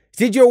 3.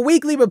 Did your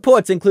weekly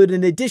reports include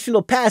an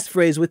additional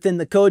passphrase within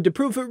the code to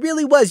prove it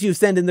really was you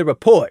sent in the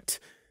report?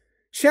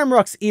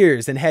 Shamrock's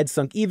ears and head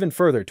sunk even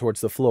further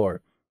towards the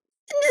floor.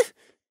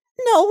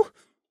 No.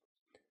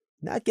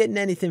 Not getting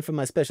anything from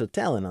my special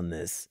talent on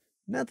this.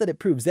 Not that it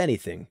proves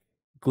anything,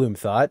 Gloom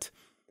thought.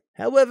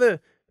 However,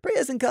 Prey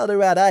hasn't called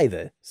her out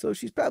either, so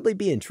she's probably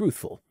being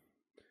truthful.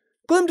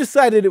 Gloom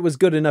decided it was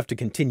good enough to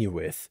continue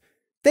with.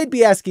 They'd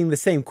be asking the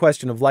same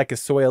question of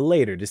Lycosoya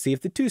later to see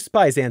if the two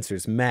spies'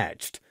 answers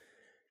matched.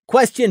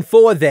 Question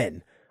 4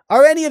 then.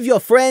 Are any of your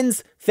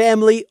friends,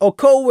 family, or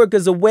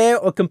co-workers aware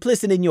or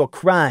complicit in your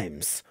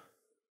crimes?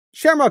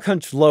 Shamrock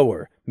hunched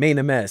lower, made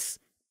a mess.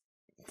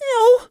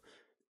 No,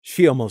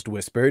 she almost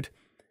whispered.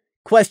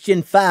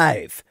 Question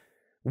 5.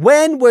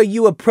 When were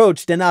you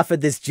approached and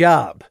offered this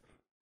job?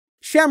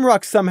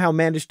 Shamrock somehow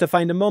managed to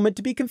find a moment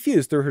to be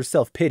confused through her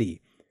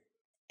self-pity.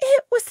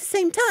 It was the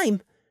same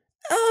time.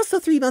 Also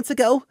 3 months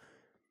ago.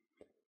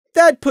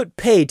 That put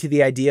pay to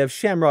the idea of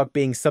Shamrock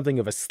being something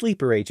of a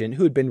sleeper agent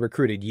who had been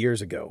recruited years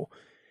ago.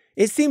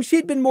 It seemed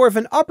she'd been more of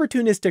an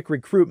opportunistic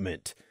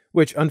recruitment,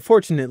 which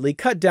unfortunately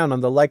cut down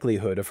on the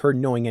likelihood of her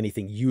knowing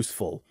anything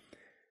useful.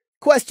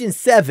 Question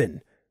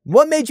 7.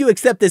 What made you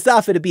accept this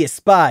offer to be a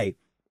spy?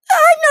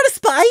 I'm not a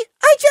spy.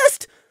 I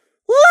just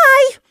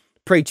lie.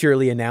 Prey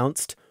cheerily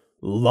announced.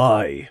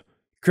 Lie,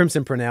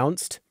 Crimson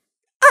pronounced.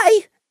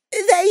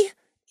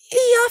 He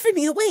offered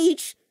me a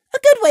wage. A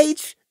good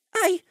wage.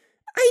 I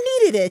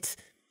needed it.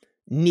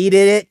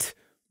 Needed it?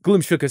 Gloom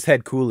shook his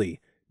head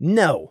coolly.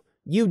 No,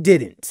 you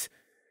didn't.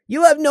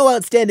 You have no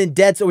outstanding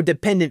debts or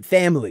dependent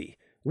family.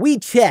 We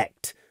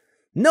checked.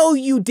 No,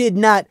 you did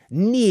not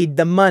need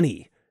the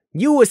money.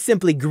 You were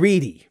simply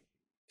greedy.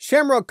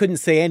 Shamrock couldn't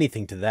say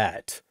anything to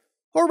that.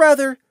 Or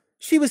rather,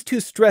 she was too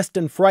stressed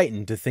and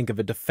frightened to think of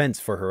a defense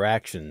for her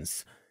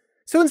actions.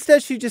 So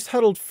instead she just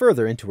huddled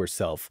further into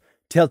herself,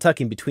 tail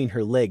tucking between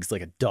her legs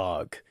like a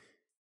dog.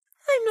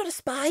 I'm not a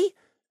spy.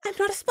 I'm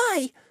not a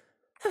spy.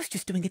 I was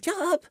just doing a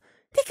job.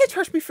 They can't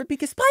charge me for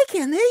being a spy,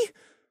 can they?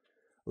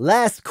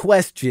 Last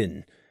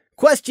question.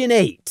 Question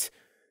 8.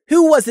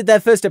 Who was it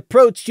that first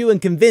approached you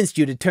and convinced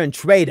you to turn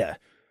traitor?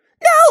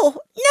 No,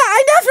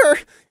 I never.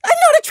 I'm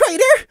not a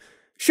traitor.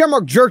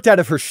 Shamrock jerked out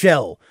of her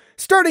shell,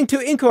 starting to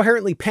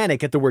incoherently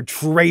panic at the word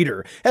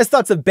traitor as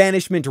thoughts of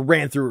banishment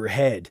ran through her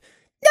head.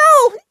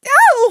 No,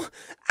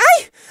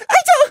 I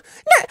don't,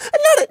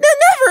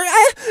 never,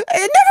 I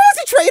never was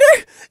a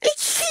traitor.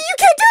 You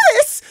can't do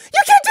this. You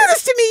can't do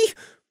this to me.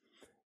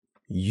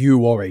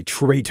 You are a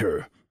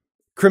traitor,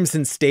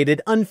 Crimson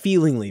stated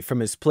unfeelingly from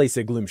his place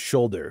at Gloom's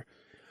shoulder.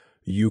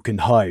 You can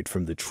hide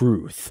from the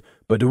truth,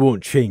 but it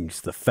won't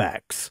change the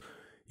facts.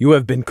 You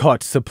have been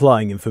caught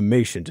supplying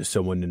information to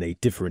someone in a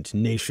different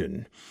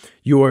nation.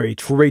 You are a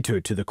traitor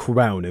to the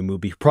crown and will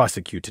be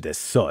prosecuted as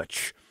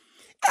such.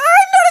 I'm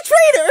not a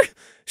traitor!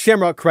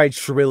 Shamrock cried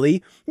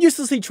shrilly,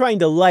 uselessly trying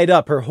to light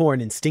up her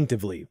horn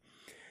instinctively.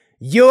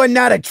 You're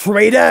not a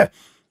traitor?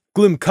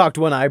 Gloom cocked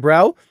one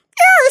eyebrow.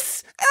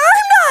 Yes!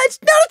 I'm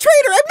not a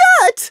traitor,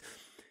 I'm not!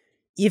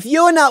 If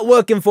you're not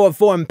working for a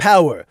foreign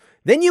power,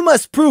 then you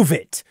must prove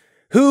it.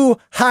 Who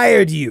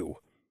hired you?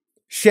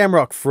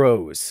 Shamrock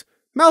froze,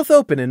 mouth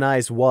open and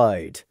eyes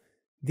wide.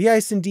 The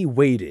Icendee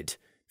waited,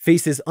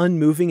 faces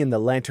unmoving in the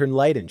lantern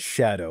light and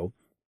shadow.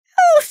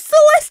 Oh,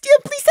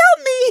 Celestia, please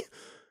help me!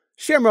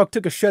 Shamrock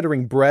took a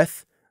shuddering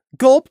breath,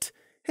 gulped,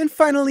 and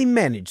finally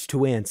managed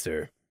to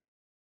answer.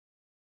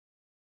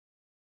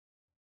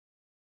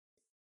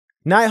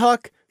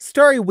 Nighthawk,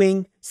 Starry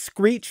Wing,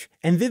 Screech,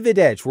 and Vivid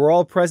Edge were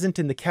all present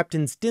in the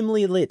captain's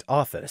dimly lit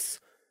office.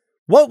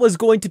 What was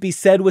going to be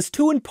said was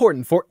too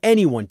important for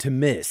anyone to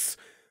miss,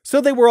 so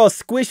they were all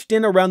squished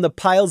in around the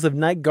piles of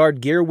night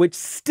guard gear which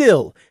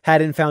still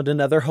hadn't found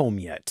another home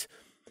yet.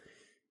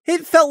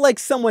 It felt like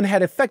someone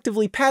had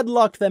effectively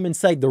padlocked them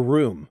inside the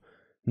room.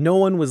 No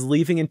one was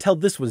leaving until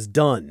this was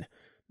done.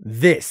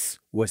 This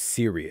was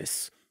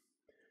serious.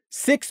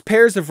 6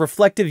 pairs of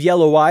reflective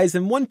yellow eyes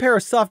and 1 pair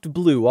of soft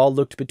blue all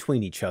looked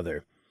between each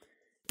other.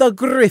 The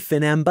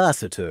Griffin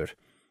Ambassador,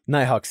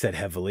 Nighthawk said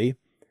heavily.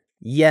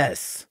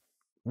 Yes.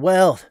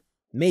 Well,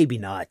 maybe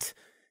not.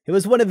 It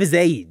was one of his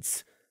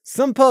aides.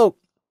 Some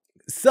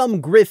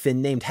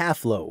Griffin named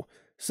Halflow,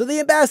 so the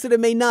ambassador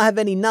may not have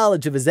any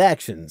knowledge of his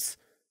actions.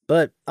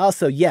 But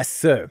also, yes,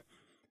 sir,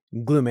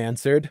 Gloom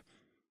answered.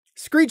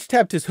 Screech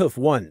tapped his hoof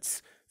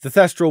once, the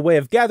thestral way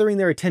of gathering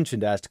their attention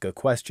to ask a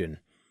question.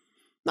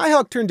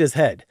 Nighthawk turned his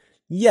head.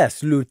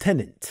 Yes,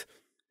 Lieutenant.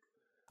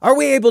 Are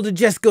we able to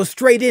just go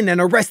straight in and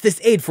arrest this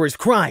aide for his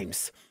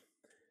crimes?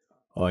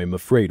 I'm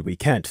afraid we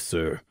can't,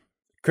 sir.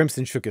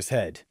 Crimson shook his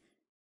head.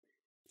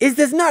 Is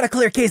this not a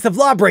clear case of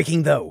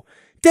law-breaking, though?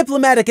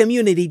 Diplomatic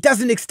immunity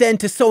doesn't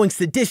extend to sowing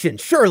sedition,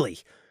 surely?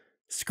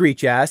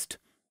 Screech asked.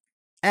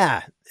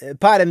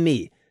 Pardon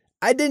me.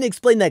 I didn't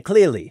explain that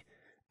clearly.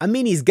 I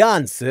mean, he's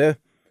gone, sir.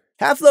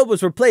 Halflow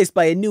was replaced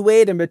by a new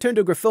aide and returned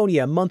to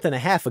Griffonia a month and a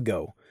half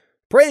ago.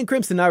 Prey and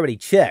Crimson already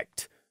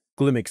checked,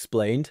 Gloom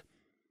explained.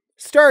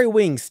 Starry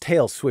Wing's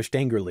tail swished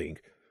angrily.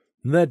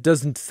 That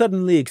doesn't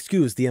suddenly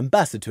excuse the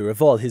ambassador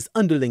of all his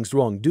underlings'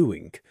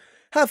 wrongdoing.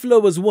 Halflow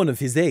was one of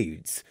his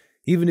aides.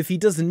 Even if he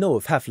doesn't know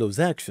of Halflow's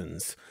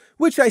actions,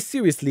 which I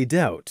seriously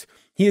doubt,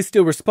 he is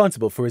still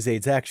responsible for his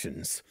aide's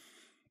actions.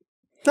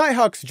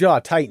 Nighthawk's jaw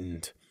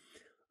tightened.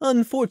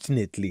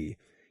 Unfortunately,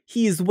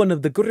 he is one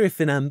of the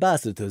Griffin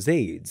Ambassador's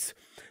aides.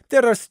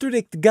 There are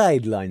strict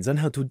guidelines on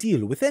how to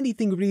deal with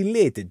anything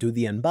related to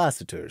the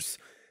ambassadors,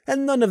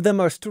 and none of them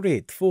are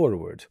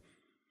straightforward.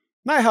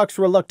 Nighthawk's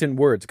reluctant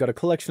words got a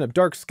collection of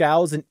dark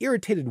scowls and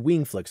irritated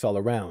wing flicks all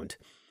around.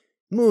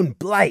 Moon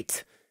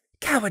Blight!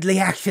 Cowardly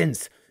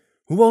actions!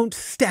 Won't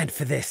stand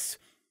for this.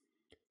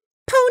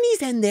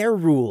 Ponies and their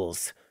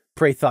rules,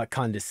 Prey thought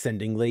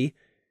condescendingly.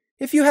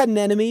 If you had an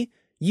enemy,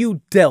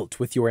 you dealt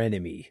with your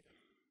enemy.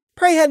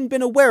 Prey hadn't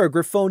been aware a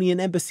Griffonian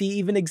embassy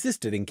even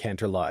existed in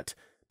Canterlot,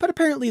 but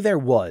apparently there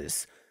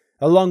was,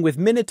 along with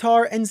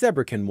Minotaur and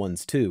Zebrakin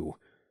ones too.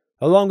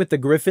 Along with the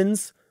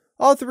Griffins,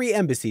 all 3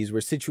 embassies were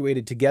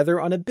situated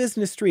together on a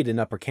business street in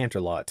Upper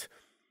Canterlot.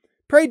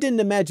 Prey didn't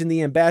imagine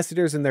the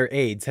ambassadors and their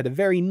aides had a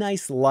very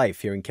nice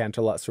life here in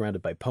Canterlot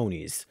surrounded by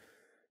ponies.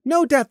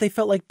 No doubt they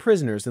felt like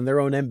prisoners in their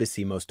own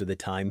embassy most of the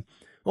time,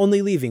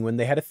 only leaving when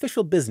they had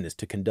official business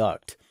to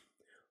conduct.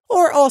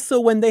 Or also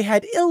when they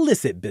had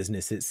illicit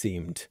business, it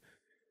seemed.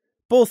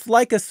 Both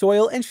Leica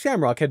Soil and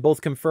Shamrock had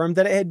both confirmed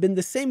that it had been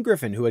the same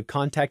Griffin who had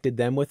contacted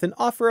them with an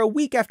offer a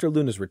week after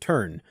Luna's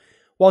return,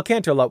 while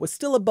Canterlot was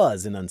still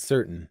abuzz and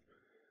uncertain.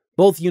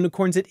 Both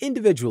unicorns had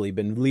individually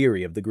been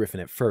leery of the Griffin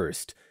at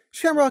first.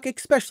 Shamrock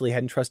especially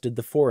hadn't trusted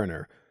the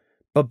foreigner,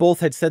 but both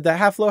had said that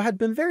Halflo had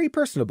been very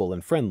personable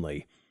and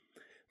friendly.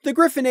 The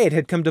Griffin aide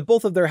had come to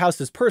both of their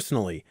houses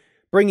personally,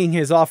 bringing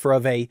his offer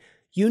of a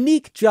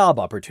unique job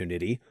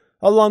opportunity,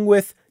 along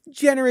with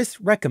generous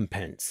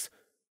recompense.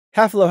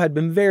 Halflo had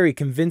been very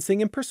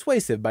convincing and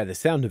persuasive by the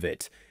sound of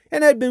it,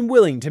 and had been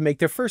willing to make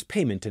their first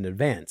payment in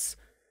advance.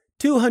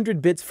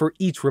 200 bits for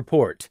each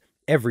report,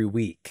 every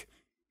week.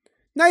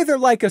 Neither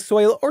Leica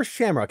Soil or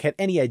Shamrock had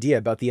any idea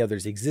about the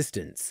other's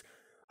existence.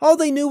 All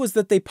they knew was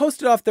that they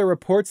posted off their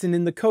reports and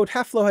in the code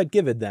Halflo had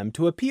given them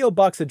to a P.O.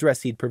 Box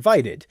address he'd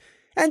provided,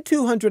 and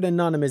 200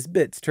 anonymous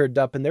bits turned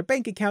up in their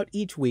bank account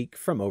each week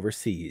from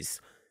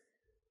overseas.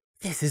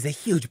 This is a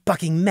huge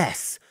bucking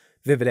mess,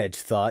 Vivid Edge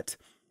thought.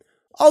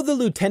 All the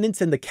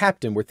lieutenants and the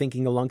captain were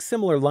thinking along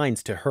similar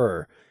lines to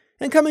her,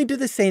 and coming to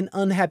the same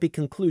unhappy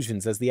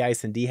conclusions as the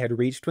IS&D had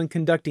reached when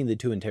conducting the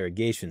two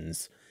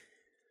interrogations.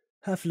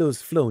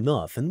 Halflo's flown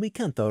off, and we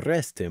can't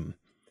arrest him.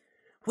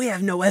 We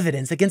have no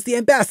evidence against the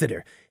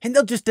ambassador, and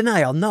they'll just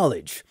deny all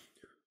knowledge.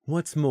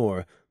 What's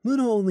more,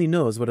 Luna only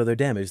knows what other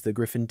damage the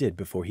Griffin did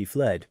before he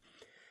fled.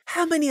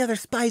 How many other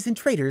spies and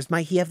traitors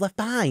might he have left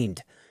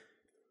behind?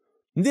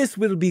 This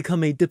will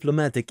become a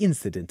diplomatic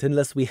incident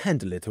unless we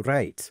handle it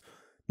right.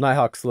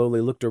 Nighthawk slowly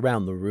looked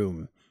around the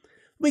room.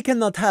 We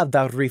cannot have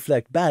that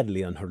reflect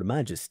badly on Her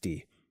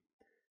Majesty.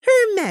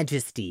 Her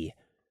Majesty,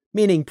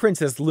 meaning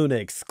Princess Luna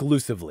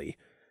exclusively.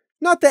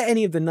 Not that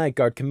any of the Night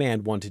Guard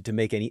command wanted to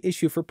make any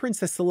issue for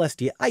Princess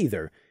Celestia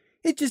either.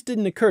 It just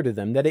didn't occur to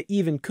them that it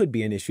even could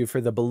be an issue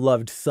for the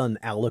beloved son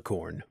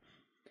Alicorn.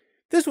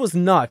 This was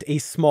not a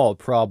small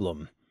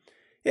problem.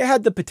 It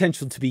had the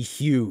potential to be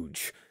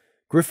huge.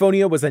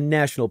 Griffonia was a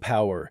national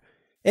power.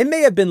 It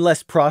may have been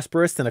less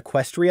prosperous than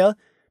Equestria,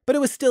 but it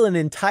was still an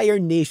entire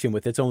nation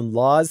with its own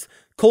laws,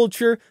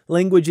 culture,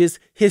 languages,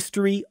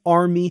 history,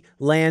 army,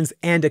 lands,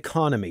 and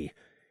economy.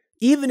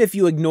 Even if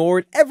you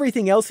ignored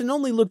everything else and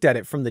only looked at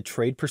it from the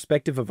trade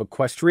perspective of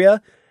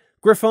Equestria,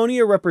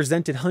 Griffonia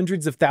represented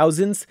hundreds of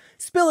thousands,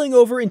 spilling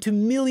over into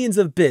millions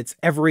of bits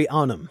every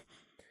annum.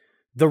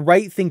 The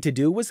right thing to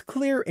do was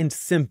clear and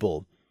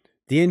simple.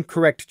 The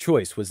incorrect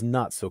choice was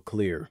not so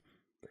clear.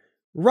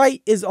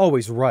 Right is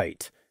always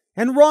right,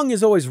 and wrong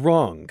is always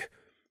wrong.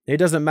 It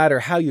doesn't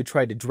matter how you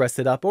try to dress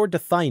it up or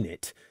define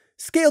it.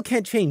 Scale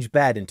can't change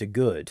bad into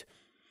good.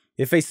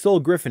 If a Soul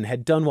Griffin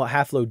had done what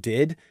Halflo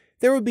did,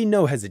 there would be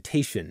no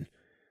hesitation.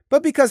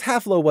 But because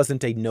Halflo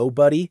wasn't a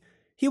nobody,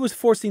 he was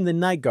forcing the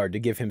Night Guard to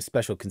give him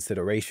special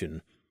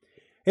consideration.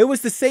 It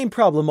was the same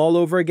problem all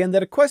over again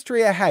that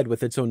Equestria had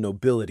with its own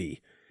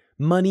nobility.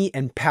 Money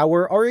and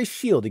power are a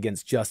shield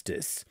against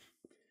justice.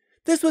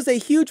 This was a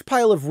huge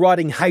pile of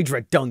rotting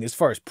Hydra dung as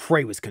far as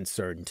prey was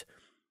concerned.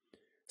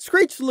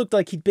 Screech looked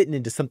like he'd bitten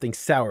into something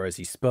sour as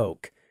he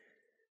spoke.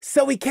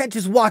 So we can't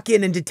just walk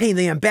in and detain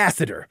the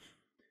ambassador?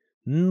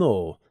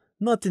 No,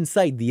 not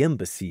inside the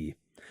embassy.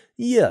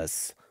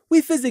 Yes,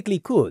 we physically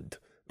could,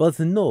 but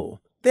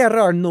no, there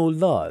are no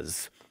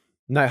laws.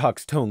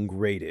 Nighthawk's tone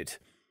grated.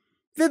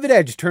 Vivid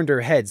Edge turned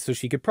her head so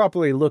she could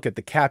properly look at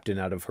the captain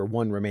out of her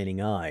one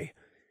remaining eye.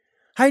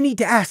 I need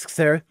to ask,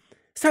 sir.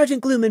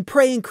 Sergeant Gloom and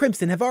Prey and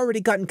Crimson have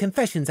already gotten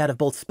confessions out of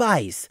both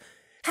spies.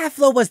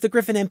 Halflo was the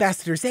Griffin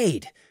ambassador's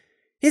aide.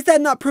 Is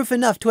that not proof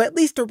enough to at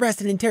least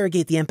arrest and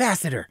interrogate the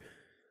ambassador?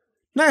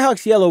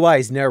 Nighthawk's yellow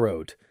eyes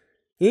narrowed.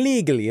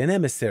 Legally, an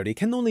emissary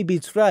can only be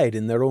tried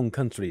in their own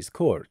country's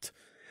court.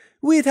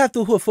 We'd have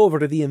to hoof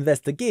over the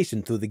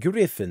investigation to the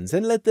Griffins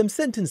and let them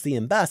sentence the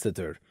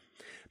ambassador.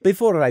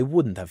 Before I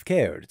wouldn't have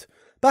cared,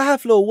 but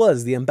Halflo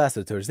was the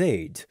ambassador's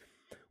aide.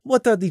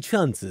 What are the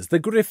chances the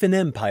Griffin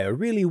Empire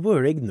really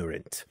were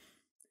ignorant?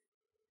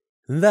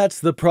 That's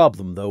the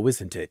problem, though,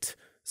 isn't it?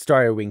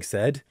 Starwing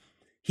said.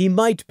 He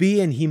might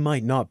be and he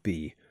might not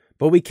be,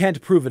 but we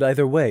can't prove it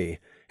either way,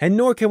 and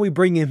nor can we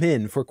bring him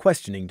in for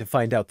questioning to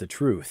find out the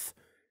truth.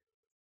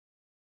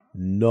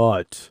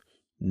 Not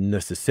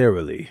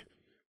necessarily.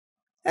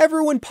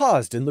 Everyone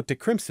paused and looked at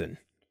Crimson.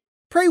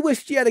 Prey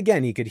wished yet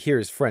again he could hear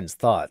his friend's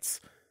thoughts.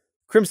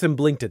 Crimson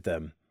blinked at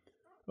them.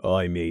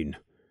 I mean,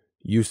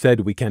 you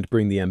said we can't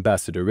bring the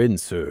ambassador in,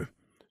 sir.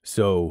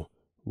 So,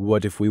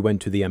 what if we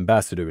went to the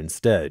ambassador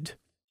instead?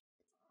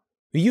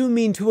 You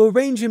mean to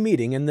arrange a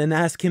meeting and then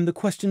ask him the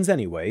questions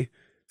anyway?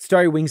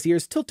 Starrywing's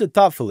ears tilted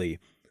thoughtfully.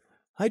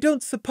 I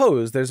don't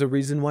suppose there's a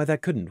reason why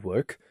that couldn't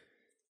work.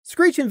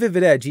 Screech and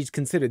Vivid Edge each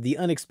considered the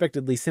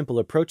unexpectedly simple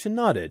approach and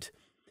nodded.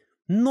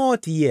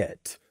 Not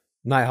yet,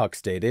 Nighthawk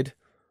stated.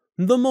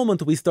 The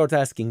moment we start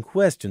asking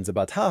questions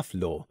about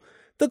Halflo,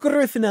 the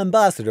Griffin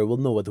ambassador will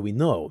know what we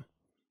know.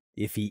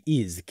 If he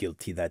is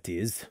guilty, that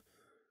is.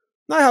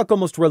 Nighthawk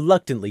almost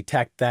reluctantly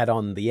tacked that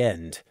on the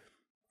end.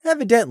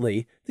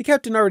 Evidently, the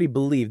captain already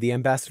believed the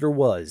ambassador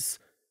was.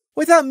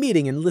 Without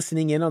meeting and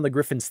listening in on the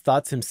Griffin's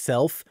thoughts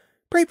himself,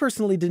 Prey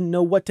personally didn't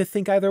know what to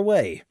think either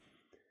way.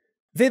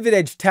 Vivid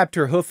Edge tapped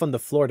her hoof on the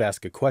floor to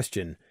ask a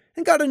question,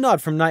 and got a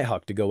nod from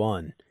Nighthawk to go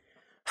on.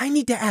 I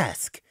need to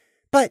ask,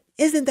 but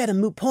isn't that a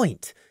moot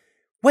point?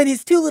 When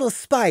his two little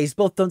spies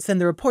both don't send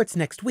the reports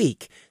next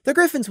week, the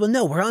Griffins will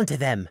know we're onto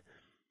them.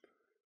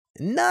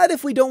 Not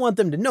if we don't want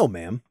them to know,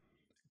 ma'am,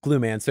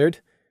 Gloom answered.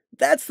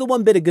 That's the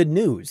one bit of good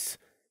news.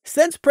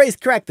 Since Prey's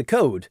cracked the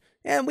code,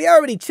 and we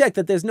already checked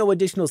that there's no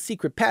additional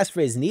secret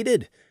passphrase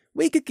needed,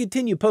 we could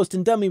continue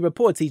posting dummy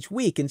reports each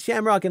week in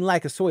Shamrock and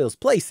Lackasoil's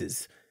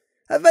places.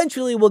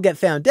 Eventually we'll get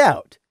found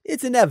out.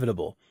 It's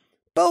inevitable.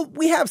 But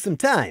we have some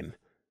time.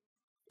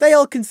 They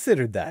all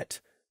considered that,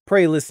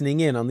 Prey listening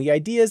in on the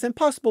ideas and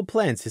possible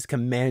plans his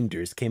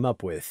commanders came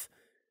up with.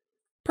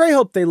 Prey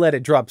hoped they let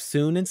it drop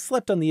soon and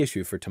slept on the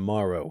issue for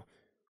tomorrow.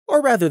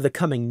 Or rather, the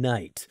coming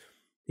night.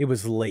 It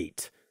was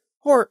late.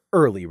 Or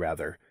early,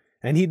 rather.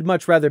 And he'd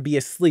much rather be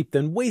asleep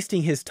than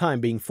wasting his time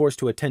being forced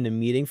to attend a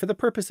meeting for the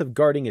purpose of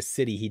guarding a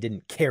city he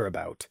didn't care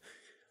about.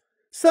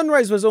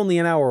 Sunrise was only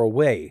an hour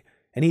away,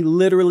 and he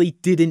literally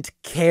didn't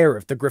care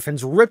if the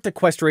Griffins ripped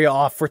Equestria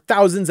off for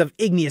thousands of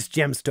igneous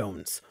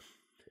gemstones.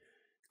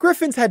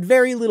 Griffins had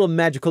very little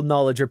magical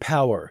knowledge or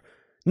power,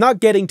 not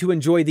getting to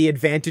enjoy the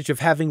advantage of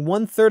having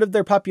 1/3 of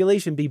their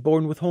population be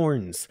born with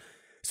horns.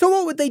 So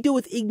what would they do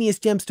with igneous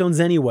gemstones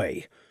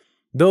anyway?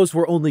 Those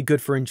were only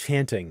good for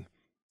enchanting.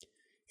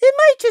 It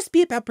might just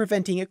be about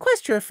preventing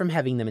Equestria from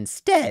having them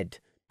instead,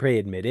 Prey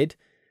admitted.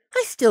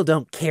 I still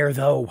don't care,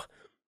 though.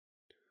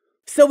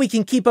 So we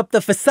can keep up the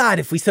facade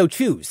if we so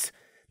choose.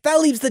 That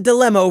leaves the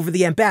dilemma over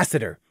the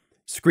ambassador,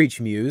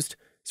 Screech mused,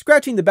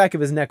 scratching the back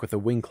of his neck with a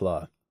wing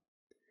claw.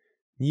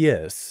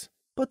 Yes,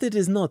 but it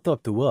is not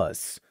up to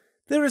us.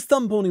 There is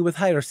somebody with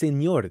higher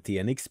seniority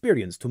and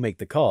experience to make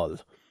the call.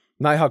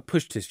 Nighthawk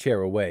pushed his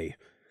chair away.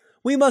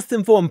 We must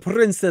inform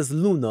Princess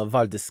Luna of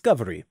our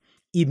discovery.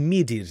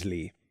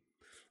 Immediately.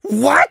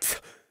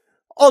 What?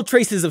 All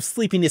traces of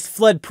sleepiness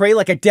flood Prey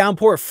like a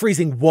downpour of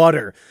freezing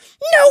water.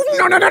 No,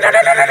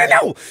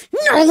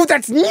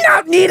 that's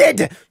not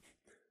needed!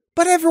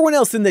 But everyone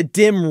else in the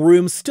dim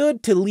room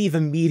stood to leave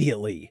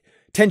immediately,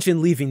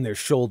 tension leaving their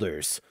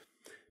shoulders.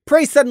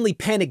 Prey's suddenly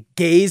panicked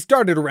gaze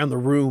darted around the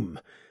room,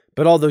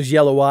 but all those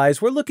yellow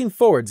eyes were looking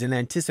forwards in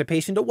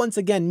anticipation to once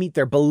again meet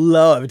their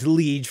beloved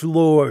liege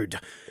lord.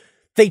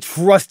 They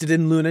trusted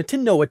in Luna to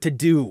know what to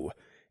do.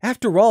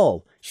 After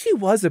all, she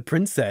was a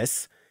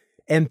princess.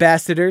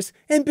 Ambassadors,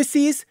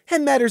 embassies,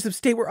 and matters of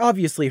state were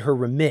obviously her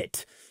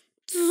remit.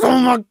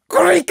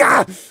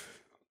 Zomagrika!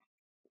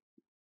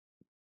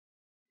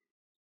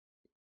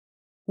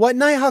 What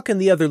Nighthawk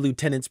and the other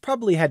lieutenants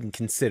probably hadn't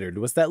considered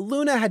was that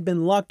Luna had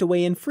been locked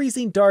away in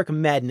freezing dark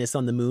madness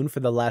on the moon for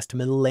the last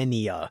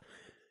millennia.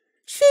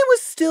 She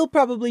was still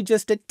probably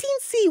just a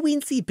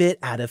teensy-weensy bit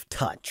out of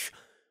touch.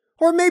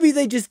 Or maybe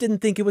they just didn't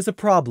think it was a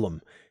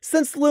problem,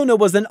 since Luna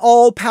was an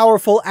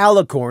all-powerful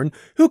alicorn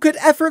who could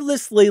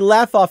effortlessly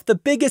laugh off the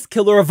biggest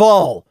killer of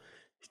all,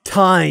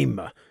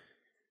 time.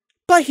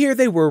 But here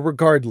they were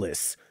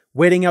regardless,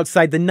 waiting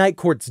outside the Night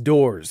Court's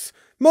doors,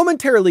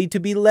 momentarily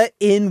to be let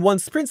in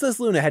once Princess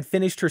Luna had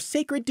finished her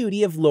sacred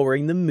duty of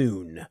lowering the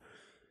moon.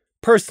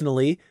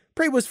 Personally,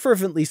 Prey was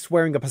fervently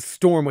swearing up a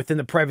storm within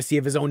the privacy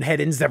of his own head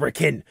in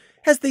Zebrakin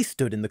as they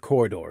stood in the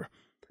corridor.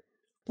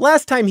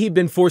 Last time he'd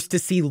been forced to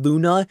see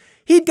Luna,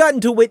 he'd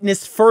gotten to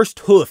witness First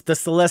Hoof, the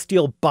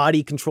celestial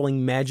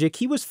body-controlling magic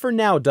he was for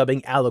now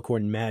dubbing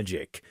Alicorn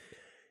magic.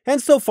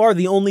 And so far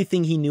the only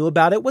thing he knew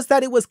about it was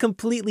that it was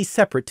completely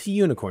separate to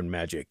unicorn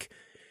magic.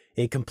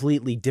 A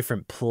completely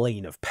different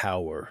plane of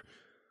power.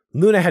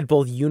 Luna had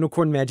both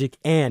unicorn magic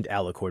and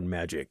alicorn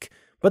magic,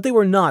 but they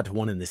were not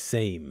one and the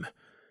same.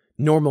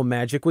 Normal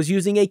magic was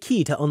using a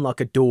key to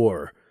unlock a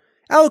door.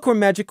 Alicorn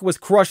magic was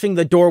crushing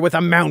the door with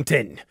a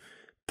mountain.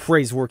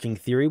 Prey's working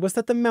theory was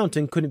that the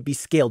mountain couldn't be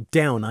scaled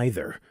down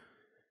either.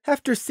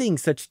 After seeing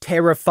such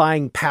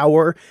terrifying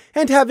power,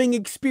 and having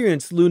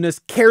experienced Luna's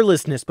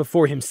carelessness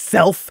before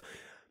himself,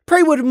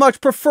 Prey would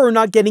much prefer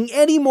not getting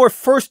any more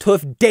First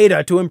Hoof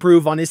data to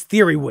improve on his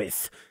theory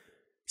with.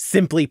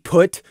 Simply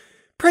put,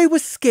 Prey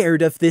was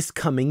scared of this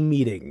coming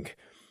meeting.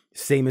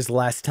 Same as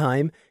last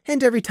time,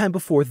 and every time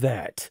before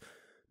that.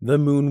 The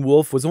Moon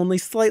Wolf was only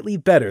slightly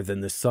better than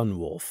the Sun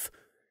Wolf.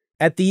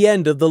 At the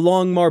end of the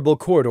long marble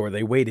corridor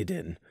they waited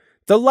in,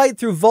 the light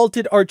through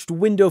vaulted arched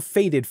window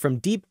faded from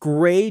deep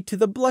gray to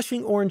the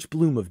blushing orange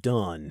bloom of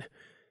dawn.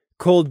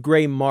 Cold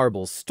gray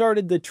marble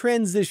started the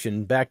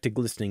transition back to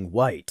glistening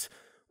white,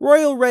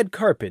 royal red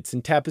carpets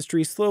and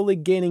tapestry slowly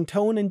gaining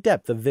tone and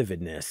depth of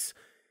vividness.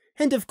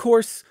 And of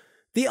course,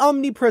 the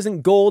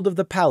omnipresent gold of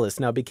the palace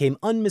now became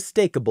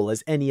unmistakable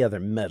as any other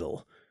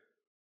metal.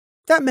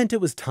 That meant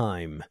it was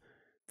time.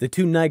 The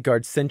two night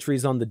guard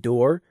sentries on the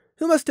door,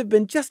 who must have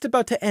been just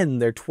about to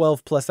end their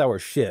 12-plus-hour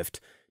shift,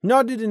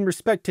 nodded in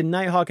respect to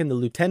Nighthawk and the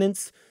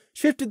lieutenants,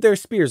 shifted their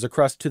spears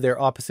across to their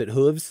opposite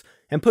hooves,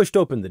 and pushed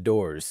open the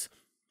doors.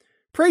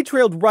 Prey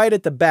trailed right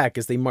at the back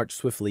as they marched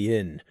swiftly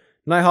in,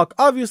 Nighthawk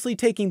obviously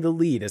taking the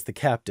lead as the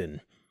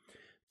captain.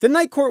 The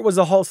night court was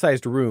a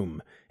hall-sized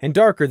room, and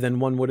darker than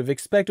one would have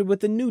expected with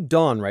the new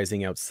dawn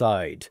rising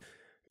outside.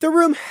 The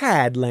room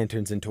had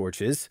lanterns and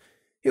torches.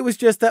 It was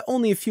just that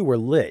only a few were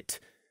lit.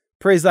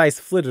 Prey's eyes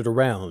flitted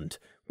around,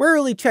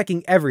 warily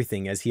checking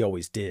everything as he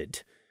always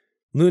did.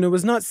 Luna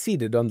was not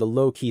seated on the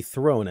low-key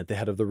throne at the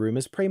head of the room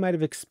as Prey might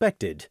have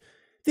expected.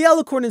 The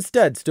alicorn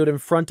instead stood in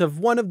front of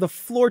one of the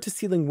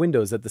floor-to-ceiling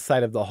windows at the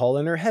side of the hall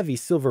in her heavy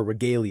silver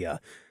regalia,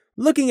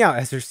 looking out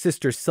as her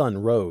sister's sun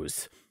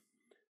rose.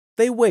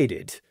 They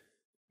waited.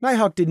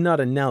 Nighthawk did not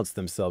announce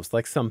themselves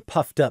like some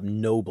puffed-up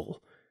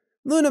noble.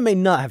 Luna may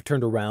not have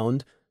turned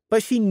around,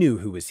 but she knew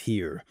who was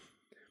here.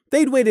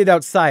 They'd waited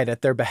outside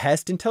at their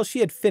behest until she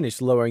had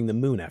finished lowering the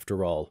moon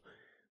after all.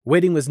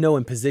 Waiting was no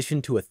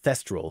imposition to a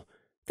thestral.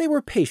 They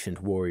were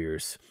patient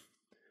warriors.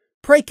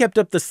 Prey kept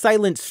up the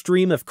silent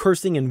stream of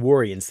cursing and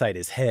worry inside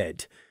his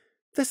head.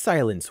 The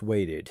silence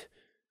waited.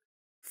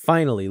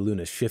 Finally,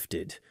 Luna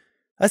shifted,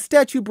 a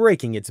statue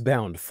breaking its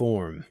bound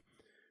form.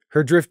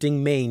 Her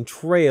drifting mane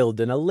trailed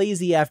in a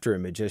lazy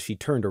afterimage as she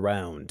turned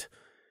around.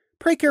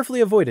 Prey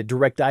carefully avoided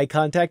direct eye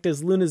contact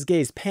as Luna's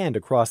gaze panned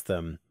across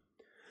them.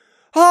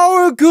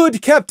 "Our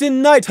good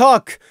Captain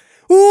Nighthawk!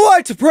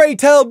 What, pray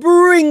tell,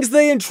 brings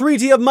the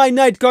entreaty of my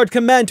Night Guard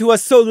command to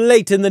us so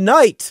late in the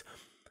night?"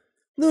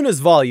 Luna's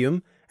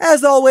volume,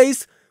 as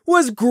always,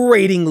 was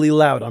gratingly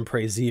loud on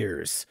Prey's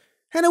ears,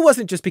 and it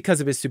wasn't just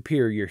because of his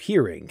superior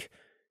hearing.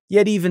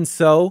 Yet even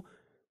so,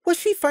 was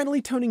she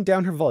finally toning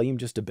down her volume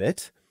just a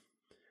bit?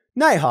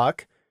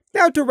 Nighthawk,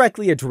 now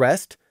directly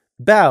addressed,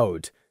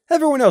 bowed,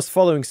 everyone else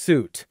following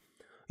suit.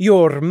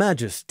 "Your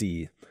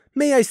Majesty,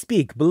 may I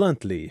speak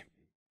bluntly?"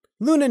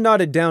 Luna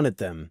nodded down at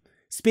them,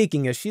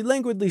 speaking as she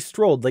languidly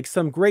strolled like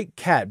some great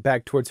cat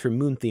back towards her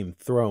moon-themed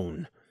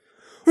throne.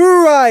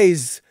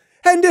 "Rise!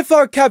 And if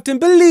our captain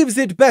believes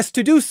it best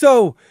to do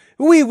so,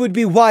 we would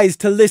be wise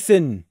to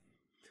listen."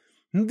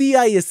 "The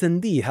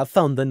ISND have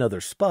found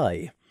another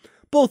spy.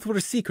 Both were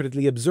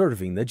secretly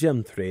observing the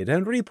gem trade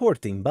and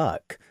reporting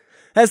back.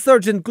 As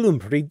Sergeant Gloom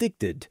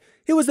predicted,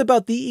 it was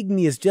about the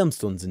igneous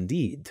gemstones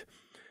indeed.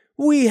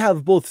 We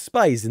have both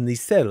spies in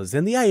these cells,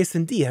 and the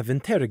ISND have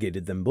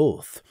interrogated them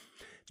both.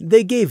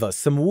 They gave us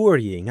some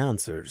worrying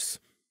answers."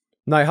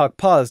 Nighthawk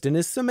paused in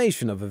his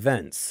summation of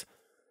events.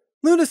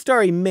 Luna's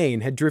starry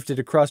mane had drifted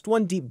across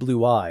one deep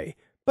blue eye,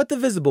 but the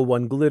visible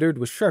one glittered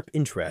with sharp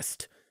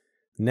interest.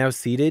 Now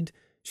seated,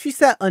 she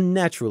sat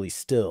unnaturally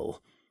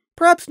still.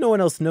 Perhaps no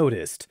one else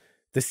noticed,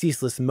 the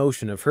ceaseless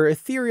motion of her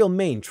ethereal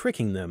mane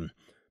tricking them,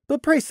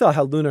 but Prey saw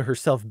how Luna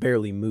herself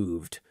barely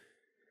moved.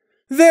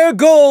 "Their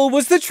goal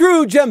was the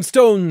true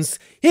gemstones,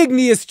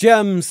 igneous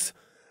gems.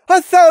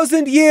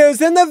 1,000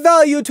 years, and the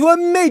value to a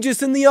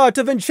magus in the art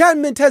of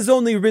enchantment has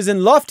only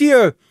risen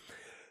loftier.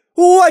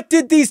 What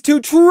did these two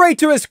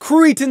traitorous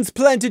cretins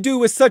plan to do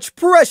with such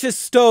precious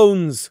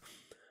stones?"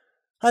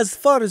 "As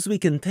far as we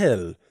can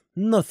tell,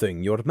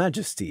 nothing, Your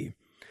Majesty.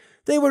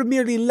 They were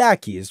merely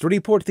lackeys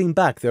reporting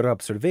back their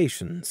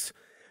observations.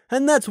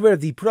 And that's where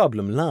the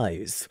problem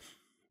lies."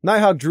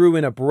 Nighthawk drew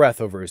in a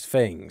breath over his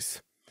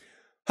fangs.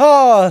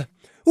 "Ah,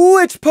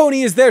 which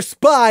pony is their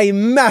spy,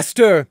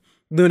 master?"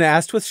 Luna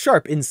asked with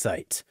sharp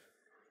insight.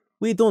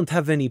 "We don't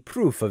have any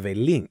proof of a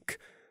link,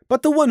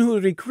 but the one who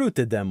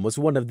recruited them was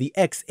one of the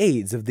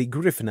ex-aides of the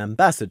Griffin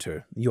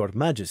ambassador, Your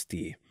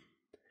Majesty."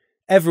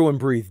 Everyone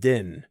breathed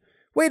in,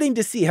 waiting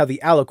to see how the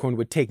alicorn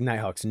would take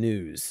Nighthawk's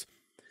news.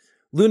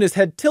 Luna's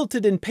head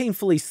tilted in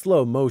painfully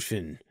slow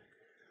motion.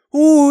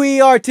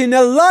 "We are in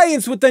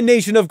alliance with the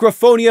nation of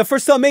Graphonia for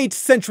some 8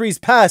 centuries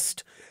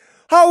past.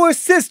 Our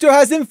sister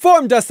has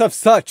informed us of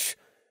such.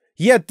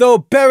 Yet thou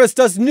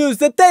bearest us news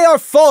that they are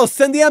false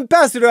and the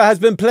ambassador has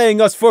been playing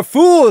us for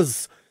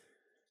fools."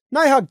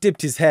 Nighthawk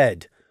dipped his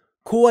head.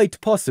 "Quite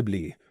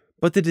possibly,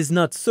 but it is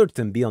not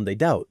certain beyond a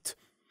doubt."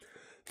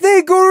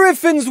 "The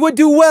Griffins would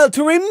do well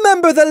to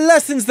remember the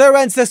lessons their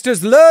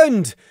ancestors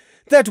learned.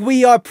 That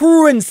we are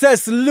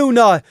Princess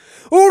Luna,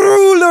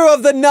 ruler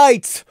of the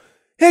night.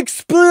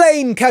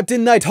 Explain,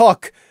 Captain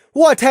Nighthawk,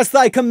 what has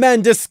thy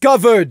command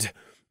discovered?"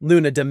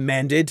 Luna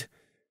demanded.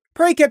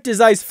 Prey kept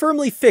his eyes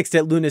firmly fixed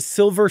at Luna's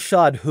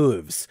silver-shod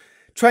hooves,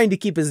 trying to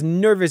keep his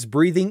nervous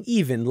breathing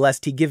even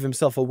lest he give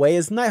himself away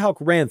as Nighthawk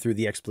ran through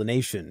the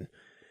explanation.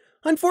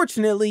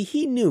 Unfortunately,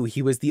 he knew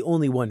he was the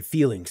only one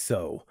feeling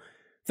so.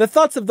 The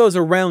thoughts of those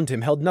around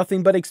him held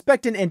nothing but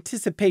expectant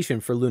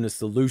anticipation for Luna's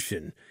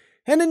solution,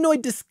 and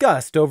annoyed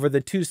disgust over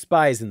the 2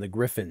 spies and the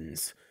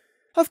Griffins.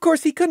 Of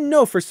course, he couldn't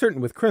know for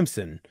certain with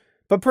Crimson,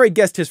 but Prey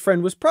guessed his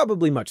friend was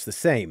probably much the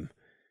same.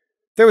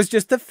 There was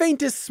just the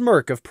faintest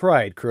smirk of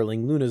pride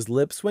curling Luna's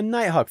lips when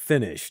Nighthawk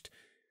finished.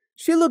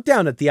 She looked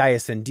down at the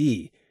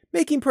ISND,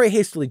 making Prey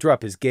hastily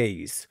drop his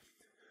gaze.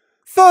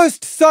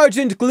 "First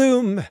Sergeant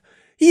Gloom,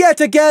 yet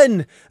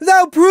again,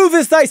 thou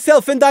provest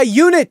thyself in thy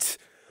unit.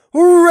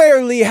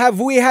 Rarely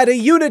have we had a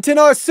unit in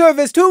our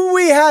service whom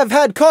we have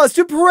had cause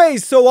to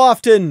praise so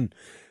often.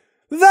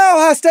 Thou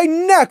hast a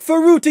knack for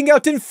rooting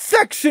out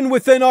infection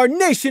within our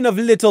nation of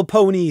little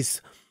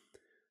ponies."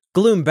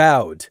 Gloom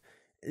bowed.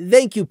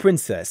 "Thank you,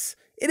 Princess.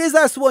 It is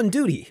our sworn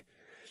duty."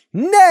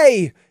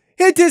 "Nay,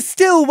 It is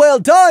still well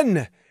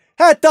done!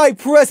 At thy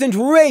present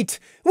rate,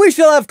 we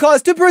shall have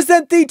cause to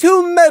present thee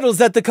 2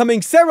 medals at the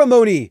coming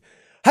ceremony.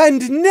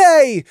 And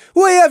nay,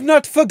 we have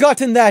not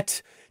forgotten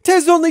that.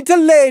 'Tis only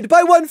delayed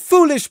by one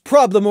foolish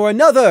problem or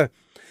another.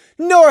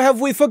 Nor have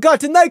we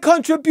forgotten thy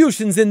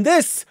contributions in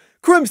this,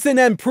 Crimson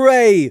and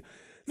Prey.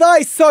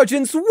 Thy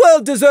sergeant's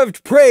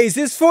well-deserved praise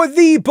is for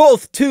thee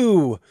both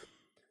too.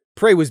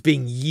 Prey was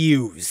being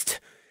used.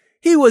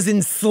 He was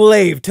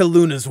enslaved to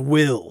Luna's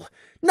will,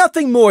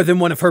 nothing more than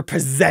one of her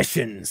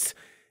possessions.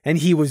 And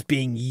he was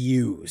being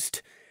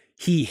used.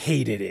 He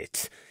hated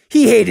it.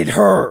 He hated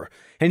her.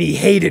 And he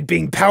hated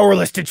being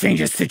powerless to change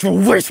his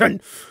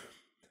situation.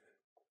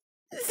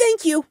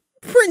 Thank you,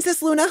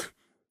 Princess Luna,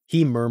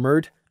 he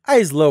murmured,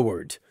 eyes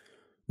lowered.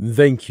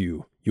 Thank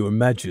you, Your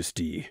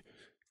Majesty,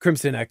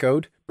 Crimson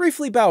echoed,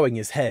 briefly bowing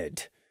his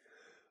head.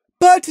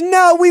 But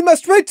now we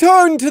must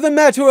return to the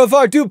matter of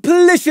our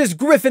duplicitous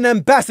Griffin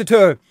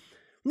ambassador.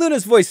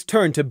 Luna's voice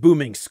turned to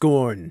booming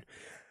scorn.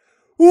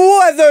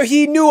 Whether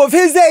he knew of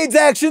his aide's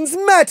actions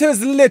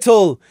matters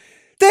little.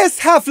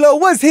 This Haflo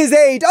was his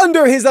aide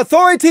under his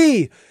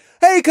authority.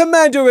 A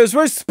commander is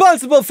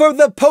responsible for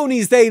the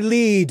ponies they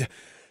lead.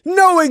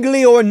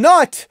 Knowingly or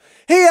not,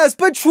 he has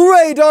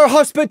betrayed our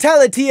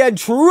hospitality and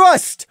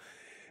trust.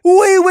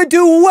 We would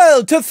do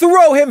well to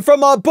throw him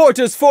from our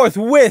borders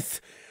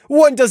forthwith.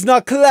 One does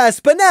not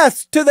clasp an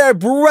ass to their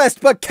breast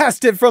but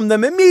cast it from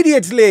them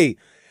immediately.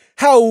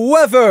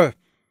 However,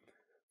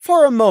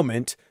 for a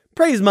moment,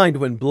 Prey's mind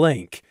went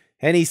blank,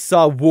 and he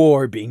saw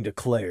war being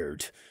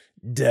declared.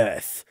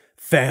 Death,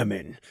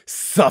 famine,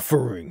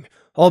 suffering,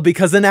 all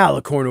because an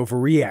alicorn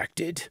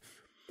overreacted.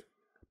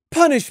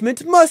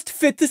 Punishment must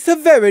fit the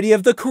severity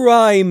of the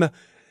crime.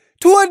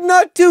 'Twould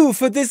not do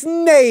for this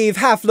knave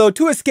Haflo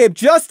to escape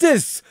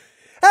justice,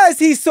 as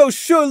he so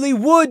surely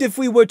would if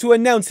we were to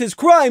announce his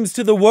crimes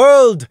to the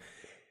world.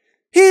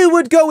 He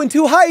would go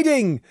into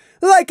hiding,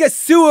 like a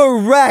sewer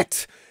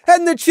rat,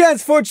 and the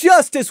chance for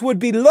justice would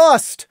be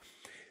lost.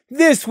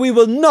 This we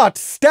will not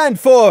stand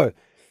for.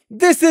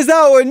 This is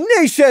our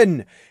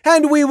nation,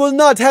 and we will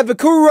not have it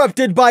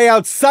corrupted by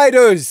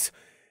outsiders.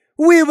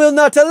 We will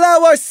not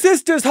allow our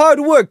sister's hard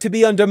work to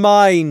be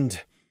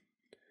undermined.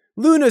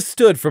 Luna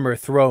stood from her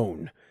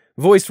throne,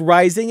 voice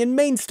rising and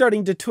mane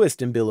starting to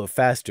twist and billow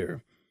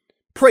faster.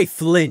 Prey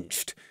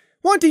flinched,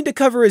 wanting to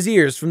cover his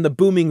ears from the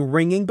booming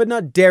ringing but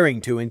not daring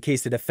to in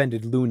case it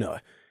offended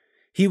Luna.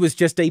 He was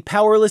just a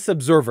powerless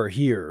observer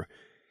here.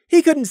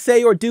 He couldn't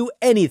say or do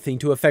anything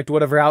to affect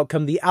whatever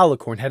outcome the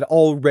alicorn had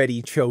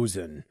already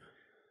chosen.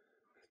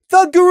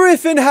 The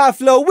Griffin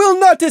Haflo will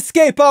not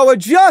escape our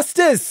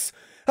justice!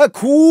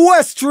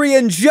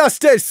 Equestrian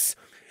justice!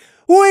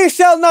 We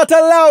shall not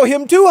allow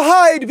him to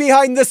hide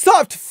behind the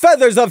soft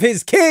feathers of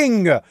his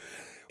king!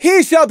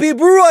 He shall be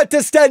brought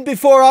to stand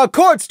before our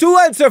courts to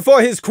answer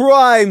for his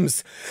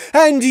crimes!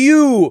 And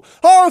you,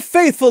 our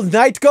faithful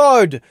Night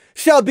Guard,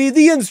 shall be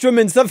the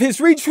instruments of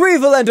his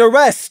retrieval and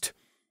arrest!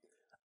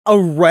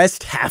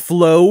 Arrest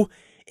Haflo?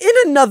 In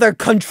another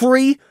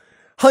country?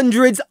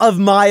 Hundreds of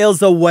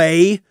miles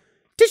away?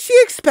 Did she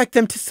expect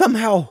them to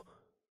somehow...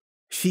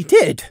 She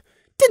did,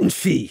 didn't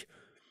she?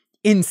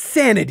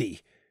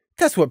 Insanity.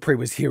 That's what Prey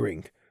was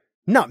hearing.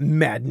 Not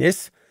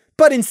madness,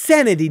 but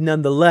insanity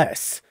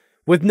nonetheless,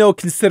 with no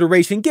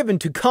consideration given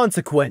to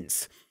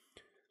consequence.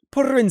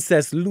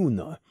 Princess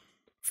Luna.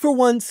 For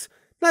once,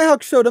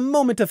 Nighthawk showed a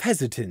moment of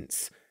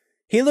hesitance.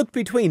 He looked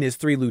between his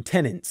 3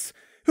 lieutenants,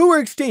 who were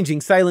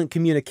exchanging silent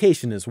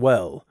communication as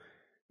well.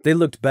 They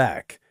looked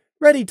back,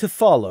 ready to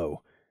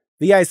follow.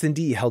 The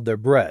IS&D held their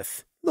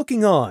breath,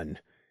 looking on.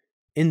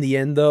 In the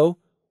end, though,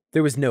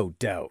 there was no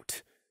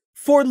doubt.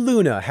 For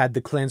Luna had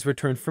the clans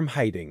returned from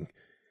hiding.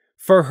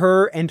 For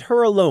her and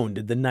her alone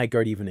did the Night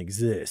Guard even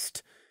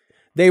exist.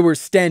 They were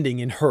standing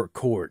in her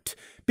court,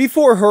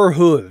 before her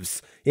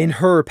hooves, in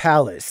her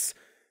palace.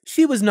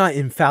 She was not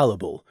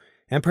infallible,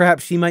 and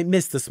perhaps she might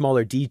miss the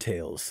smaller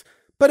details,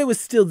 but it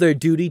was still their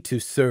duty to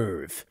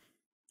serve.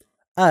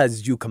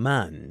 As you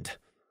command.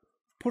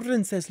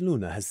 Princess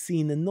Luna has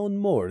seen and known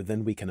more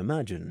than we can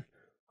imagine.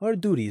 Our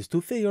duty is to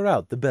figure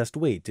out the best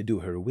way to do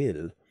her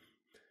will.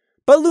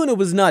 But Luna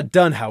was not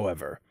done,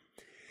 however.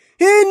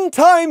 In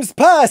times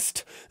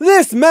past,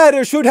 this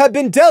matter should have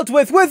been dealt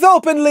with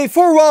openly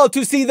for all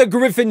to see the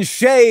Griffin's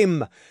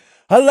shame.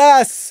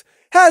 Alas,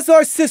 as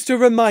our sister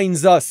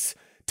reminds us,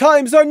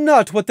 times are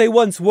not what they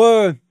once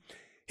were.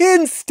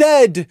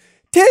 Instead,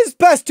 'tis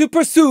best to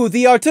pursue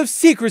the art of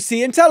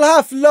secrecy until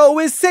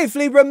Haflo is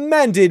safely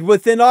remanded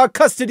within our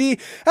custody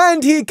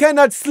and he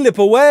cannot slip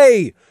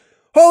away.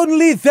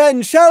 Only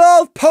then shall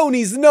all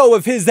ponies know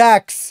of his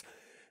acts.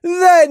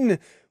 Then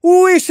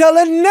we shall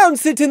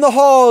announce it in the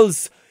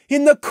halls,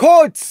 in the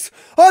courts,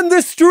 on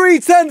the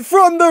streets, and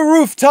from the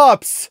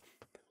rooftops.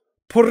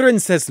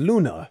 Princess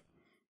Luna,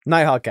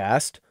 Nighthawk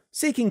asked,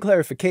 seeking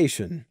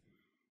clarification.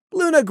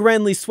 Luna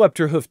grandly swept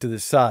her hoof to the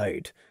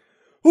side.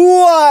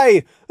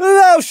 Why,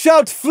 thou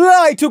shalt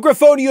fly to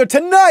Griffonia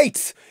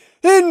tonight!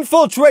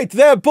 infiltrate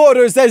their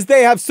borders as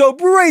they have so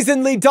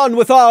brazenly done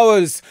with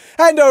ours,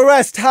 and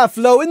arrest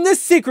Halflow in the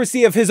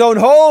secrecy of his own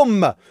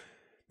home.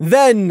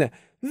 Then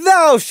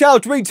thou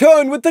shalt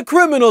return with the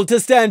criminal to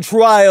stand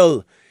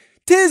trial.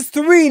 'Tis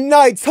 3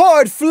 nights'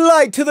 hard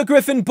flight to the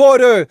Griffin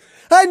border,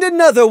 and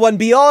another one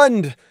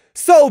beyond.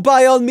 So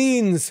by all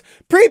means,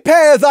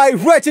 prepare thy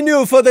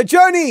retinue for the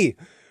journey.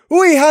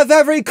 We have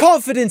every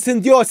confidence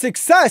in your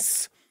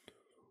success.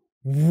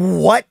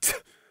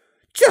 What?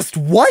 Just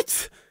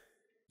what?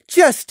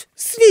 Just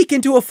sneak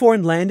into a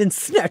foreign land and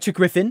snatch a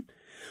griffin?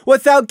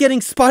 Without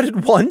getting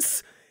spotted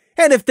once?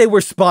 And if they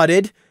were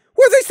spotted,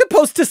 were they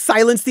supposed to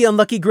silence the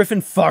unlucky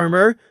griffin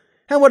farmer?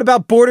 And what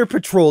about border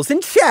patrols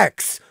and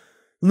checks?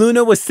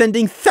 Luna was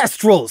sending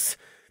thestrals.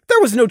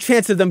 There was no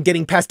chance of them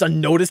getting past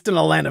unnoticed in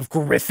a land of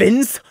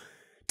griffins.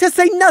 To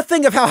say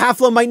nothing of how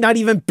Halflow might not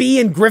even be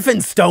in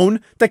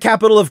Griffinstone, the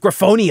capital of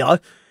Griffonia.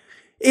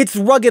 Its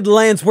rugged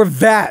lands were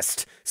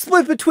vast,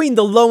 split between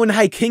the low and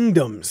high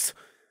kingdoms.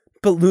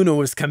 But Luna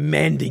was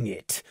commanding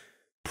it.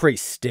 Prey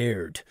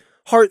stared,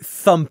 heart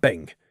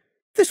thumping.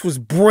 This was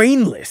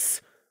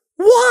brainless.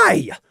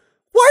 Why?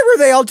 Why were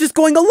they all just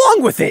going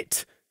along with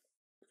it?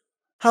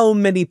 How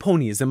many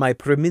ponies am I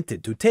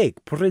permitted to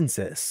take,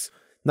 Princess?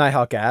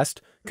 Nighthawk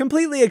asked,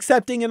 completely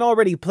accepting and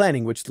already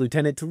planning which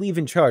lieutenant to leave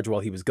in charge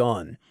while he was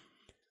gone.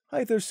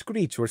 Either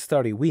Screech or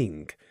Starry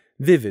Wing.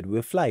 Vivid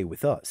will fly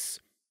with us.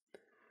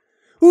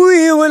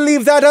 We will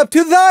leave that up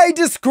to thy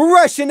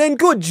discretion and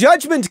good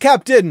judgment,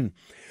 Captain.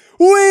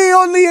 We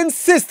only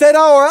insist that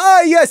our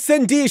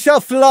IS&D shall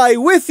fly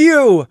with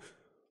you.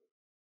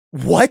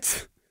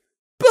 What?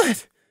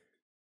 But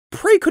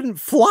Prey couldn't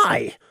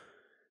fly.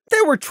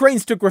 There were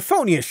trains to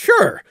Griffonia,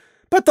 sure,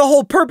 but the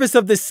whole purpose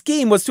of this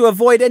scheme was to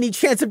avoid any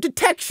chance of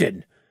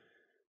detection.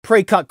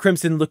 Prey caught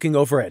Crimson looking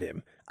over at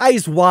him,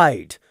 eyes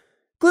wide.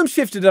 Gloom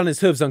shifted on his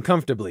hooves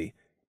uncomfortably.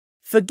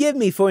 Forgive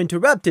me for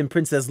interrupting,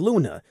 Princess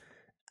Luna.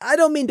 I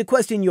don't mean to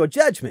question your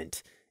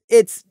judgment.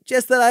 It's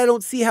just that I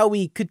don't see how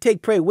we could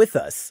take Prey with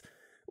us.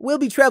 We'll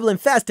be traveling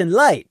fast and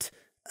light.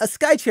 A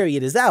sky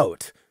chariot is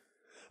out.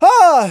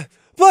 Ah,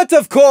 but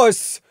of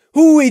course,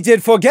 we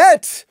did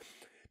forget.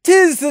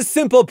 'Tis a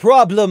simple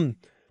problem.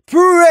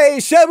 Prey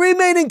shall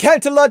remain in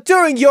Canterlot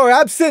during your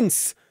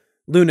absence,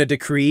 Luna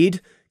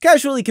decreed,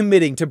 casually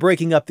committing to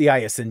breaking up the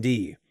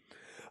IS&D.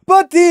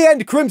 But thee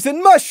and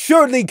Crimson must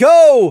surely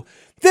go.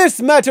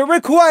 This matter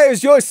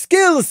requires your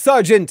skill,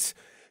 Sergeant.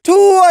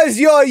 'Twas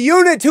your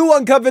unit who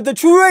uncovered the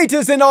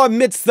traitors in our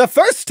midst the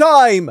first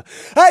time,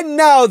 and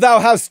now thou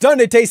hast done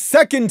it a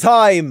second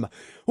time.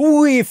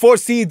 We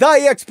foresee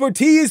thy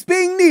expertise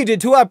being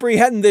needed to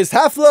apprehend this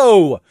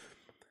Halflow.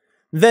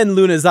 Then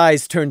Luna's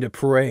eyes turned to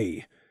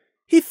Prey.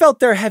 He felt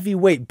their heavy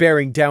weight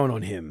bearing down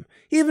on him,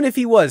 even if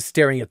he was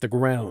staring at the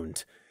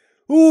ground.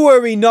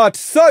 Worry not,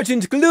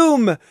 Sergeant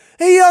Gloom.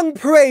 Young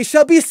Prey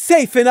shall be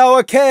safe in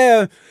our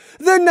care.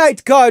 The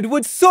Night Guard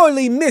would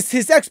sorely miss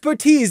his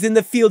expertise in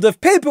the field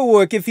of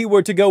paperwork if he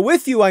were to go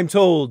with you, I'm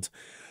told.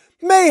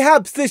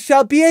 Mayhaps this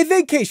shall be a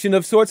vacation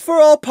of sorts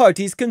for all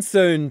parties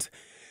concerned.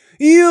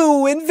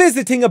 You in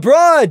visiting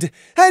abroad,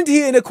 and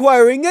he in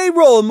acquiring a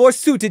role more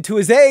suited to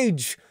his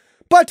age.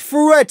 But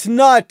fret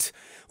not.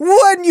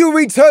 When you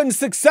return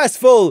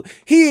successful,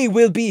 he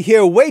will be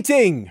here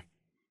waiting.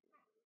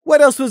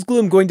 What else was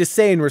Gloom going to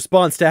say in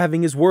response to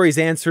having his worries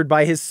answered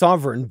by his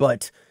sovereign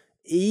but,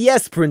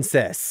 yes,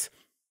 Princess?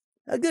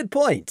 A good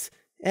point.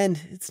 And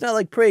it's not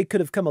like Prey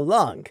could have come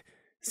along.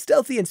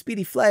 Stealthy and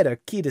speedy flight are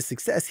key to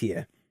success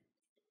here.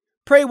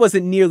 Prey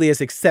wasn't nearly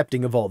as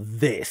accepting of all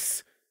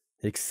this.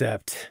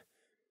 Except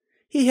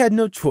he had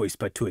no choice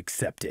but to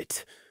accept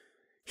it.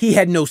 He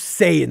had no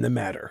say in the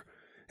matter.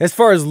 As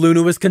far as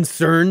Luna was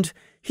concerned,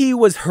 he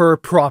was her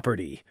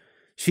property.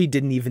 She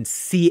didn't even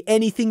see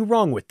anything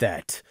wrong with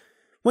that.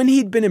 When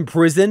he'd been in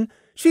prison,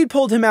 she'd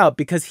pulled him out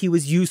because he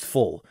was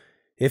useful.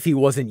 If he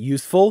wasn't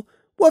useful,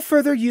 what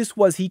further use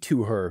was he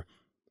to her?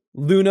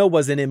 Luna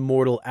was an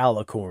immortal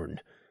alicorn,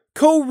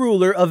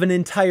 co-ruler of an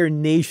entire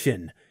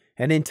nation,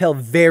 and until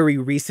very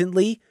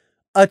recently,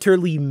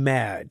 utterly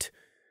mad.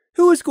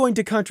 Who is going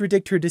to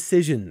contradict her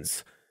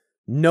decisions?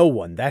 No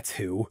one, that's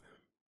who.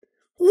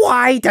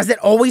 Why does it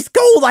always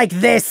go like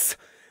this?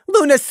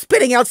 Luna's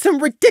spitting out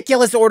some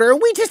ridiculous order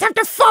and we just have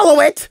to follow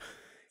it!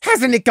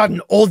 Hasn't it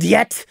gotten old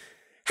yet?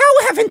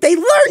 How haven't they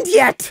learned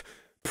yet?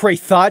 Prey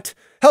thought,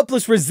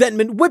 helpless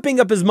resentment whipping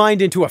up his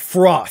mind into a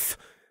froth.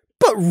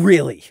 But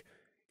really,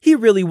 he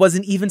really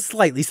wasn't even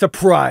slightly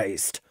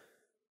surprised.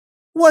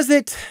 Was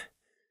it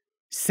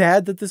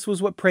sad that this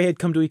was what Prey had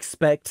come to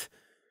expect?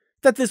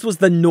 That this was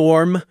the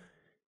norm?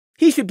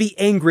 He should be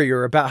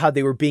angrier about how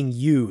they were being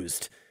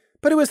used,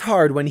 but it was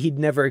hard when he'd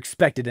never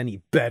expected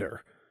any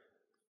better.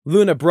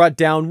 Luna brought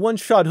down one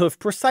shod hoof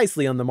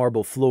precisely on the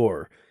marble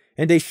floor,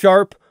 and a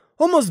sharp,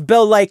 almost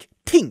bell-like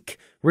tink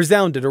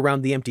resounded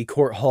around the empty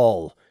court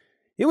hall.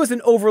 It was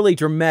an overly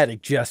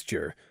dramatic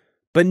gesture,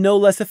 but no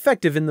less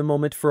effective in the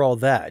moment for all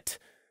that.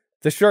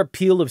 The sharp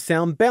peal of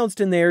sound bounced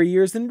in their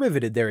ears and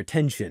riveted their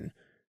attention.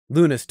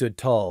 Luna stood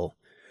tall.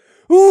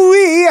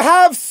 We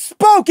have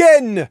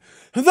spoken!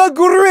 The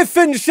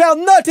Griffin shall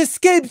not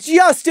escape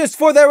justice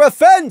for their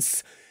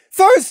offense!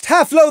 First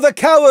Halflo the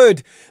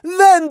coward,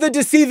 then the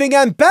deceiving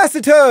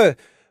ambassador!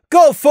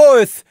 Go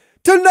forth!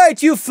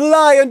 Tonight you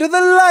fly under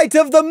the light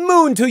of the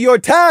moon to your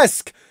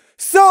task!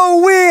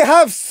 So we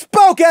have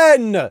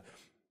spoken!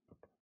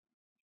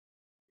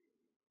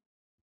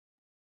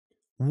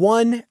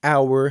 1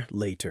 hour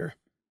later.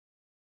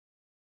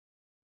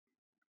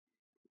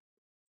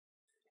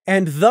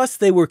 And thus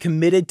they were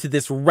committed to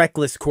this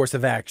reckless course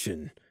of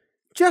action.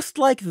 Just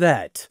like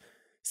that.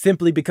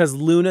 Simply because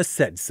Luna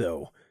said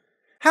so.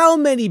 How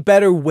many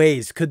better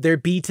ways could there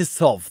be to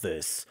solve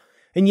this?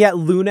 And yet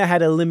Luna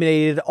had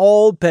eliminated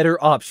all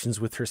better options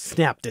with her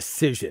snap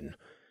decision.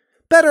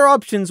 Better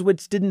options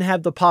which didn't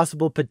have the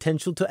possible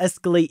potential to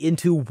escalate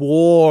into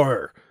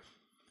war.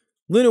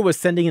 Luna was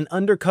sending an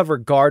undercover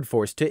guard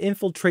force to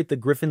infiltrate the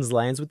Griffin's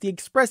lands with the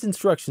express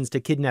instructions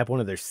to kidnap one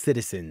of their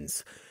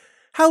citizens.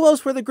 How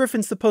else were the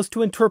Griffins supposed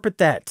to interpret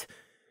that?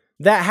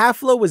 That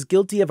Halflo was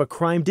guilty of a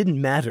crime didn't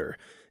matter.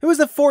 It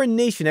was a foreign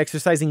nation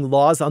exercising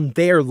laws on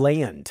their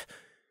land.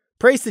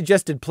 Prey's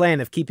suggested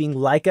plan of keeping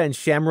Laika and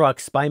Shamrock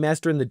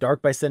Spymaster in the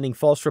dark by sending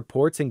false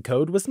reports and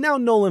code was now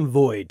null and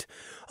void,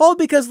 all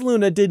because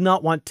Luna did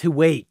not want to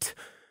wait.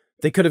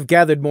 They could have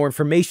gathered more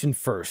information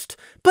first.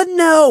 But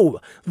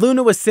no!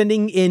 Luna was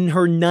sending in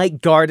her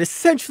night guard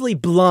essentially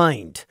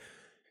blind.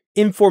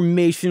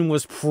 Information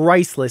was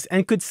priceless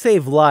and could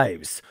save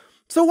lives.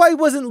 So why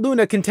wasn't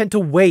Luna content to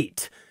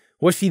wait?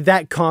 Was she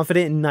that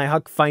confident in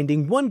Nighthawk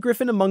finding one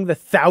Griffin among the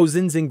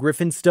thousands in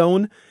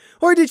Griffinstone?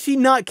 Or did she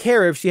not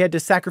care if she had to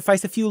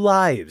sacrifice a few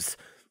lives?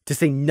 To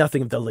say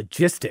nothing of the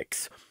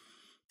logistics.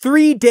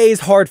 3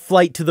 days hard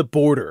flight to the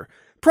border.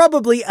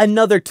 Probably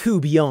another 2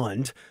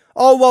 beyond.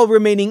 All while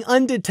remaining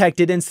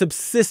undetected and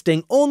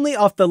subsisting only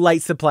off the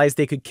light supplies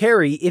they could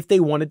carry if they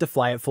wanted to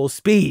fly at full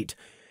speed.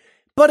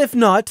 But if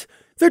not,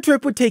 their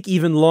trip would take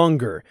even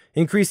longer,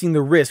 increasing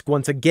the risk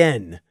once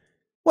again.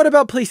 What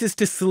about places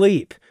to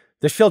sleep?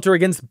 The shelter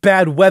against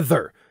bad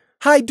weather?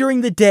 Hide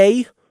during the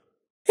day?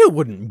 It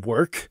wouldn't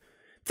work.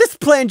 This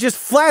plan just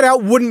flat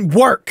out wouldn't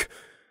work.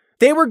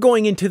 They were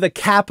going into the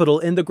capital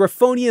in the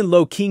Griffonian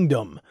Low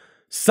Kingdom.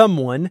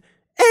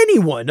 Any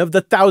one of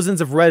the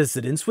thousands of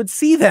residents would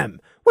see them,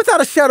 without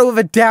a shadow of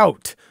a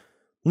doubt.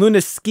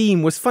 Luna's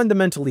scheme was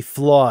fundamentally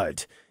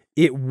flawed.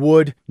 It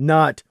would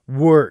not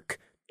work.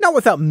 Not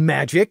without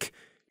magic.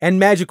 And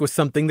magic was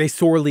something they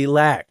sorely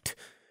lacked.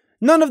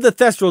 None of the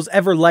Thestrals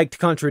ever liked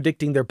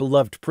contradicting their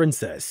beloved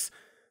princess.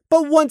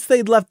 But once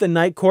they'd left the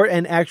Night Court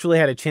and actually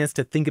had a chance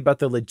to think about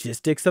the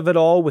logistics of it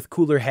all with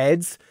cooler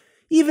heads,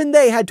 even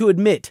they had to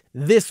admit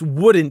this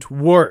wouldn't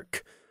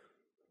work.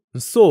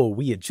 So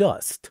we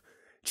adjust.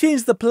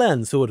 Change the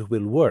plan so it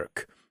will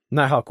work,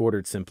 Nighthawk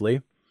ordered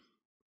simply.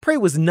 Prey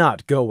was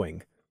not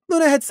going.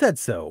 Luna had said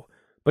so,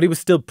 but he was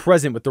still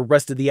present with the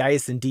rest of the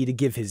IS&D to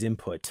give his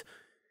input.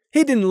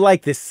 He didn't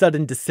like this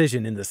sudden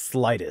decision in the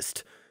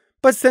slightest.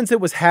 But since it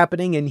was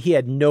happening and he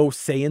had no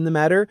say in the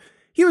matter,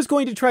 he was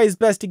going to try his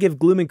best to give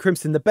Gloom and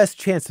Crimson the best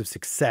chance of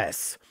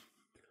success.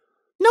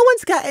 No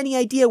one's got any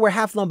idea where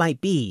Halflo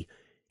might be,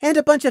 and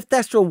a bunch of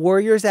Thestral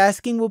warriors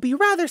asking will be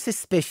rather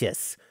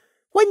suspicious.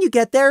 When you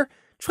get there,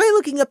 try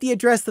looking up the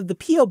address of the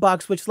P.O.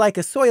 box which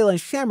Laika Soil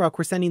and Shamrock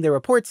were sending their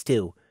reports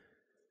to.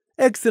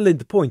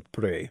 Excellent point,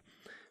 Prey.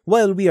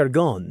 While we are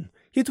gone,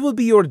 it will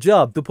be your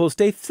job to post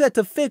a set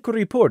of fake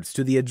reports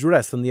to the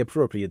address on the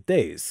appropriate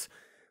days.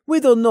 We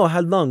don't know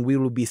how long we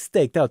will be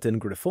staked out in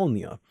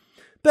Griffonia.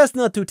 Best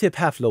not to tip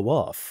Halflo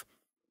off.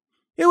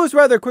 It was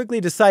rather quickly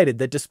decided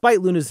that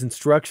despite Luna's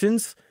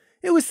instructions,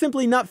 it was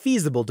simply not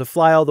feasible to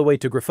fly all the way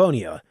to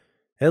Griffonia.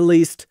 At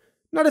least,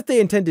 not if they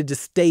intended to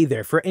stay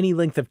there for any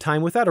length of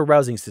time without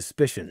arousing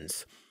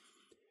suspicions.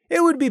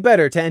 It would be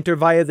better to enter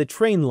via the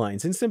train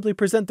lines and simply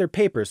present their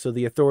papers so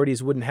the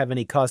authorities wouldn't have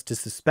any cause to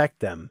suspect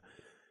them.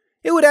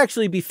 It would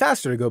actually be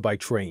faster to go by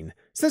train,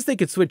 since they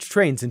could switch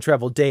trains and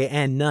travel day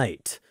and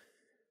night.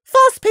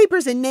 False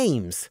papers and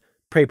names,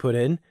 Prey put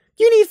in.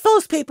 You need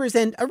false papers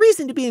and a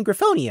reason to be in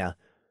Griffonia.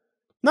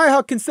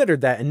 Nighthawk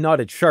considered that and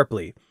nodded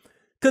sharply.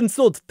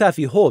 Consult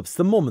Taffy Hobbs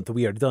the moment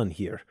we are done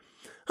here.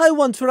 I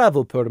want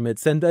travel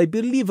permits and a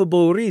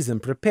believable reason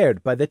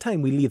prepared by the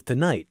time we leave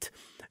tonight.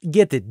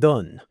 Get it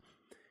done.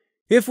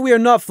 If we are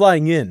not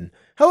flying in,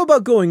 how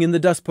about going in the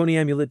Dust Pony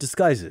Amulet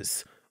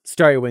disguises?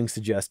 Starrywing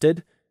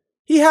suggested.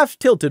 He half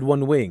tilted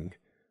one wing.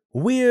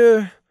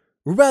 We're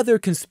rather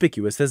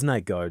conspicuous as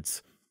night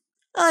guards.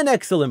 An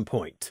excellent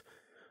point.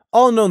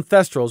 All known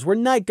Thestrals were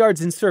night guards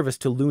in service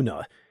to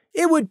Luna.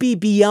 It would be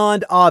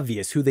beyond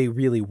obvious who they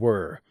really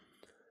were.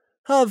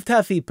 Have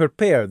Taffy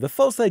prepare the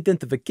false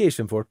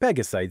identification for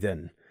Pegasi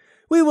then.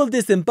 We will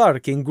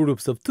disembark in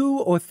groups of 2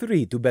 or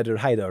 3 to better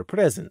hide our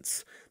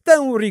presence.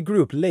 Then we'll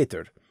regroup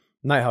later,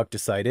 Nighthawk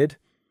decided.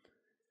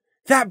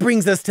 That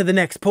brings us to the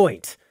next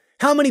point.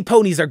 How many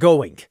ponies are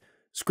going?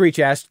 Screech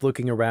asked,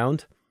 looking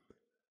around.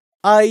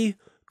 I,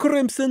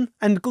 Crimson,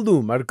 and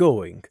Gloom are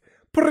going.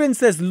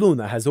 Princess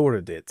Luna has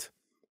ordered it,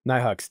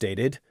 Nighthawk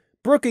stated,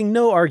 brooking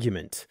no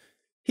argument.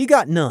 He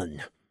got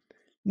none.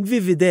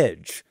 Vivid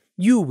Edge,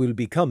 you will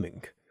be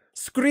coming.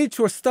 Screech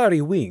or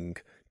Starry Wing,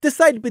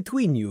 decide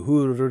between you who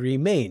will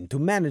remain to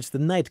manage the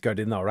Night Guard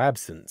in our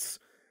absence.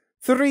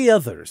 3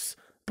 others,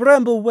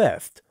 Bramble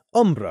Weft,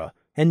 Umbra,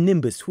 and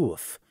Nimbus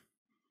Hoof.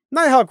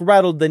 Nighthawk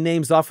rattled the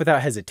names off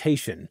without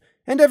hesitation,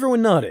 and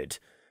everyone nodded.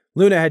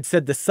 Luna had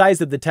said the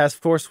size of the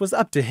task force was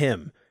up to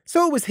him,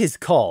 so it was his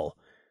call.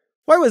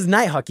 Why was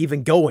Nighthawk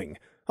even going,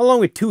 along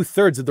with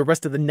 2/3 of the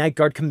rest of the Night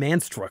Guard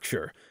command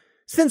structure?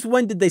 Since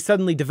when did they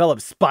suddenly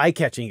develop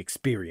spy-catching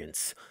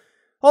experience?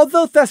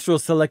 Although Thestral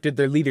selected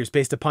their leaders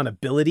based upon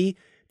ability,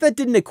 that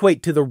didn't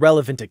equate to the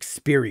relevant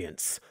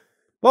experience.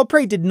 While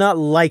Prey did not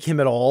like him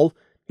at all,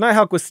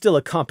 Nighthawk was still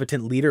a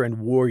competent leader and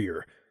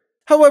warrior.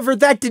 However,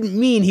 that didn't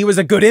mean he was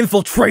a good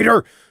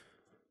infiltrator!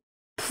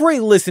 Prey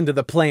listened to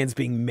the plans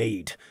being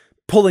made,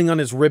 pulling on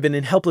his ribbon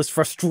in helpless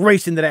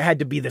frustration that it had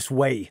to be this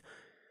way.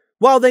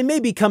 While they may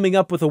be coming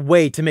up with a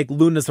way to make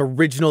Luna's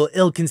original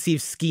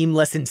ill-conceived scheme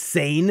less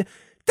insane,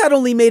 that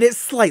only made it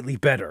slightly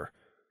better.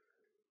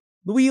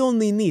 We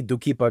only need to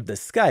keep our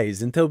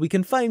disguise until we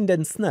can find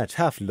and snatch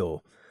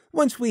Halflow.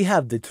 Once we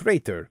have the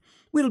traitor,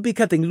 we'll be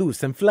cutting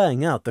loose and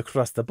flying out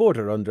across the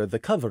border under the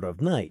cover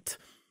of night.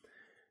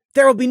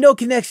 There will be no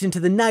connection to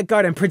the Night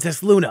Guard and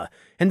Princess Luna,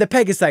 and the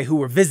Pegasi who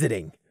we're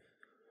visiting.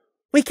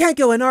 We can't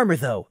go in armor,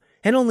 though,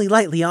 and only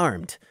lightly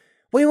armed.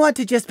 We want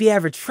to just be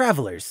average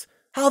travelers.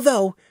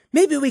 Although,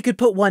 maybe we could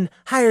put one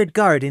hired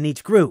guard in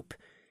each group.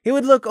 It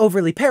would look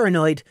overly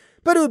paranoid,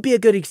 but it would be a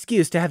good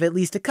excuse to have at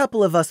least a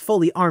couple of us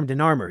fully armed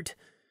and armored.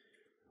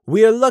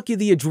 We are lucky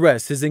the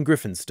address is in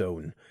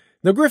Griffinstone.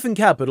 The Griffin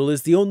capital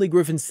is the only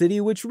Griffin city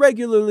which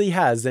regularly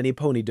has any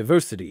pony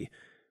diversity,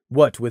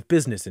 what with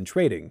business and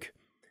trading.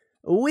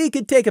 We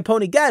could take a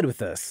pony guide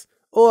with us,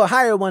 or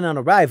hire one on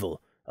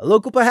arrival, a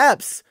local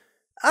perhaps.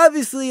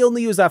 Obviously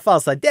only use our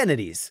false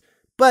identities,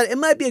 but it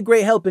might be a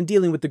great help in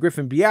dealing with the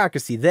Griffin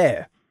bureaucracy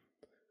there.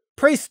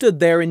 Prey stood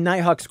there in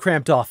Nighthawk's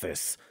cramped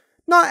office,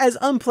 not as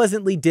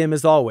unpleasantly dim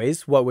as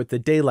always, what with the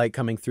daylight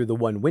coming through the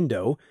one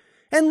window,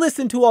 and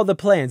listened to all the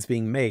plans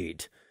being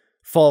made.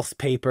 False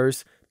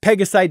papers,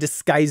 Pegasi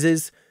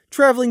disguises,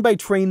 traveling by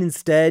train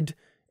instead,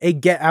 a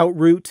get-out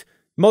route,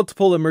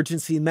 multiple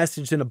emergency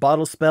message in a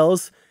bottle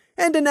spells,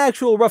 and an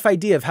actual rough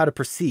idea of how to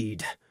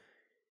proceed.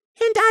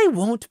 And I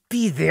won't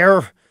be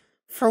there.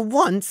 For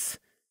once,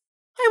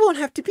 I won't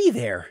have to be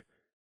there.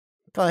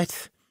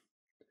 But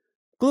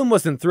Gloom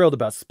wasn't thrilled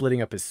about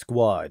splitting up his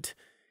squad.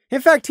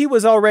 In fact, he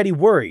was already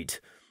worried.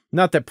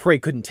 Not that Prey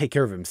couldn't take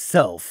care of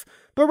himself,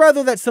 but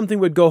rather that something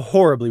would go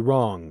horribly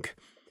wrong.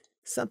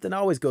 Something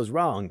always goes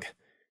wrong.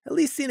 At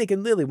least Scenic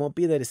and Lily won't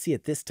be there to see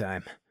it this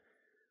time.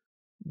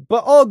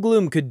 But all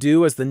Gloom could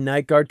do as the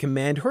Night Guard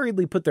command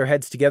hurriedly put their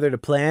heads together to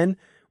plan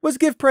was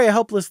give Prey a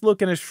helpless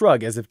look and a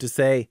shrug as if to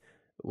say,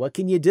 "What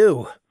can you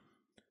do?"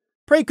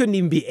 Prey couldn't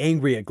even be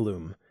angry at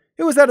Gloom.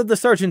 It was out of the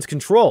sergeant's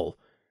control.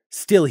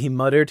 Still, he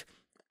muttered,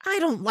 "I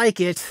don't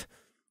like it."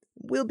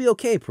 "We'll be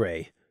okay,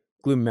 Prey,"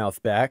 Gloom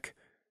mouthed back.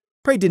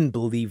 Prey didn't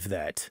believe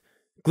that.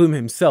 Gloom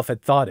himself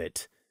had thought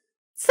it.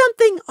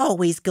 Something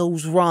always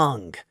goes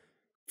wrong.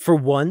 For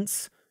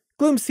once,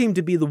 Gloom seemed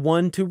to be the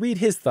one to read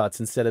his thoughts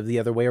instead of the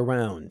other way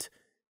around.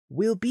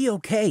 "We'll be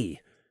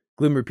okay,"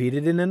 Gloom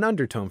repeated in an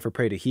undertone for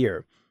Prey to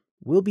hear.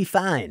 "We'll be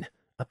fine.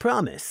 I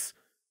promise."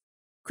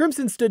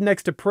 Crimson stood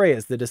next to Prey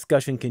as the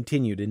discussion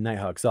continued in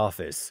Nighthawk's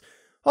office.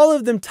 All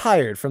of them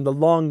tired from the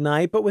long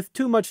night, but with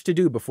too much to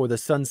do before the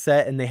sun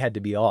set and they had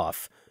to be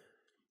off.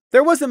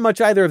 There wasn't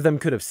much either of them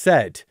could have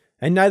said,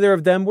 and neither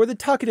of them were the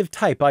talkative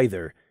type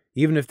either,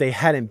 even if they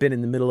hadn't been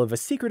in the middle of a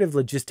secretive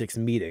logistics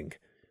meeting.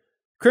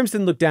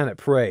 Crimson looked down at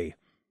Prey.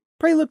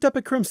 Prey looked up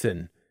at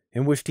Crimson,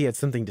 and wished he had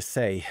something to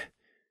say.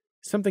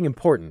 Something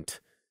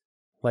important.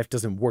 Life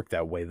doesn't work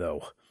that way,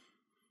 though.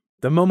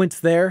 The moment's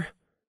there,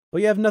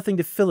 but you have nothing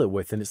to fill it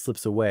with and it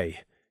slips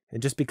away,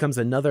 and just becomes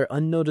another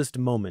unnoticed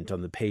moment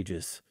on the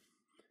pages.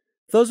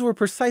 Those were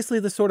precisely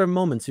the sort of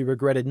moments he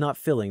regretted not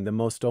filling the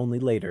most only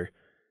later,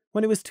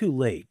 when it was too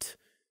late.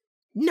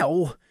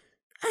 No,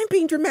 I'm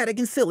being dramatic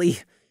and silly.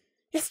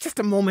 It's just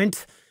a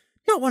moment,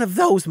 not one of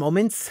those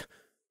moments.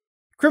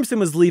 Crimson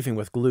was leaving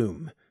with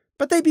Gloom,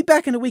 but they'd be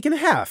back in a week and a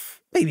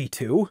half, maybe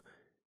 2.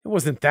 It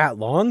wasn't that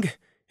long,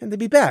 and they'd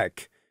be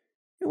back.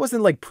 It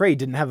wasn't like Prey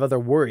didn't have other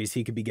worries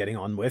he could be getting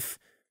on with,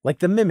 like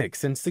the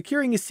mimics and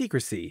securing his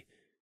secrecy,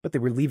 but they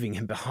were leaving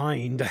him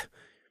behind.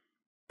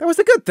 That was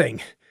a good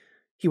thing.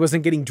 He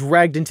wasn't getting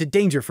dragged into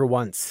danger for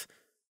once.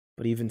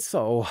 But even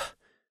so,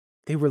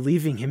 they were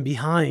leaving him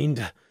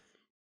behind.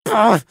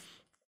 Ugh,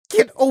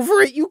 get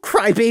over it, you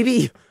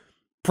crybaby!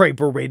 Prey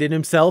berated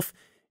himself.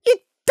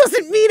 It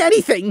doesn't mean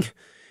anything.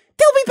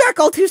 They'll be back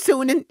all too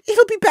soon, and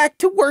it'll be back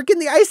to work in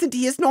the ice and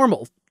tea as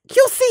normal.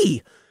 You'll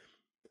see.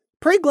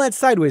 Prey glanced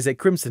sideways at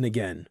Crimson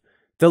again.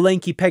 The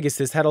lanky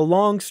Pegasus had a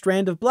long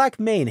strand of black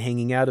mane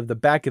hanging out of the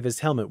back of his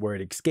helmet where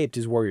it escaped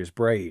his warrior's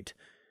braid.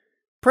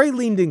 Prey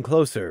leaned in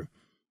closer.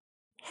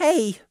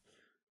 Hey.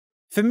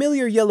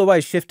 Familiar yellow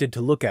eyes shifted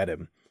to look at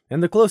him,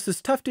 and the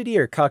closest tufted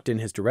ear cocked in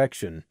his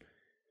direction.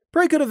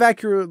 Prey could have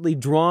accurately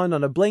drawn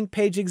on a blank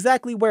page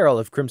exactly where all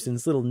of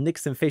Crimson's little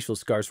nicks and facial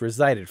scars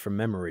resided from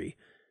memory.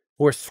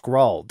 Or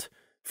scrawled.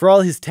 For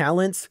all his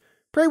talents,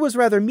 Prey was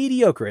rather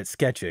mediocre at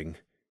sketching.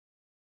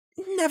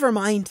 Never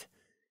mind.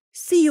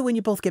 See you when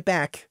you both get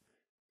back.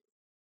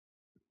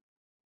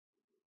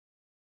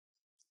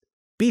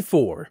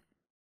 Before.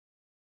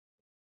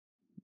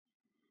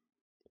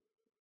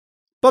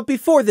 But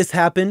before this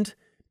happened,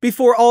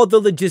 before all the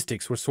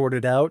logistics were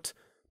sorted out,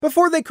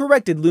 before they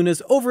corrected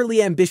Luna's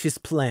overly ambitious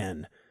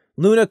plan,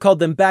 Luna called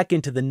them back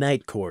into the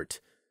Night Court.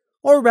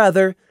 Or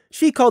rather,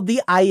 she called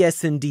the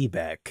IS&D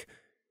back.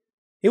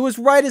 It was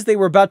right as they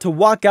were about to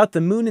walk out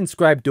the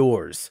moon-inscribed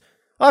doors.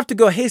 Off to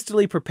go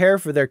hastily prepare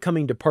for their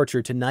coming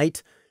departure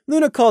tonight,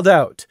 Luna called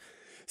out,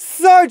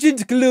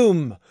 "Sergeant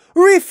Gloom,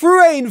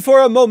 refrain for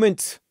a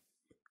moment!"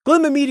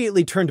 Gloom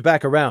immediately turned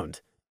back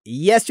around.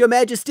 "Yes, Your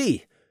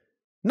Majesty."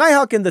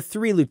 Nighthawk and the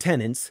 3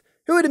 lieutenants,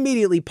 who had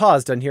immediately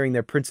paused on hearing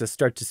their princess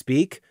start to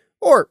speak,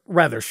 or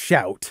rather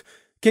shout,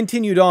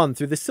 continued on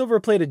through the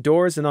silver-plated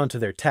doors and onto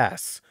their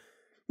tasks.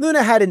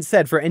 Luna hadn't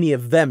said for any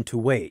of them to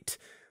wait,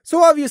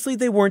 so obviously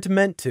they weren't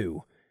meant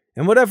to,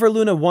 and whatever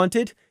Luna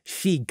wanted,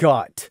 she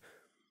got.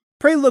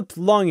 Prey looked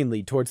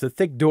longingly towards the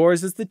thick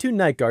doors as the 2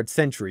 Night Guard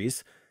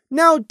sentries,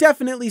 now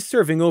definitely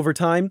serving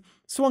overtime,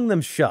 swung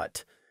them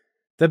shut.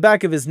 The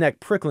back of his neck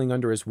prickling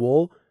under his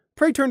wool,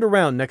 Prey turned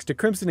around next to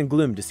Crimson and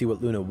Gloom to see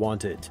what Luna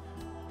wanted.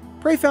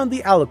 Prey found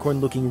the alicorn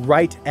looking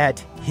right at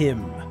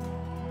him.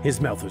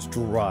 His mouth was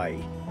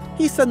dry.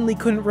 He suddenly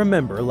couldn't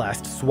remember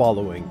last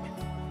swallowing.